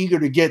 we're eager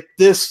to get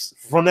this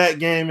from that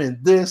game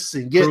and this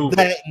and get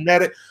that and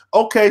that.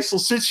 Okay, so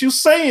since you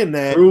saying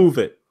that, prove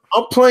it.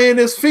 I'm playing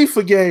this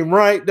FIFA game,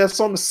 right? That's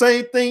on the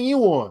same thing you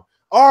on.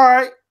 All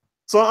right.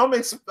 So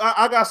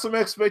I got some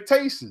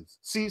expectations.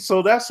 See,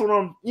 so that's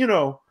what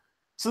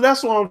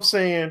that's what I'm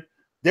saying.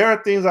 There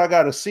are things I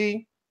got to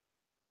see.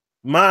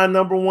 My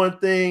number one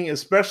thing,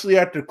 especially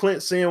after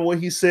Clint saying what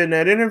he said in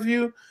that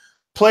interview,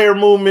 player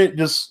movement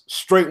just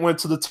straight went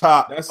to the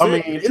top. I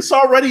mean, it's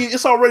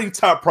already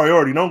top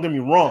priority. Don't get me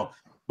wrong,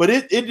 but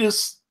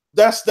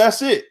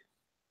that's it.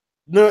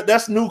 No,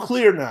 that's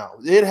nuclear now.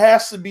 It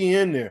has to be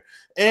in there.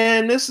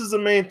 And this is the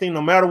main thing,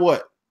 no matter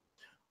what.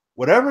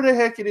 Whatever the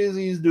heck it is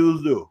these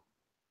dudes do,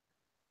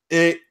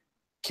 it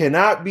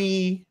cannot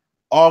be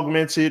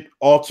augmented,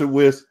 altered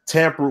with,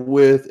 tampered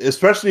with,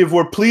 especially if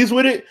we're pleased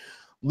with it.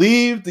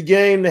 Leave the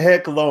game the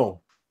heck alone.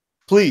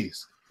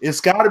 Please.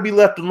 It's got to be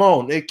left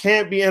alone. It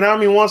can't be. And I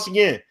mean, once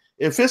again,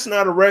 if it's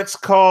not a Rex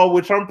call,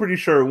 which I'm pretty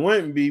sure it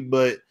wouldn't be,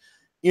 but,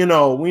 you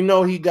know, we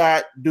know he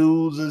got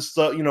dudes and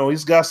stuff. You know,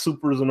 he's got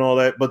supers and all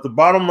that. But the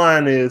bottom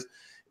line is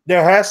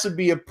there has to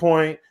be a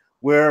point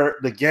where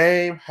the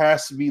game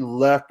has to be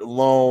left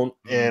alone,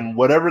 and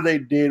whatever they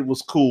did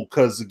was cool,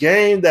 because the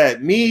game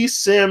that me,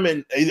 Sim,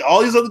 and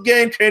all these other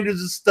game changers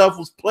and stuff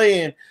was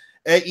playing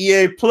at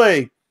EA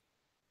Play,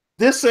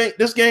 this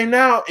game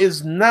now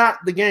is not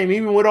the game,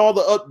 even with all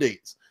the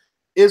updates.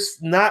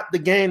 It's not the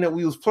game that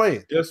we was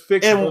playing. Just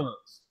fix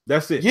bugs.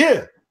 That's it.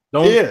 Yeah.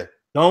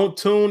 Don't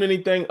tune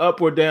anything up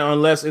or down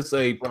unless it's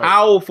a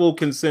powerful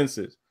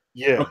consensus.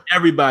 Yeah. From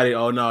everybody,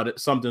 oh no,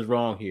 something's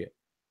wrong here.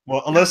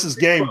 Well, unless it's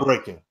game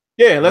breaking.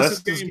 Yeah, unless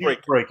it's game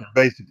breaking.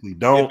 Basically,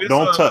 don't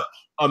touch.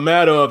 A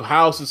matter of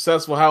how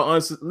successful,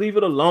 leave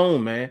it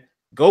alone, man.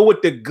 Go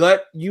with the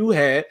gut you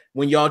had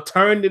when y'all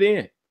turned it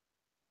in.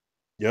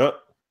 Yep.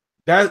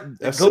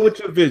 Go with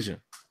your vision.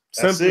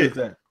 Simple as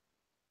that.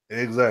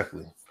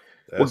 Exactly.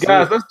 Well,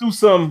 guys,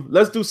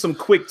 let's do some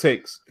quick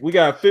takes. We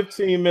got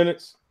 15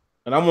 minutes,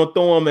 and I'm gonna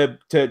throw them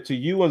to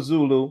you and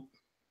Zulu,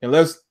 and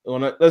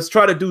let's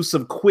try to do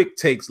some quick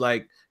takes.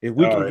 Like if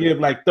we can give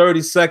like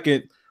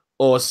 30-second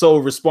or so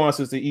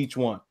responses to each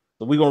one.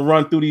 So we're gonna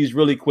run through these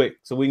really quick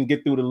so we can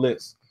get through the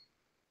list.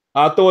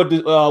 I'll throw it.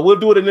 We'll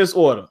do it in this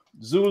order: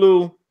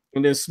 Zulu,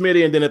 and then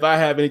Smitty, and then if I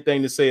have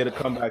anything to say, it'll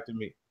come back to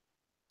me.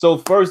 So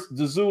first,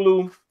 the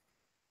Zulu.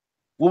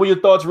 What were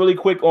your thoughts, really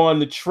quick, on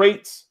the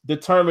traits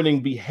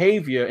determining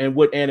behavior and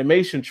what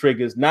animation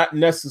triggers, not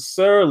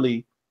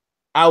necessarily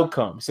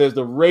outcome? It says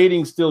the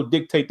ratings still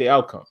dictate the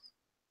outcome.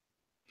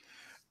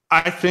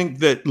 I think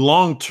that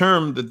long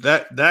term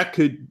that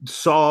could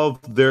solve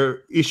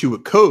their issue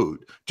with code.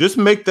 Just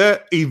make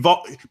that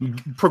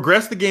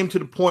progress the game to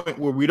the point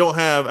where we don't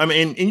have. I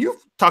mean, and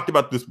you've talked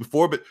about this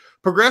before, but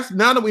progress.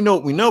 Now that we know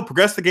what we know,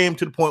 progress the game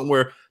to the point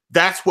where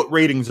that's what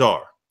ratings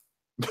are.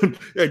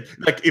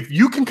 Like if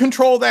you can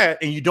control that,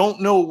 and you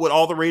don't know what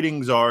all the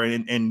ratings are,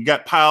 and you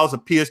got piles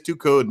of PS2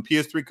 code and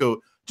PS3 code,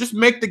 just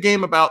make the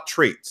game about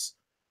traits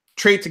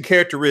and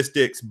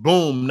characteristics.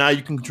 Boom! Now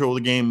you can control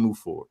the game and move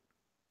forward.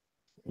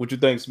 What you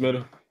think,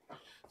 Smitty?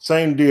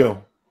 Same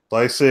deal.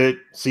 Like I said,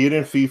 see it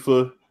in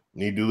FIFA.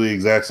 Need to do the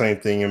exact same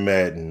thing in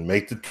Madden.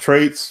 Make the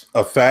traits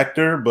a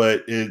factor,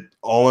 but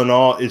all in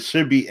all, it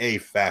should be a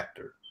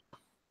factor.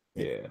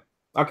 Yeah,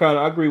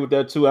 I agree with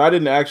that too. I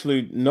didn't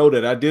actually know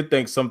that. I did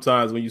think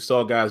sometimes when you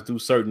saw guys do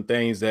certain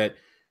things that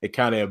it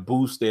kind of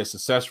boosts their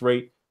success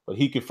rate, but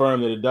he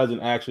confirmed that it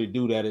doesn't actually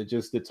do that. It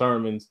just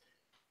determines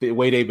the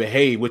way they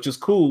behave, which is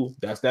cool.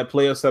 That's that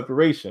player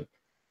separation.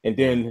 and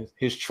then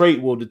his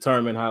trait will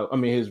determine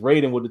his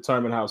rating will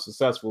determine how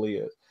successful he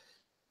is.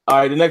 All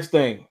right, the next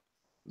thing,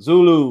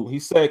 Zulu, he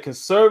said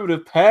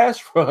conservative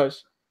pass rush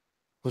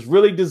was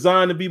really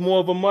designed to be more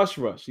of a mush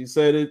rush. He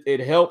said it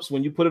helps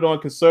when you put it on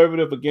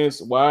conservative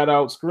against wide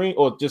out screen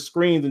or just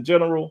screens in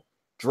general,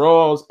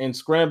 draws, and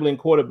scrambling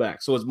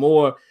quarterbacks. So it's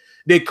more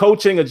the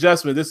coaching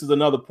adjustment. This is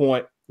another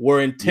point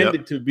were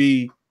intended to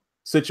be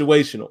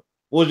situational.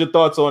 What was your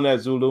thoughts on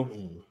that, Zulu?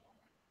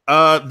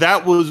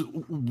 That was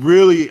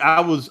really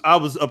I was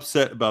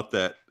upset about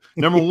that.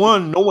 Number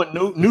one, no one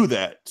knew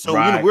that. So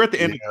we're at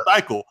the end of the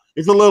cycle.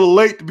 It's a little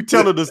late to be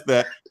telling us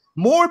that.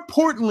 More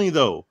importantly,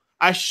 though,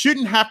 I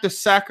shouldn't have to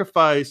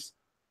sacrifice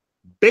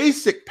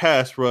basic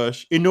pass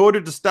rush in order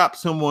to stop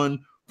someone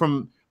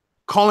from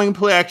calling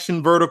play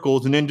action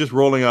verticals and then just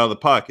rolling out of the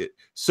pocket.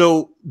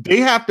 So they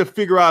have to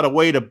figure out a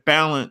way to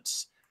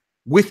balance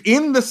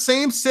within the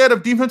same set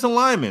of defensive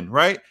linemen,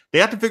 right? They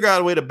have to figure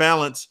out a way to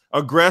balance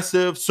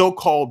aggressive,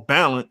 so-called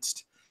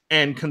balanced,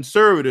 and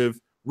conservative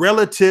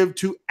relative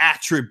to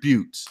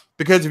attributes.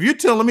 Because if you're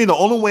telling me the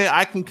only way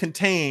I can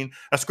contain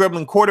a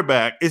scrambling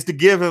quarterback is to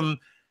give him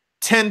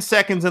 10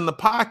 seconds in the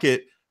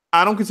pocket,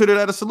 I don't consider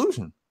that a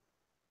solution.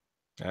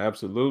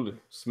 Absolutely.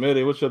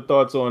 Smitty, what's your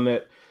thoughts on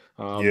that?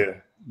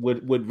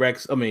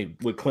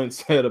 What Clint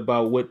said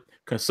about what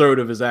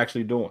conservative is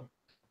actually doing.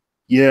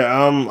 Yeah,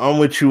 I'm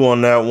with you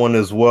on that one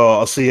as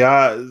well. See,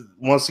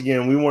 once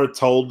again, we weren't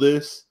told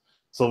this,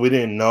 so we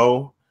didn't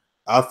know.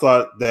 I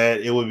thought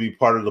that it would be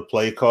part of the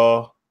play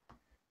call.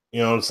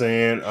 You know what I'm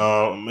saying?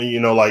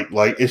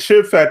 Like it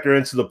should factor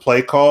into the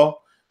play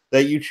call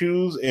that you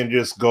choose and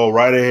just go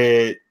right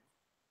ahead.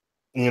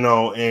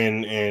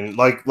 And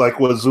like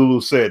what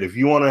Zulu said, if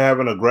you want to have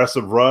an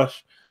aggressive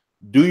rush,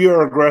 do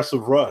your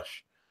aggressive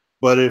rush.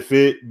 But you're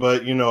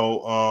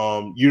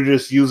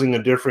just using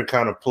a different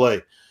kind of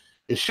play.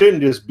 It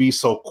shouldn't just be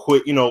so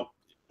quick.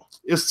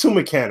 It's too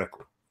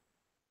mechanical.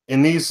 It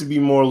needs to be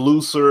more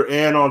looser.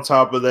 And on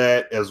top of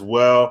that as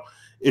well,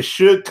 it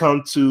should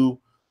come to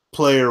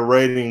player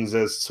ratings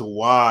as to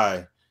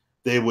why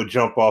they would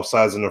jump off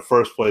sides in the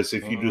first place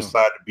if you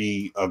decide to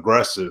be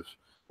aggressive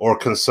or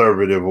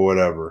conservative or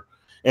whatever.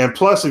 And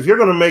plus, if you're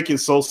going to make it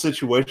so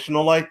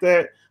situational like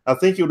that, I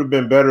think it would have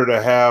been better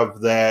to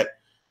have that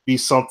be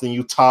something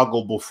you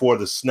toggle before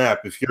the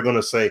snap. If you're going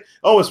to say,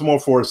 oh, it's more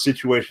for a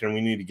situation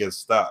we need to get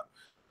stopped.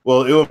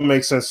 Well, it would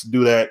make sense to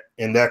do that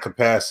in that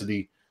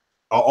capacity,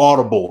 an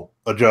audible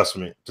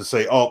adjustment to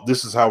say, oh,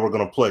 this is how we're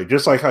going to play.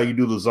 Just like how you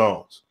do the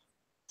zones.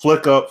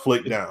 Flick up,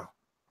 flick down.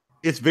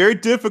 It's very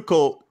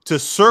difficult to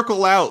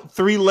circle out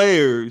 3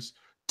 layers,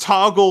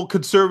 toggle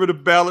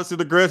conservative, balanced, and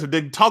aggressive,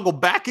 then toggle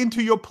back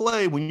into your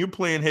play when you're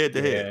playing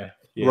head-to-head.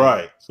 Yeah.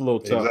 Right. It's a little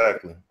tough.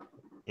 Exactly.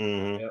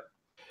 Mm-hmm. Yeah.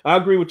 I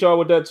agree with y'all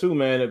with that too,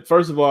 man.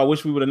 First of all, I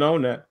wish we would have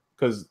known that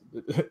because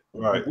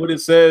what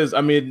it says,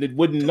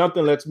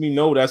 nothing lets me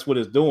know that's what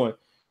it's doing.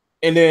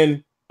 And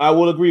then I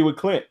will agree with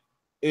Clint.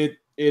 It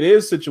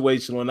is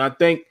situational, and I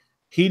think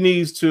he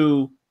needs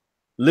to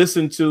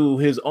listen to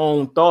his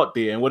own thought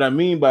there. And what I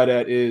mean by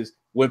that is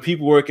when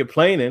people were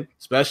complaining,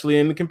 especially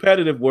in the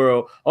competitive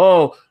world,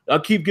 oh, I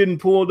keep getting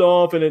pulled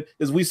off, and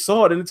as we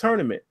saw it in the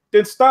tournament,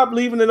 then stop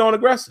leaving it on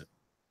aggressive.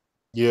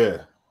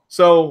 Yeah.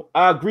 So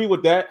I agree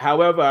with that.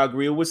 However, I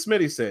agree with what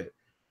Smitty said.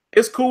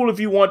 It's cool if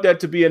you want that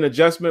to be an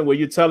adjustment where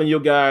you're telling your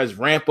guys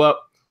ramp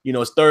up,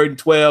 it's 3rd and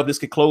 12, this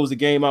could close the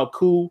game out,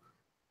 cool.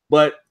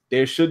 But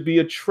there should be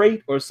a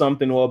trait or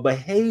something or a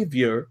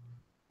behavior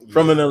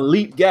from an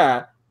elite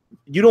guy.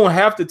 You don't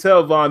have to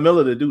tell Von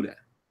Miller to do that.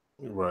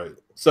 Right.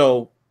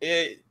 So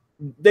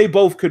they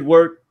both could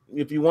work.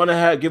 If you want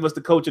to give us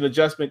the coaching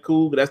adjustment,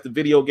 cool. But that's the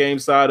video game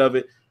side of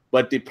it.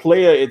 But the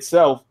player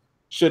itself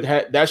should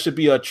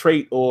be a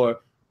trait or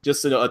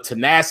just a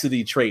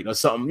tenacity trait or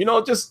something.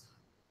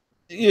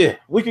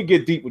 We could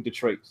get deep with the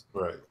traits.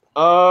 Right.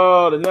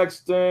 The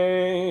next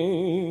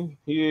thing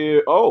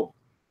here. Oh,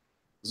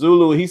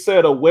 Zulu, he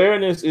said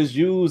awareness is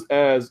used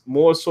as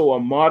more so a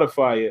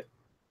modifier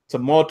to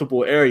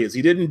multiple areas.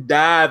 He didn't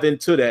dive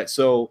into that.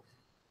 So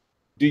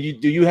do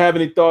you have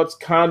any thoughts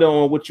kind of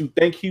on what you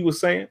think he was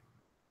saying?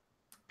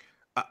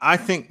 I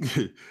think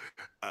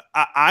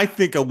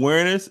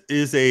awareness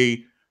is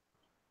a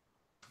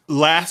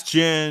last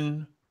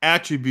gen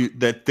attribute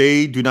that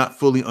they do not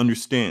fully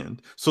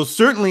understand. So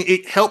certainly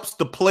it helps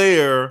the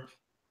player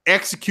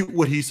execute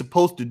what he's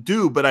supposed to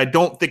do, but I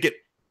don't think it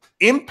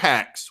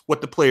impacts what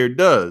the player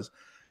does.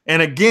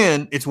 And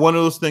again, it's one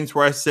of those things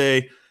where I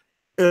say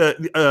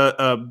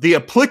the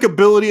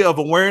applicability of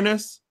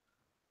awareness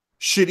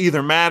should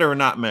either matter or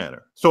not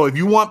matter. So if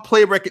you want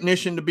play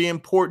recognition to be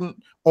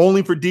important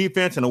only for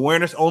defense and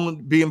awareness only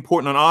to be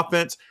important on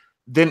offense,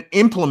 then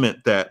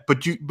implement that.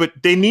 But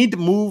they need to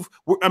move.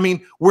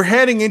 We're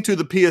heading into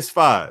the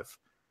PS5.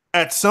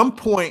 At some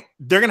point,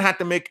 they're going to have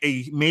to make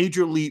a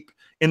major leap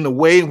in the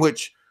way in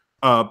which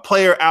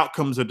player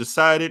outcomes are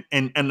decided,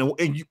 and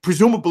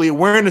presumably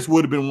awareness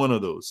would have been one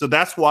of those. So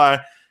that's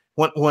why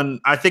when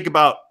I think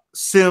about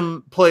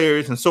sim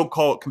players and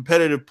so-called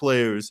competitive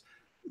players,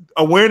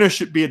 awareness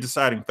should be a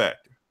deciding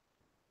factor.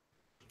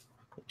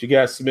 What you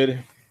got,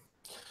 Smitty?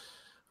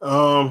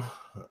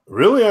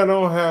 Really, I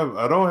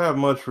don't have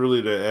much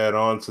really to add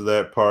on to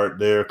that part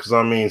there, because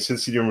I mean,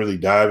 since you didn't really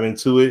dive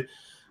into it,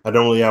 I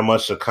don't really have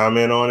much to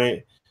comment on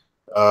it.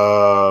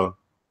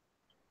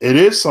 It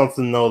is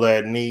something though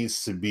that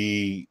needs to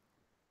be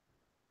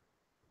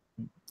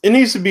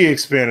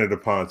expanded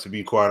upon, to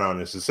be quite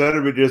honest. Instead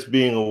of it just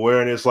being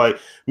awareness, like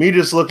me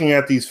just looking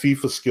at these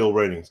FIFA skill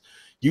ratings,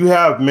 you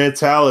have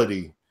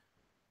mentality,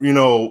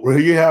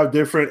 you have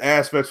different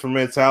aspects for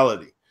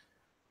mentality.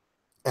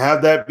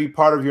 Have that be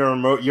part of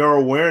your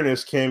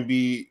awareness, can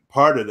be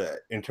part of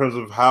that in terms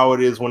of how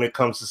it is when it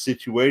comes to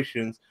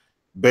situations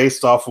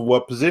based off of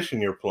what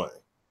position you're playing.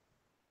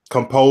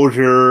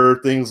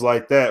 Composure, things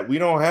like that. We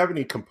don't have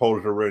any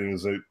composure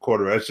ratings in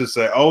quarterback. Let's just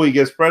say, oh, he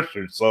gets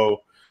pressured,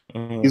 so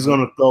he's going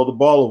to throw the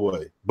ball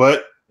away.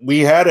 But we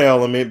had an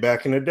element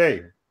back in the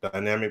day,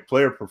 dynamic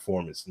player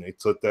performance, and they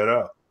took that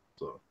out.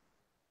 So,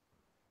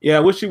 yeah,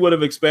 I wish he would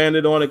have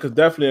expanded on it, because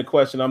definitely a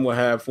question I'm going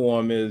to have for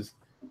him is,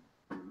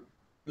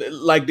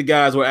 like the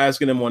guys were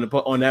asking him on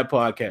that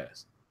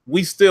podcast,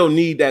 we still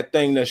need that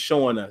thing that's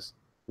showing us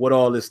what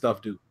all this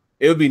stuff do.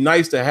 It would be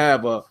nice to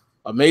have a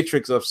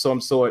matrix of some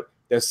sort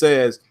that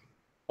says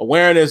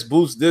awareness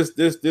boosts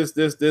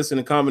this, in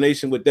a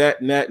combination with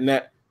that and that and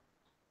that.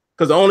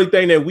 Because the only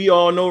thing that we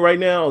all know right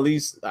now, at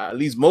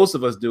least most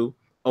of us do,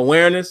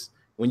 awareness,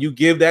 when you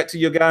give that to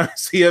your guy in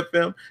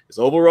CFM, its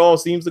overall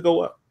seems to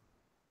go up.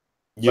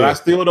 Yeah. But I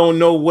still don't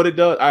know what it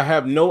does. I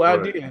have no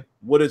idea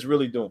what it's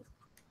really doing.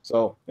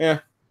 So, yeah.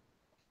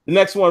 The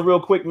next one,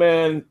 real quick,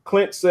 man.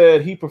 Clint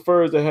said he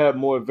prefers to have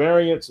more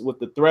variance with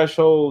the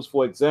thresholds.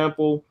 For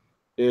example,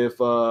 if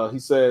he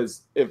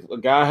says if a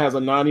guy has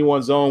a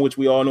 91 zone, which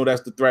we all know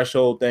that's the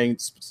threshold thing,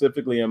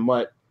 specifically in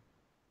MUT,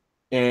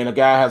 and a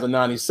guy has a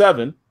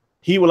 97,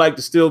 he would like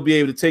to still be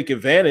able to take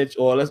advantage,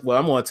 or I'm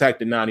going to attack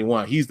the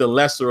 91. He's the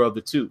lesser of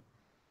the two.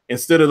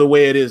 Instead of the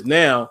way it is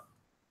now,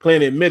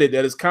 Clint admitted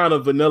that it's kind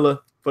of vanilla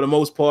for the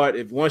most part.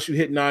 If once you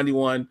hit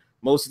 91,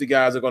 most of the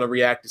guys are going to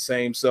react the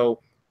same.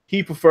 So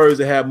he prefers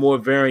to have more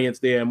variance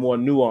there and more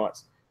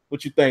nuance.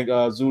 What you think,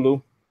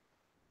 Zulu?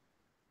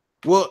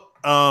 Well,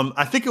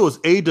 I think it was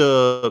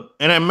Ada,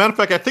 and as a matter of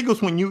fact, I think it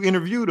was when you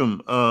interviewed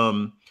him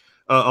a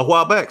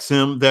while back,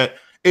 Sim, that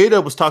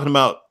Ada was talking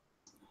about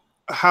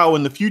how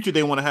in the future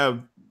they want to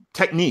have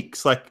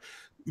techniques like,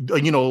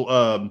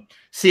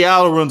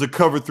 Seattle runs a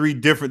cover 3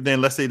 different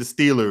than, let's say, the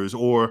Steelers,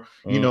 or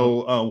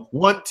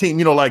one team,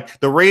 like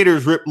the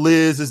Raiders rip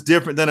Liz is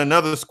different than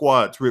another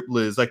squad's rip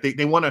Liz. Like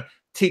they want to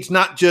teach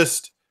not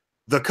just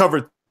the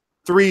cover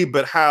 3,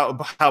 but how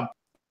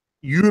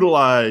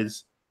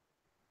utilize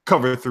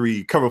cover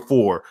 3, cover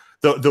 4,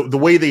 the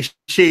way they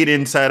shade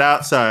inside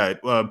outside,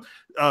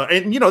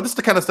 and this is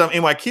the kind of stuff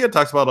my kid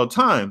talks about all the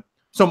time.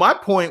 So my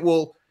point,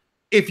 well,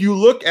 if you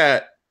look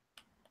at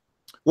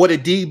what a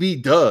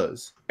DB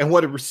does and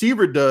what a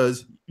receiver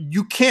does,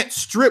 you can't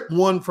strip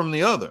one from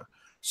the other.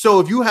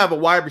 So if you have a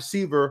wide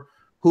receiver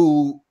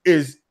who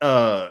is,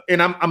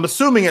 and I'm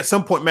assuming at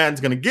some point Madden's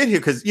going to get here,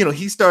 because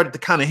he started to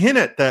kind of hint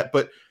at that,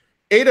 but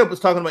Ada was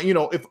talking about,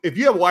 if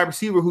you have a wide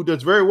receiver who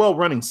does very well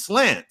running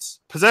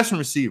slants, possession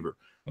receiver,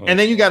 and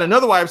then you got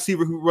another wide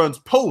receiver who runs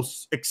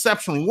posts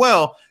exceptionally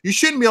well, you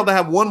shouldn't be able to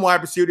have one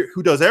wide receiver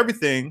who does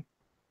everything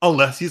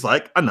unless he's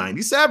like a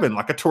 97,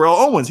 like a Terrell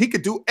Owens. He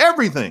could do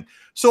everything.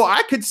 So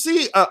I could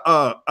see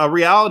a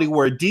reality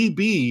where a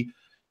DB,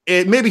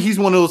 maybe he's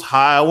one of those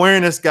high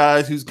awareness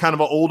guys who's kind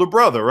of an older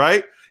brother,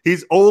 right?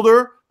 He's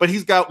older, but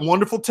he's got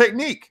wonderful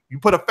technique. You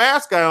put a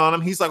fast guy on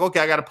him, he's like, okay,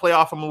 I got to play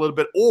off him a little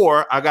bit,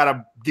 or I got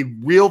to get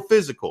real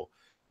physical.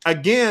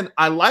 Again,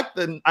 I like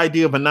the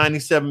idea of a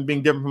 97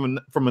 being different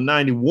from a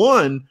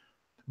 91,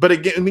 but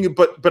again,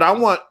 but I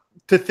want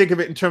to think of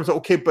it in terms of,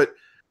 okay, but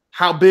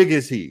how big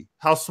is he?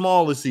 How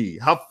small is he?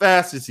 How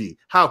fast is he?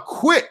 How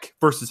quick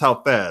versus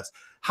how fast?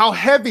 How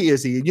heavy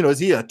is he? Is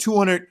he a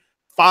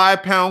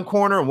 205-pound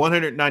corner, a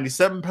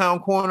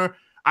 197-pound corner?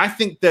 I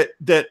think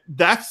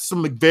that's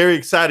some very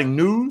exciting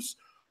news.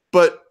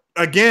 But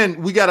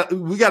again, we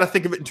gotta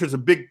think of it in terms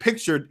of big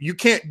picture. You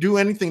can't do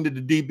anything to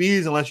the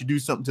DBs unless you do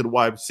something to the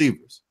wide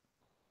receivers.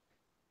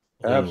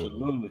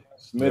 Absolutely.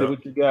 Smitty,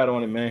 what you got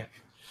on it, man?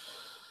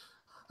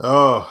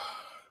 Oh,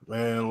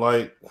 man,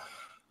 like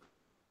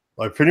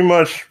pretty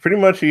much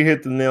you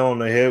hit the nail on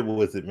the head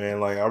with it, man.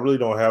 Like I really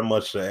don't have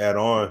much to add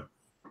on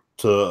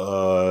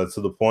to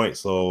the point.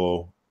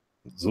 So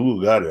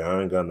Zulu got it.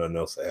 I ain't got nothing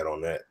else to add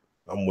on that.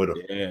 I'm with him.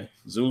 Yeah,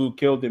 Zulu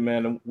killed it,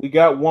 man. We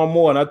got one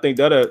more, and I think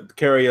that'll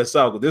carry us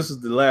out. But this is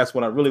the last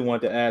one I really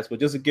wanted to ask. But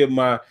just to give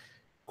my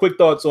quick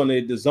thoughts on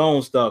the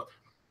zone stuff,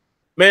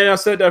 man, I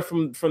said that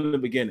from the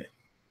beginning.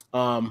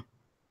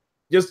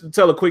 Just to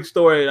tell a quick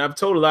story, and I've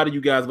told a lot of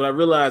you guys, but I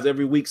realize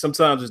every week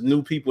sometimes there's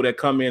new people that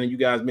come in, and you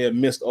guys may have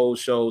missed old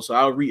shows, so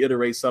I'll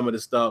reiterate some of the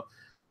stuff.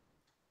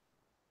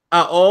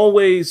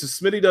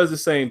 Smitty does the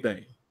same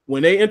thing.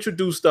 When they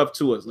introduce stuff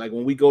to us, like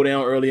when we go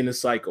down early in the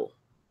cycle,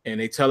 and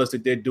they tell us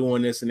that they're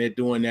doing this and they're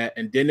doing that,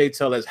 and then they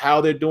tell us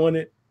how they're doing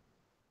it,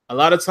 a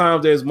lot of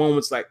times there's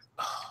moments like,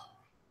 oh.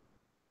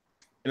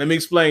 And let me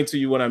explain to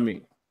you what I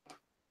mean.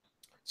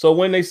 So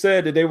when they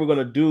said that they were going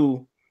to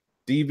do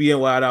DB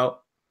and wideout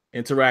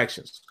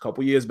interactions a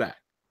couple years back.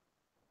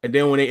 And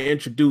then when they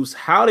introduced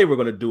how they were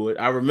going to do it,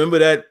 I remember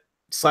that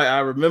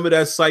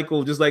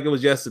cycle just like it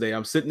was yesterday.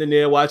 I'm sitting in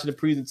there watching the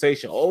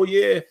presentation. Oh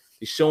yeah,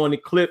 they're showing the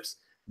clips.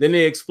 Then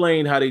they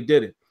explained how they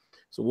did it.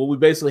 So what we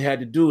basically had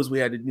to do is we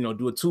had to,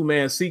 do a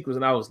 2-man sequence.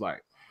 And I was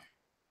like,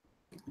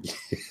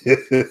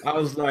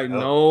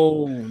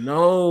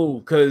 no,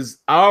 because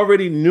I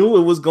already knew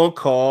it was going to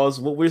cause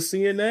what we're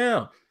seeing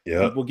now.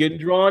 Yeah. People getting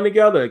drawn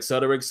together, et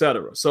cetera, et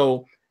cetera.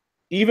 So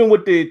even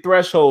with the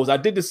thresholds, I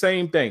did the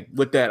same thing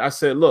with that. I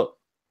said, look,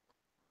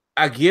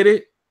 I get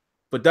it,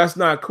 but that's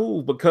not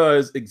cool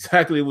because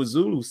exactly what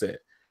Zulu said.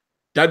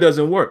 That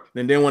doesn't work.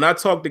 And then when I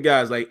talk to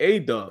guys like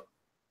A-Dub,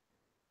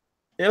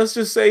 and let's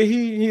just say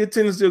he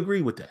tends to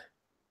agree with that.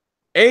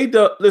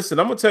 A-Dub, listen,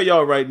 I'm going to tell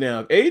y'all right now,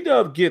 if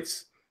A-Dub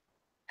gets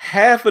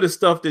half of the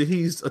stuff that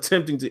he's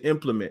attempting to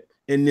implement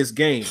in this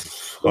game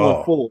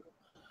going forward,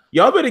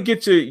 y'all better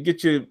get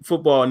your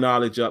football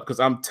knowledge up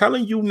because I'm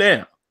telling you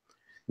now,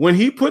 when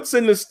he puts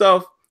in the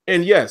stuff,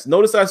 and yes,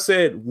 notice I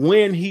said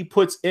when he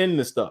puts in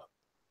the stuff,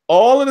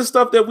 all of the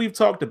stuff that we've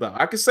talked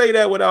about, I can say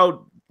that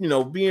without,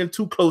 being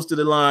too close to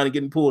the line and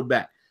getting pulled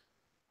back.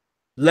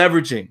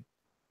 Leveraging,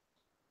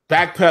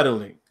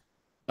 backpedaling,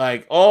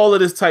 like all of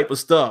this type of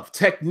stuff,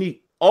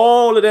 technique,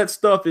 all of that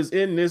stuff is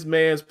in this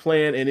man's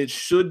plan, and it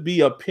should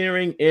be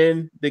appearing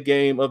in the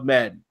game of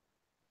Madden.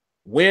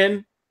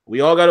 When?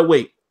 We all got to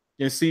wait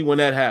and see when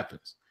that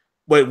happens.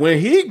 But when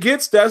he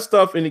gets that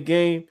stuff in the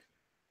game,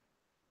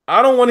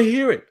 I don't want to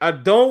hear it. I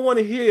don't want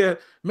to hear,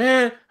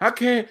 man, I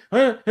can't.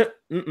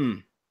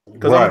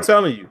 Because I'm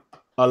telling you,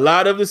 a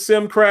lot of the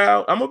sim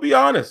crowd, I'm going to be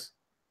honest,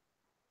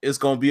 it's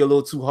going to be a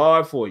little too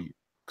hard for you.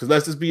 Because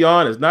let's just be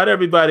honest, not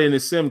everybody in the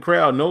sim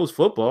crowd knows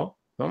football.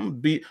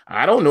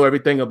 I don't know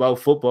everything about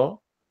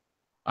football.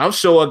 I'm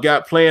sure I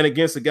got playing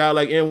against a guy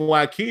like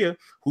NY Kia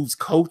who's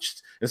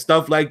coached and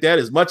stuff like that.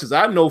 As much as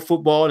I know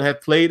football and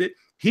have played it,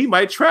 he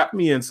might trap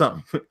me in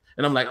something.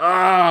 And I'm like,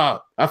 I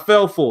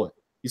fell for it.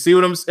 You see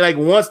what I'm saying?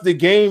 Like once the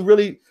game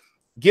really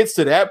gets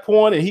to that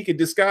point and he can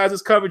disguise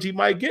his coverage, he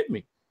might get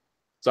me.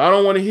 So I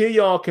don't want to hear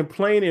y'all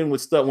complaining with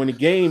stuff when the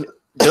game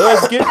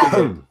does get to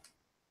him.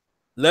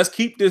 Let's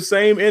keep this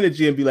same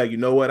energy and be like, you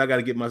know what? I got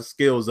to get my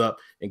skills up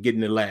and get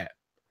in the lab.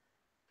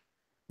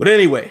 But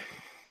anyway,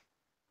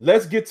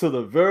 let's get to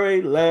the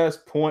very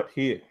last point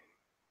here.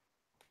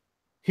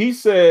 He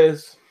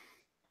says,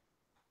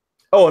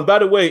 oh, and by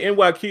the way,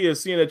 NY Kia,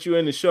 seeing that you're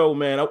in the show,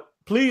 man,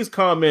 please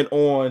comment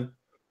on,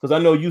 because I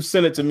know you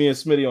sent it to me and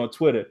Smitty on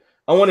Twitter.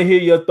 I want to hear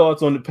your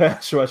thoughts on the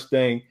pass rush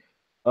thing.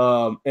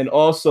 And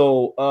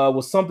also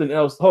was something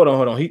else. Hold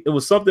on. It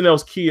was something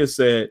else Kia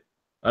said.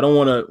 I don't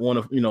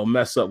want to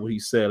mess up what he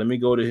said. Let me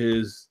go to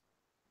his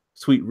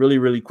tweet really,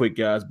 really quick,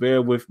 guys.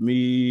 Bear with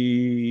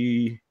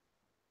me.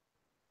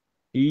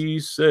 He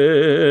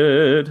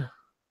said,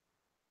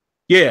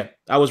 yeah,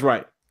 I was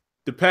right.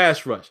 The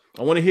pass rush.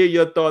 I want to hear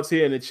your thoughts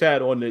here in the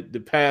chat on the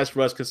pass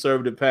rush,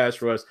 conservative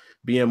pass rush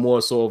being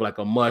more so of like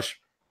a mush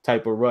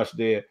type of rush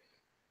there.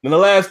 And the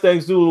last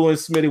thing, Zulu and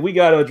Smitty, we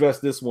got to address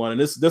this one, and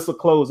this will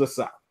close us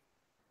out.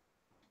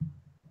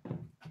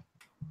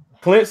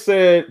 Clint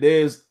said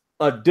there's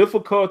a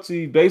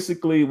difficulty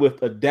basically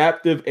with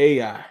adaptive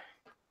AI.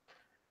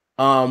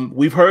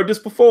 We've heard this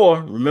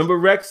before. Remember,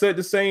 Rex said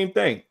the same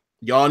thing.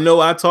 Y'all know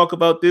I talk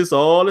about this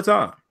all the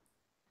time.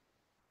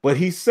 But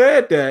he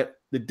said that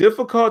the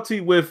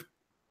difficulty with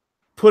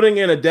putting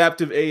in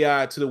adaptive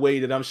AI to the way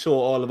that I'm sure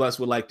all of us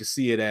would like to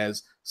see it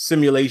as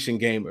simulation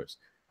gamers.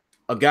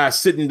 A guy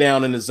sitting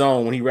down in the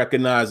zone when he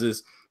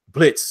recognizes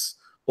blitz,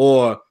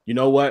 or you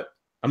know what?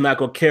 I'm not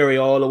going to carry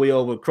all the way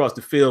over across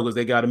the field because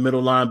they got a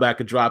middle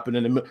linebacker dropping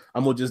in the middle.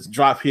 I'm going to just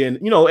drop here. And,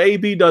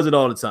 AB does it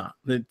all the time.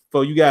 And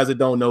for you guys that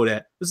don't know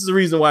that, this is the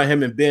reason why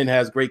him and Ben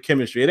has great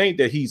chemistry. It ain't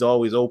that he's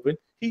always open.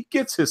 He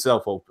gets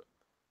himself open.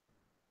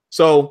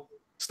 So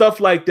stuff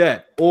like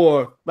that.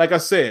 Or like I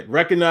said,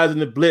 recognizing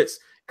the blitz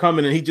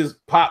coming and he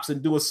just pops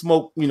and do a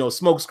smoke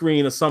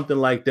screen or something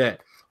like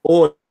that.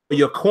 Or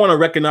your corner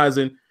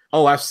recognizing,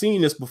 oh, I've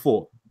seen this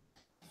before.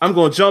 I'm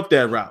going to jump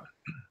that route,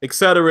 et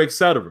cetera, et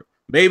cetera.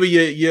 Maybe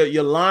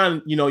your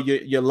line,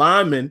 your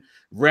linemen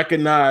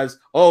recognize,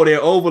 oh,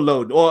 they're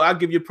overloaded. Or I'll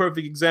give you a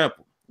perfect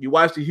example. You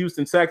watch the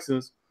Houston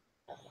Texans,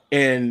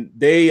 and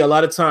a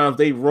lot of times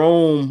they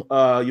roam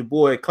your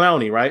boy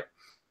Clowney, right?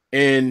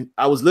 And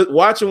I was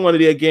watching one of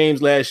their games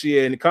last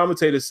year, and the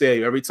commentator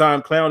said every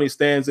time Clowney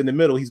stands in the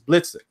middle, he's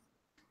blitzing,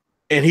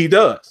 and he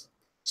does.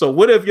 So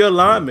what if your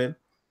lineman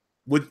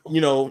would,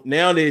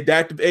 now the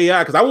adaptive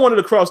AI? Because I want it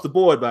across the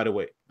board, by the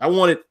way. I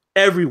want it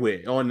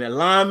everywhere, on the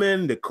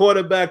lineman, the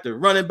quarterback, the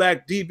running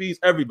back, DBs,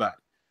 everybody.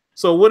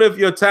 So what if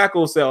your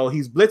tackle says,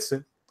 he's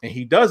blitzing and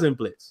he doesn't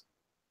blitz?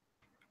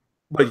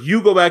 But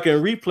you go back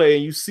and replay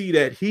and you see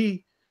that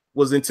he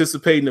was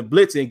anticipating the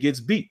blitz and gets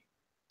beat.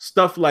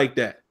 Stuff like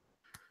that.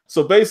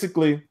 So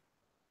basically,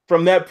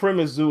 from that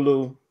premise,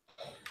 Zulu,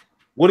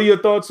 what are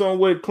your thoughts on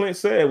what Clint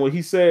said? Well,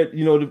 he said,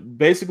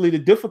 basically the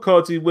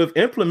difficulty with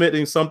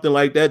implementing something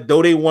like that,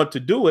 though they want to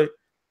do it,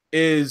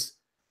 is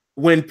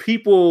when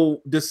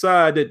people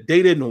decide that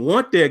they didn't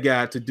want their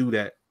guy to do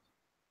that,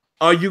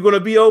 are you going to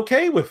be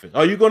okay with it?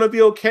 Are you going to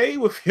be okay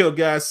with your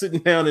guy sitting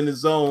down in the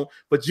zone,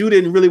 but you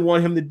didn't really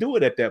want him to do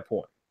it at that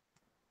point?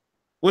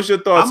 What's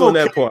your thoughts on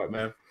that part,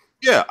 man?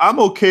 Yeah, I'm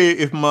okay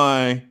if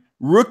my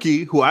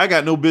rookie, who I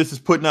got no business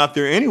putting out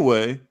there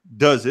anyway,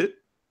 does it.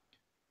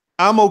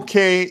 I'm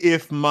okay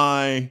if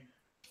my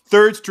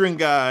third string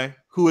guy,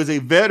 who is a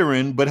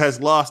veteran but has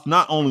lost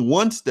not only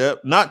one step,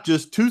 not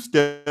just 2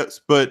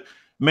 steps, but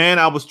man,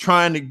 I was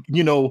trying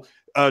to,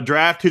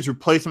 draft his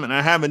replacement and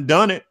I haven't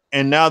done it.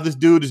 And now this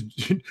dude is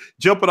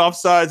jumping off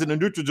sides in the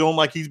neutral zone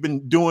like he's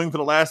been doing for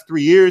the last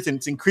 3 years. And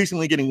it's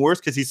increasingly getting worse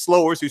because he's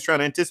slower. So he's trying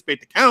to anticipate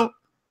the count.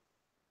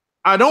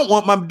 I don't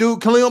want my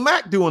dude Khalil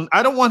Mack doing.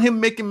 I don't want him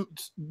making.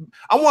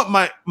 I want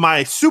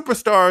my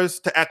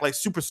superstars to act like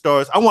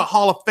superstars. I want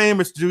Hall of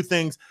Famers to do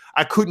things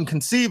I couldn't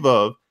conceive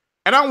of.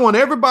 And I want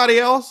everybody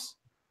else,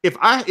 if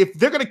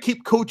they're going to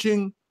keep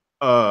coaching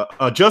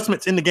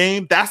adjustments in the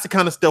game, that's the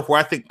kind of stuff where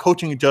I think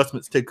coaching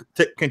adjustments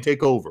can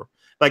take over.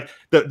 Like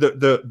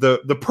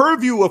the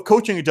purview of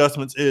coaching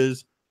adjustments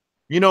is,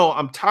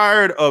 I'm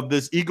tired of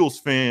this Eagles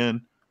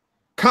fan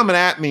coming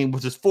at me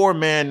with this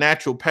 4-man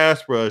natural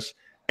pass rush,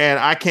 and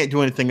I can't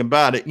do anything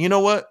about it. You know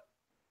what?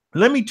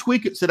 Let me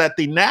tweak it so that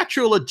the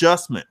natural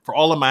adjustment for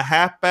all of my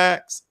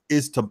halfbacks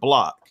is to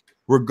block,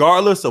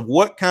 regardless of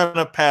what kind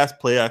of pass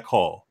play I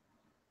call.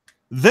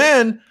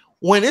 Then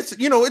when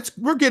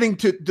we're getting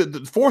to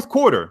the fourth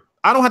quarter,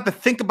 I don't have to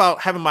think about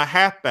having my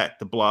halfback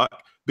to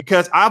block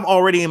because I've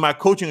already in my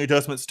coaching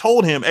adjustments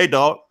told him, hey,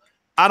 dog,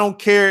 I don't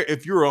care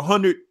if you're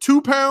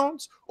 102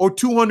 pounds or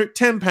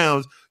 210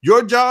 pounds.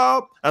 Your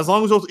job, as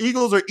long as those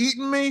Eagles are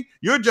eating me,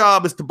 your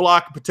job is to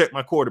block and protect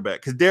my quarterback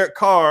because Derek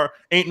Carr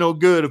ain't no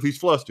good if he's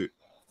flustered.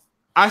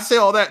 I say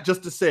all that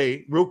just to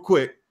say real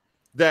quick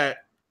that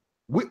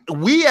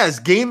we as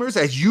gamers,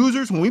 as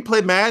users, when we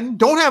play Madden,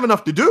 don't have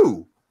enough to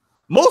do.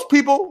 Most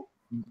people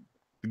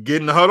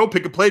get in the huddle,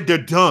 pick a play, they're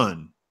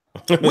done.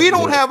 We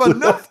don't have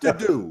enough to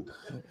do.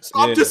 So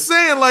I'm just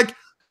saying,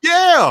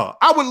 yeah,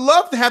 I would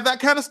love to have that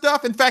kind of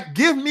stuff. In fact,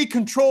 give me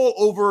control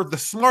over the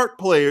smart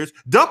players.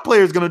 Dumb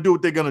players going to do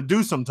what they're going to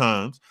do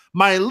sometimes.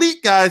 My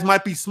elite guys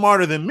might be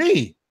smarter than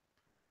me.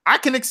 I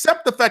can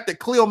accept the fact that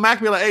Khalil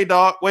Mack be like, hey,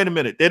 dog, wait a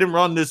minute. They didn't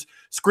run this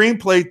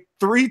screenplay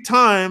 3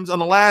 times on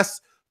the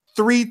last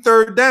 3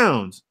 third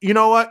downs. You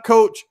know what,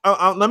 coach?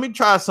 Let me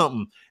try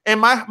something.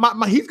 And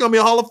he's going to be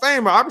a Hall of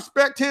Famer. I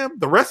respect him.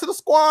 The rest of the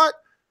squad,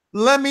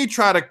 let me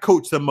try to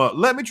coach them up.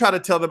 Let me try to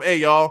tell them, hey,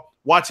 y'all,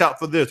 watch out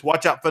for this.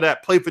 Watch out for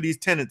that. Play for these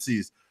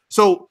tendencies.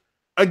 So,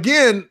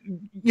 again,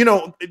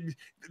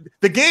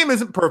 the game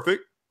isn't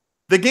perfect.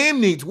 The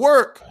game needs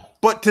work.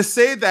 But to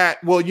say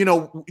that, well,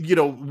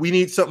 we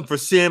need something for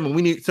sim and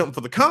we need something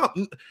for the comp,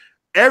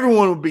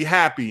 everyone would be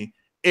happy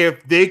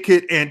if they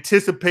could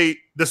anticipate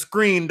the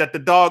screen that the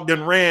dog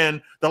done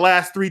ran the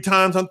last 3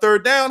 times on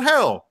third down.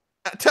 Hell,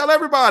 tell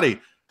everybody,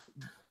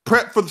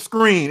 prep for the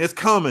screen. It's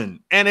coming.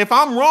 And if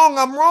I'm wrong,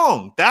 I'm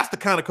wrong. That's the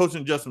kind of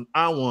coaching adjustment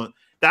I want.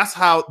 That's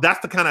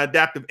the kind of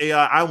adaptive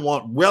AI I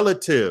want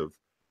relative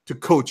to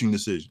coaching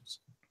decisions.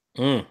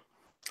 I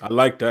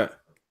like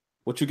that.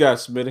 What you got,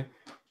 Smitty?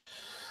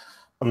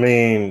 I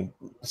mean,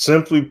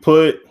 simply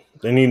put,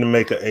 they need to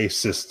make an A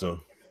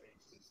system.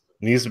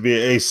 It needs to be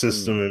an A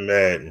system in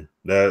Madden.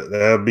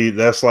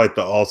 That's like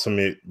the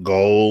ultimate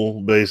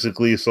goal,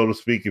 basically, so to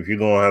speak, if you're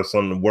gonna have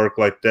something to work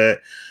like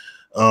that.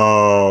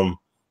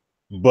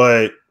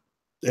 But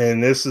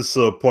this is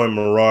a point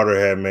Marauder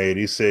had made.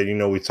 He said,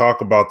 we talk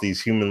about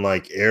these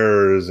human-like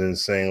errors and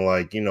saying,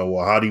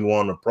 well, how do you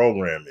want to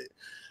program it?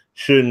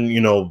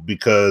 Shouldn't,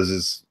 because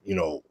it's,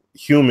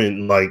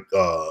 human,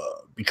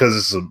 because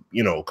it's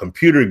a,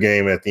 computer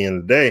game at the end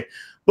of the day.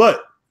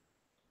 But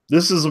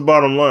this is the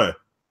bottom line.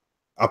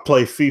 I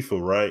play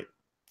FIFA, right?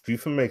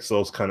 FIFA makes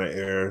those kind of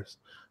errors.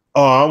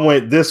 Oh, I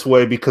went this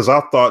way because I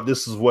thought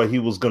this is what he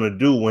was going to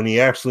do when he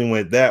actually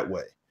went that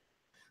way.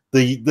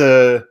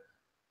 The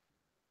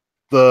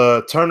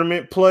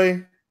tournament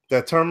play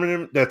that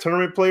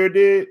tournament player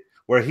did,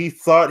 where he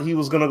thought he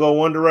was going to go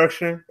one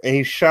direction and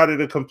he shot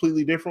it a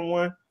completely different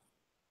one.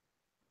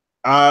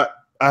 I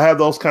have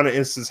those kind of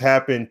instances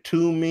happen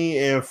to me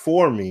and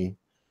for me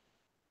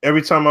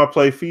every time I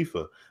play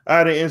FIFA. I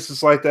had an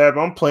instance like that.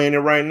 I'm playing it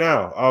right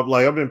now. I've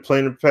been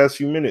playing it the past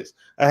few minutes.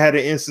 I had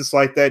an instance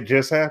like that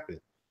just happen.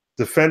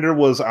 Defender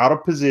was out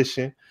of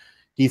position.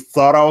 He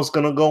thought I was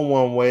going to go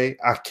one way.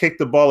 I kicked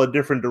the ball a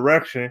different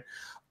direction.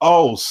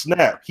 Oh,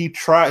 snap. He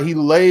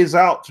lays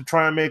out to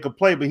try and make a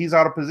play, but he's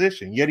out of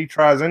position, yet he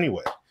tries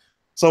anyway.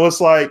 So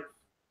it's like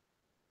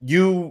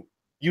you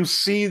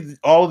see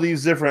all of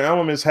these different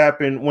elements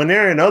happen. When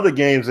they're in other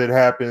games, it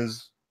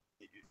happens.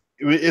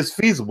 It's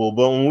feasible,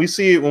 but when we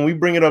see it, when we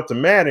bring it up to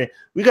Madden,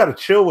 we got to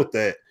chill with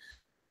that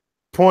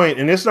point.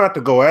 And it's not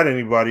to go at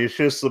anybody. It's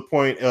just the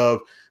point of,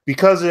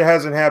 because it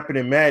hasn't happened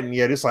in Madden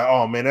yet, it's like,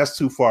 oh man, that's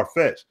too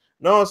far-fetched.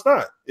 No, it's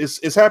not.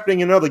 It's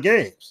happening in other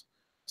games.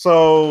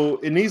 So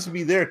it needs to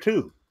be there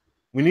too.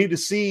 We need to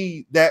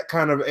see that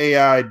kind of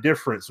AI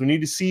difference. We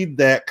need to see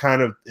that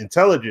kind of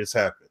intelligence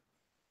happen.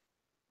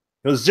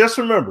 Because just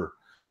remember,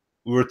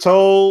 we were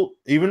told,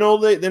 even though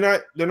they're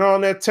not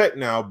on that tech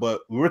now,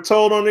 but we were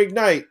told on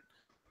Ignite,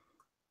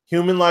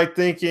 human-like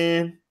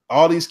thinking,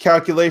 all these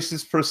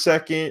calculations per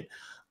second,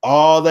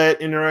 all that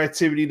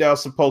interactivity that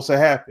was supposed to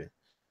happen.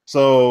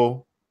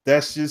 So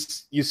that's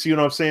just, you see what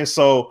I'm saying?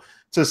 So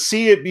to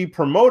see it be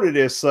promoted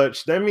as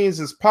such, that means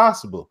it's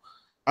possible.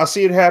 I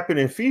see it happen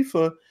in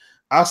FIFA.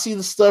 I see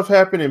the stuff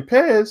happen in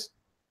PES.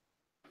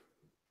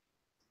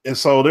 And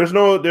so there's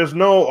no,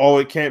 oh,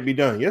 it can't be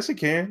done. Yes, it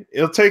can.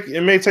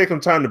 It may take them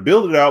time to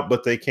build it out,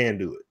 but they can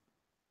do it.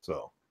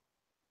 So.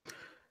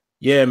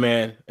 Yeah,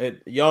 man.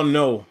 Y'all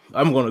know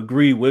I'm going to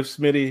agree with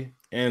Smitty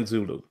and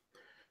Zulu.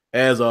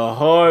 As a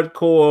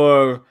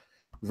hardcore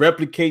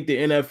replicate the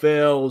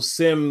NFL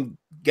sim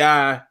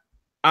guy,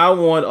 I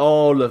want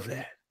all of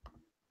that.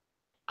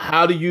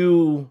 How do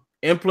you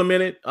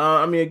implement it?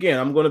 I mean, again,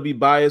 I'm going to be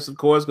biased, of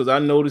course, because I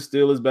know the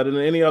Steelers better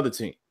than any other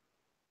team.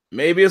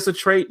 Maybe it's a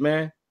trait,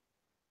 man.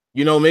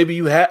 You know, maybe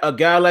you have a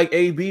guy like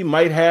AB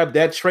might have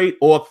that trait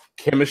or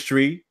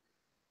chemistry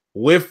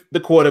with the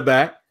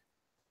quarterback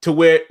to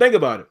where, think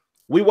about it.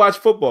 We watch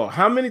football.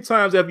 How many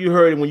times have you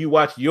heard when you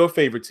watch your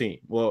favorite team?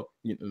 Well,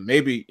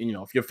 maybe,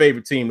 if your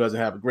favorite team doesn't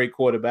have a great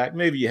quarterback,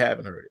 maybe you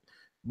haven't heard it.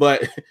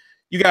 But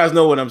you guys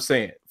know what I'm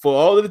saying. For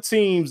all of the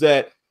teams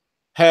that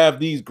have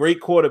these great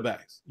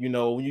quarterbacks,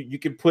 you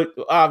can put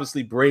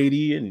obviously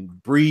Brady and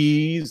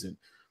Breeze and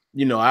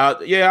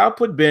I'll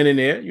put Ben in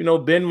there.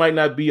 Ben might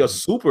not be a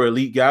super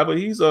elite guy, but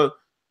he's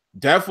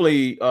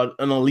definitely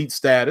an elite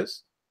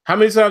status. How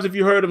many times have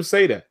you heard him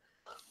say that?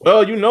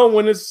 Well,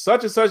 when it's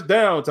such and such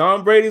down,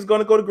 Tom Brady's going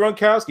to go to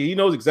Gronkowski. He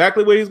knows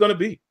exactly where he's going to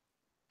be.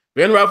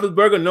 Ben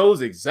Roethlisberger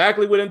knows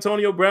exactly what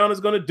Antonio Brown is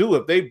going to do.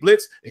 If they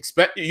blitz,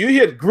 you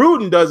hear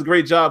Gruden does a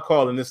great job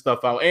calling this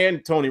stuff out,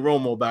 and Tony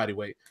Romo, by the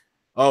way.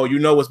 Oh,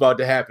 what's about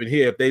to happen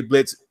here. If they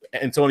blitz,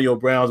 Antonio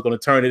Brown's going to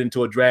turn it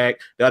into a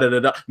drag.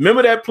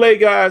 Remember that play,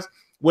 guys,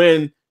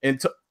 when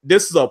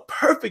this is a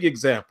perfect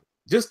example.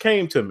 Just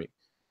came to me.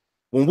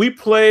 When we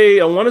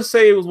play, I want to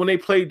say it was when they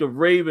played the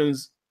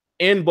Ravens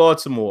in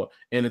Baltimore,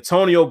 and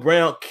Antonio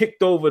Brown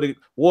kicked over the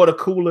water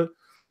cooler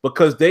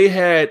because they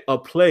had a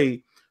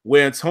play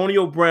where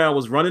Antonio Brown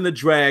was running the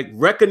drag,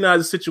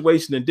 recognized the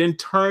situation, and then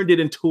turned it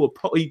into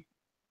he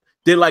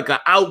did like an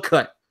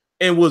outcut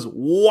and was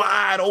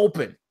wide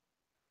open.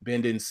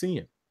 Ben didn't see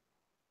him.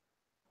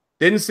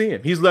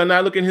 He's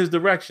not looking his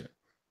direction.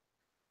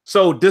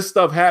 So this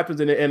stuff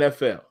happens in the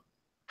NFL.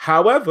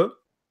 However,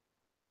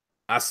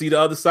 I see the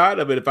other side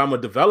of it if I'm a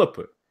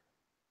developer.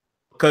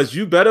 Because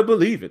you better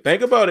believe it.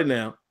 Think about it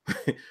now.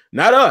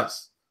 Not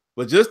us,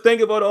 but just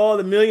think about all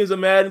the millions of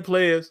Madden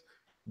players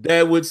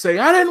that would say,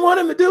 I didn't want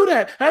him to do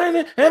that.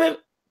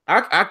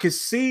 I could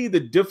see the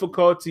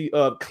difficulty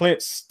of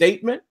Clint's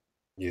statement.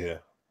 Yeah.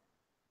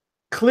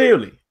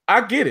 Clearly.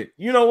 I get it.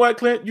 You know what,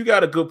 Clint? You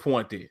got a good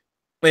point there.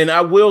 And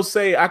I will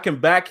say I can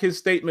back his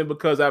statement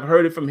because I've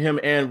heard it from him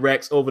and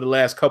Rex over the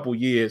last couple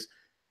years.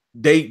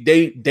 They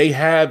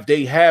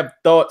have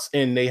thoughts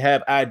and they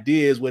have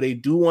ideas where they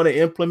do want to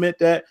implement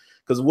that.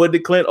 Because what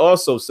did Clint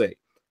also say?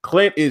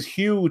 Clint is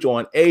huge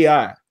on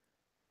AI.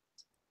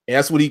 And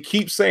that's what he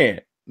keeps saying.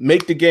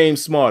 Make the game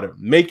smarter.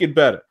 Make it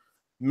better.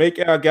 Make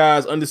our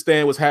guys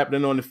understand what's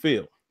happening on the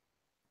field.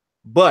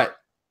 But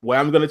where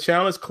I'm going to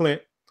challenge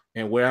Clint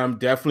and where I'm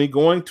definitely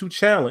going to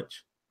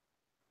challenge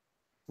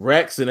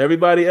Rex and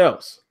everybody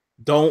else,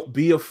 don't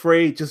be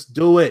afraid. Just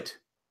do it.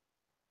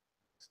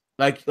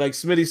 Like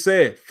Smitty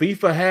said,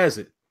 FIFA has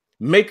it.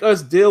 Make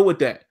us deal with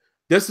that.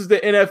 This is the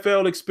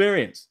NFL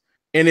experience.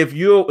 And if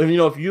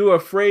you're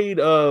afraid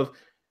of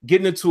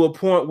getting it to a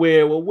point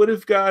where, well, what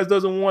if guys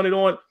doesn't want it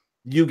on?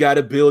 You got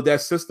to build that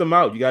system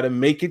out. You got to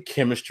make it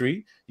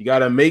chemistry. You got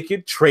to make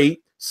it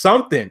trait,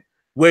 something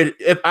where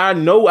if I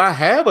know I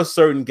have a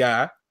certain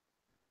guy,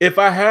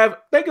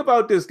 think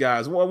about this,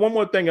 guys. One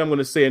more thing I'm going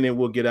to say, and then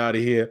we'll get out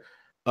of here.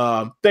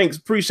 Thanks.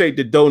 Appreciate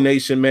the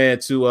donation,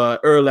 man, to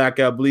Erlak,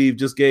 I believe,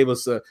 just gave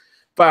us a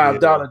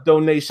 $5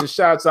 donation.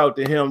 Shouts out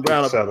to him.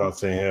 Shout out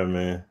to him,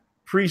 man.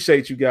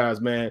 Appreciate you guys,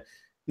 man.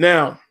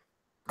 Now,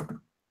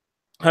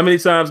 how many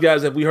times,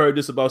 guys, have we heard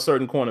this about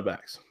certain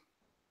cornerbacks?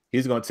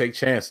 He's going to take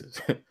chances.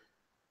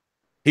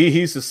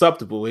 He's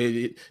susceptible.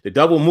 The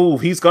double move,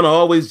 he's going to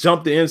always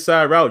jump the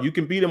inside route. You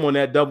can beat him on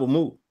that double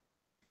move.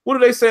 What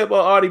do they say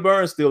about Artie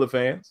Burns, Steeler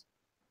fans?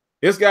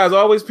 This guy's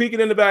always peeking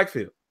in the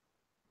backfield.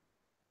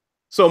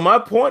 So my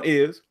point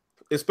is,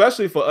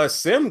 especially for us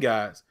sim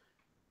guys,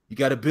 you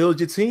got to build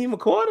your team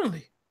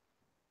accordingly.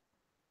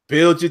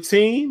 Build your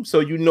team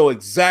so you know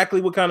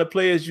exactly what kind of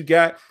players you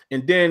got.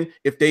 And then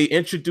if they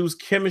introduce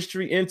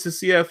chemistry into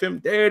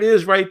CFM, there it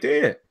is right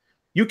there.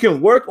 You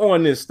can work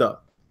on this stuff.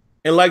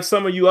 And like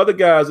some of you other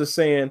guys are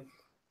saying,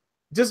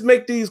 just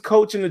make these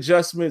coaching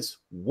adjustments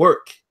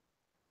work.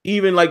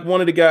 Even like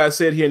one of the guys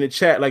said here in the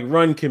chat, like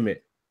run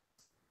commit.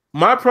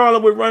 My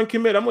problem with run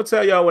commit, I'm going to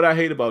tell y'all what I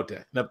hate about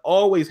that. And I've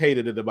always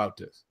hated it about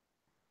this.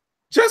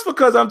 Just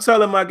because I'm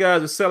telling my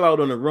guys to sell out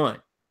on the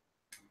run,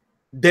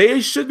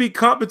 they should be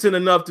competent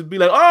enough to be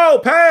like,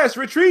 oh, pass,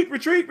 retreat.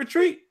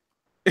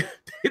 They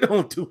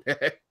don't do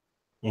that.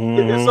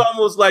 It's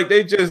almost like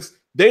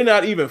they're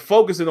not even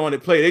focusing on the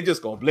play. They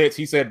just go blitz.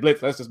 He said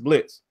blitz. Let's just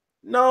blitz.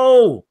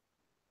 No.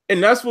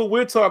 And that's what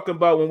we're talking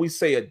about when we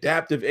say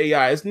adaptive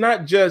AI. It's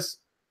not just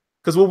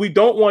because what we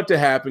don't want to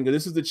happen, because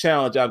this is the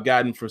challenge I've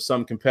gotten for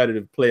some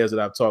competitive players that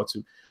I've talked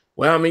to.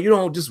 Well, I mean, you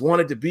don't just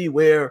want it to be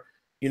where,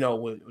 you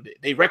know,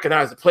 they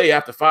recognize the play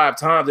after 5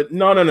 times.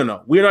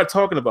 No. We're not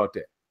talking about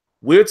that.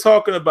 We're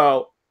talking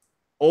about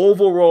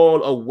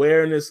overall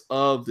awareness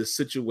of the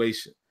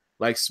situation,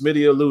 like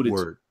Smitty alluded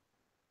to.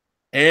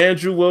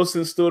 Andrew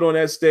Wilson stood on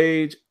that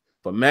stage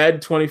for Madden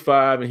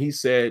 25, and he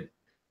said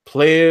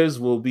players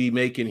will be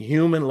making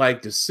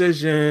human-like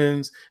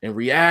decisions and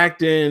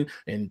reacting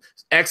and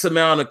X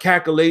amount of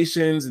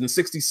calculations in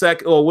 60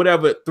 seconds or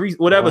whatever,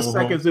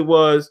 seconds it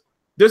was.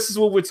 This is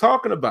what we're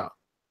talking about.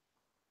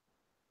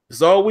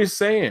 It's all we're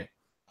saying.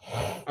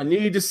 I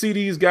need to see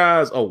these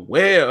guys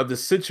aware of the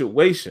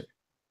situation.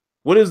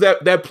 What is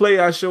that play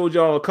I showed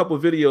y'all a couple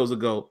videos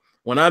ago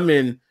when I'm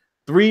in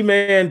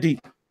 3-man deep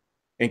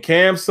and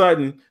Cam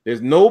Sutton,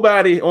 there's no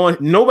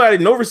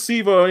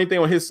receiver or anything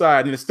on his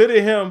side. And instead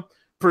of him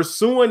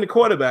pursuing the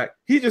quarterback,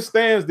 he just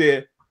stands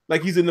there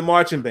like he's in the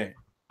marching band.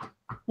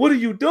 What are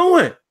you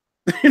doing?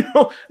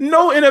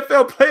 No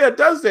NFL player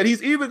does that.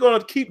 He's either going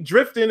to keep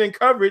drifting in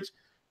coverage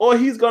or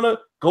he's going to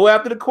go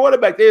after the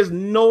quarterback. There's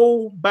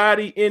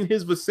nobody in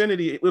his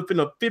vicinity within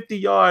a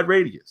 50-yard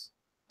radius.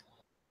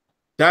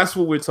 That's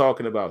what we're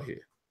talking about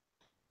here.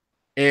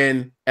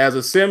 And as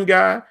a sim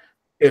guy,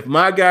 if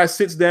my guy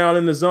sits down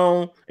in the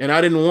zone and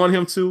I didn't want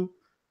him to,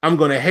 I'm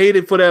going to hate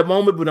it for that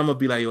moment, but I'm going to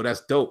be like, yo,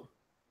 that's dope.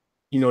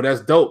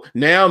 That's dope.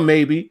 Now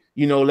maybe,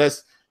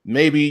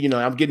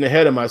 I'm getting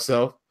ahead of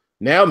myself.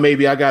 Now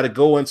maybe I got to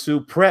go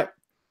into prep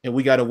and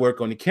we got to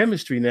work on the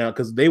chemistry now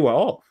because they were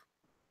off.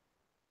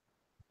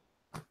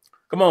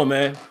 Come on,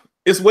 man.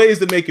 It's ways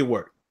to make it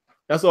work.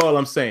 That's all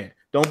I'm saying.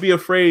 Don't be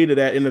afraid of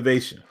that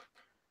innovation.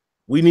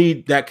 We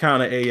need that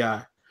kind of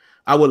AI.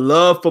 I would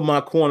love for my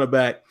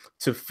cornerback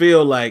to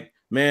feel like,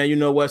 man, you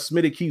know what?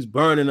 Smitty keeps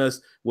burning us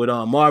with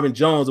Marvin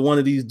Jones or one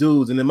of these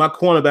dudes. And then my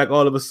cornerback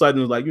all of a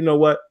sudden was like, you know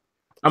what?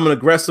 I'm an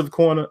aggressive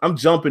corner. I'm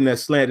jumping that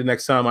slant the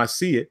next time I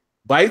see it.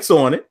 Bites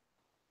on it.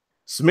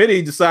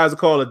 Smitty decides to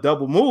call a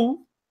double move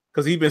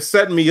because he's been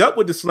setting me up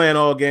with the slant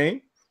all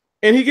game.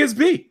 And he gets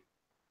beat.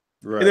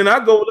 Right. And then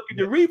I go look at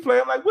the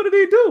replay. I'm like, what did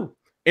he do?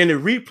 And the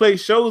replay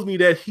shows me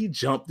that he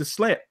jumped the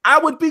slant. I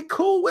would be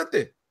cool with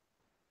it.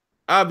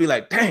 I'd be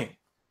like, dang.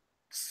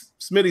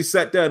 Smitty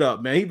set that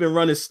up, man. He's been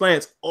running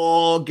slants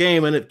all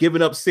game and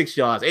giving up 6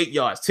 yards, 8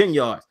 yards, 10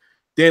 yards.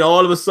 Then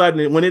all of a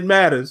sudden, when it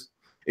matters,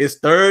 it's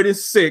 3rd and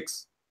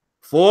 6,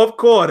 4th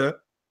quarter,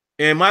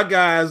 and my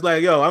guy's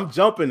like, yo, I'm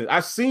jumping it.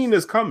 I've seen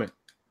this coming.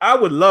 I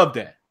would love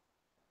that.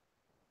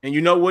 And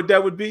you know what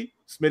that would be?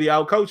 Smitty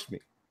outcoached me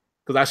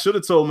because I should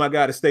have told my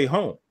guy to stay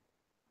home.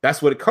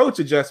 That's where the coach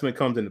adjustment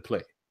comes into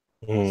play.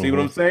 See what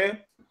I'm saying?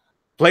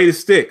 Play the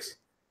sticks.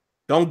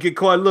 Don't get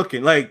caught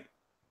looking. Like,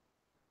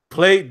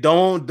 play,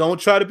 don't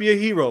try to be a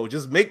hero.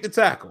 Just make the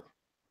tackle.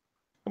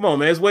 Come on,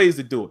 man. There's ways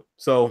to do it.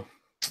 So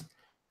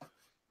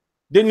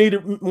didn't need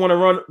to want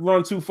to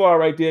run too far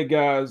right there,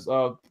 guys.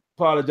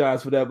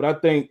 Apologize for that, but I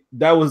think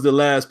that was the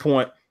last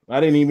point. I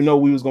didn't even know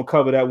we was gonna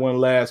cover that one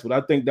last, but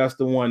I think that's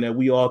the one that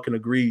we all can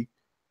agree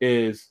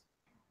is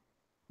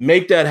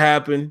make that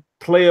happen.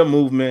 Player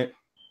movement,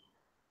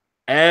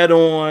 add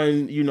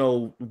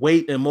on,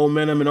 weight and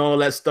momentum and all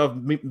that stuff,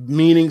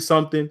 meaning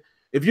something.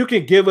 If you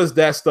can give us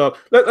that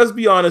stuff, let's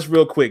be honest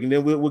real quick, and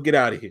then we'll get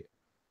out of here.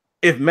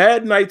 If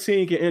Madden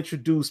 19 can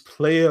introduce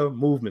player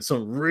movement,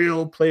 some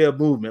real player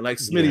movement, like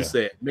Smitty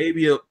said,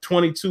 maybe a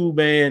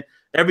 22-man,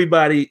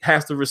 everybody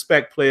has to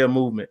respect player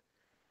movement.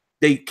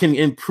 They can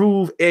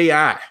improve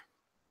AI,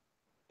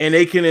 and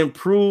they can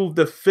improve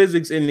the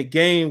physics in the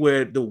game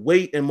where the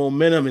weight and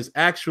momentum is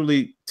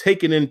actually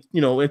taken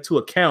into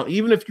account.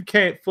 Even if you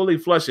can't fully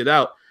flush it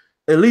out,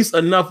 at least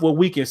enough where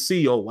we can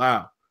see, oh,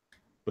 wow.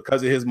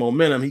 Because of his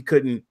momentum, he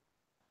couldn't.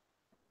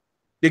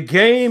 The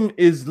game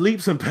is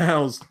leaps and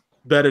bounds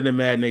better than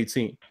Madden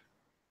 18.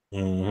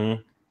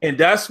 And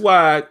that's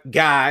why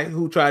guy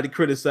who tried to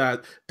criticize,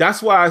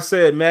 that's why I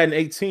said Madden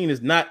 18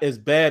 is not as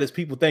bad as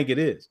people think it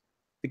is.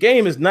 The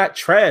game is not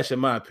trash, in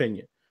my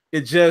opinion.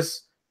 It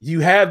just,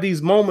 you have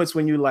these moments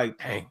when you're like,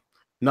 dang,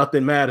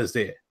 nothing matters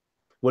there.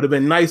 Would have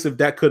been nice if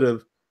that could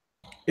have,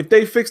 if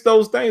they fixed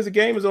those things, the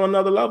game is on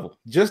another level.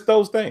 Just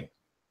those things.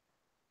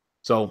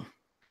 So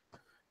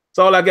that's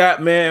all I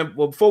got, man.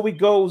 Well, before we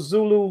go,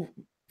 Zulu,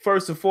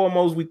 first and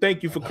foremost, we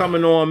thank you for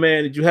coming on,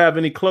 man. Did you have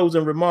any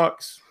closing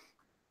remarks?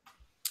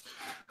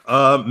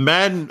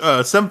 Madden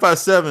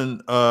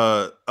 757,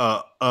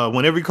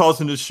 whenever he calls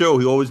in this show,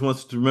 he always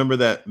wants to remember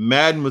that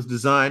Madden was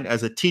designed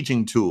as a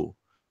teaching tool.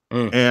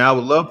 And I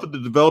would love for the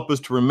developers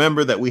to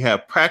remember that we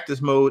have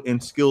practice mode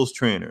and skills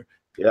trainer.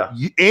 Yeah.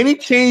 Any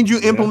change you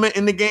implement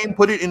in the game,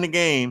 put it in the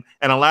game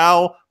and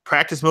allow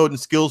practice mode and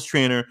skills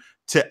trainer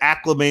to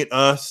acclimate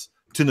us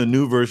to the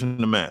new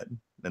version of Madden.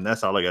 And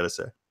that's all I got to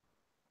say.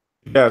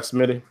 Yeah,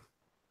 Smitty.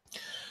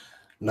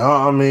 No,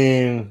 I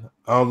mean,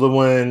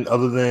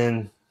 other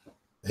than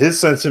his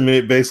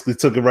sentiment basically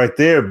took it right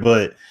there.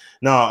 But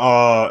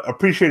no,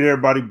 appreciate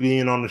everybody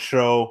being on the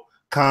show,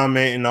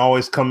 commenting,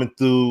 always coming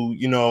through.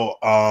 You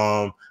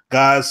know,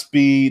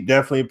 Godspeed.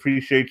 Definitely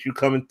appreciate you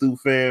coming through,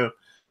 fam.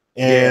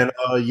 And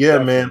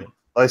man,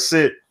 like I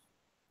said,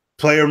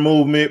 player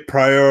movement,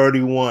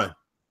 priority one.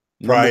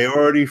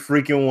 Priority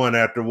freaking one.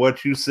 After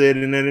what you said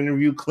in that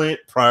interview,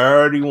 Clint,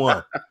 priority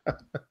one.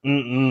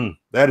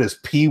 That is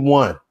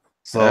P1.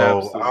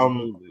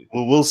 So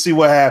we'll see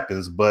what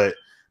happens, but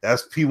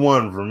that's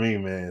P1 for me,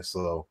 man.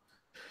 So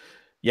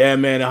yeah,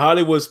 man.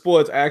 Hollywood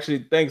sports,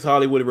 actually, thanks,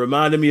 Hollywood. It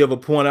reminded me of a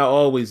point I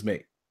always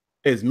make.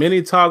 As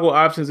many toggle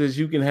options as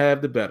you can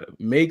have, the better.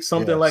 Make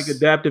something like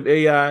adaptive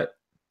AI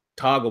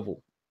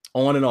toggleable,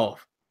 on and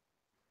off.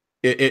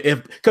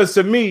 Because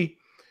to me,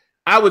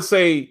 I would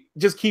say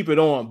just keep it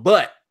on.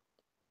 But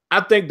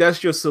I think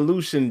that's your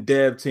solution,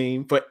 dev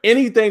team. For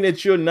anything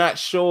that you're not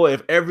sure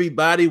if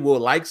everybody will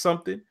like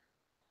something,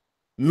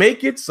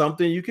 make it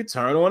something you can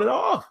turn on and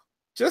off.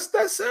 Just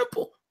that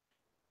simple.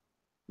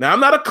 Now, I'm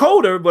not a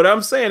coder, but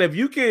I'm saying if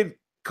you can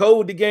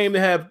code the game to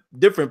have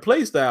different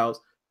play styles,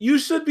 you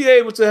should be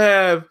able to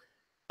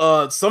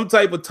have some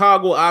type of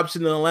toggle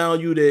option that allow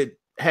you to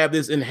have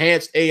this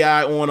enhanced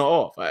AI on or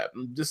off.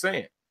 I'm just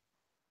saying.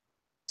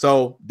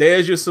 So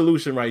there's your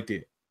solution right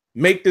there.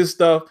 Make this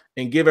stuff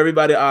and give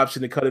everybody an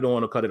option to cut it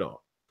on or cut it off.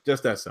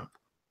 Just that simple.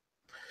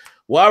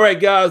 Well, all right,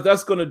 guys,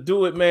 that's going to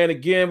do it, man.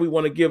 Again, we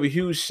want to give a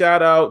huge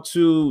shout out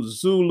to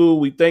Zulu.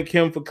 We thank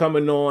him for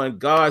coming on.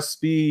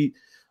 Godspeed.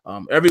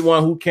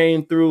 Everyone who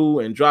came through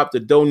and dropped a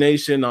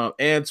donation.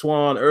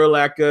 Antoine,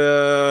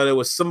 Erlacher, there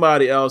was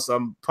somebody else. I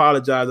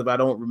apologize if I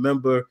don't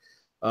remember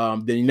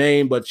the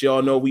name, but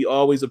y'all know we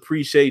always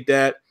appreciate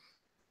that.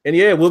 And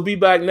yeah, we'll be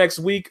back next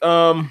week.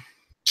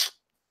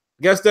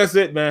 Guess that's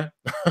it, man.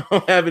 I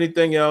don't have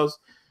anything else.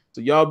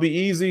 So y'all be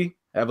easy.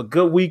 Have a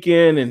good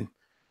weekend, and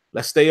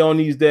let's stay on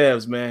these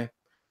devs, man.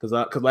 Because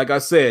like I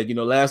said, you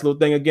know, last little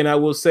thing again, I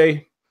will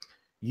say,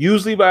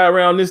 usually by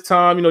around this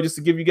time, you know, just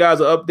to give you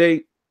guys an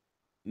update,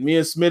 me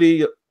and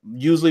Smitty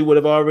usually would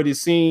have already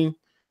seen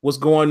what's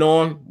going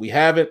on. We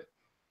haven't.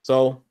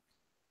 So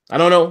I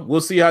don't know.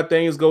 We'll see how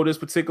things go this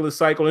particular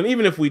cycle. And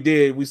even if we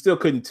did, we still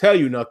couldn't tell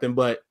you nothing.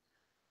 But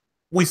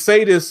we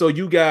say this so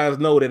you guys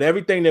know that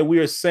everything that we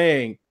are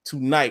saying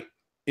tonight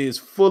is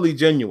fully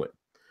genuine,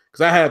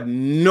 because I have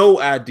no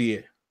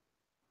idea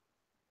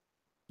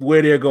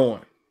where they're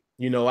going.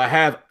 You know, I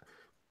have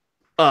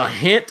a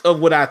hint of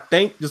what I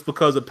think just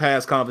because of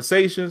past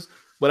conversations,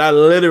 but I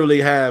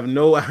literally have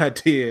no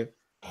idea,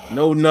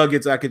 no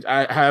nuggets. I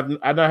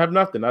have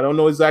nothing. I don't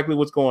know exactly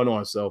what's going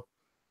on. So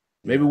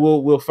maybe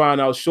we'll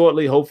find out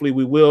shortly. Hopefully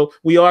we will.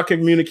 We are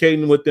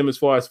communicating with them as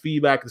far as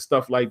feedback and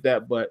stuff like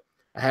that, but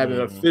I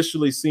haven't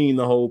officially seen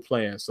the whole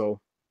plan. So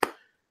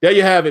there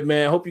you have it,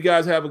 man. Hope you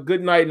guys have a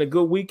good night and a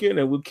good weekend,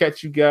 and we'll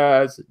catch you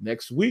guys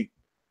next week.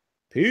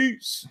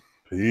 Peace.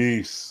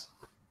 Peace.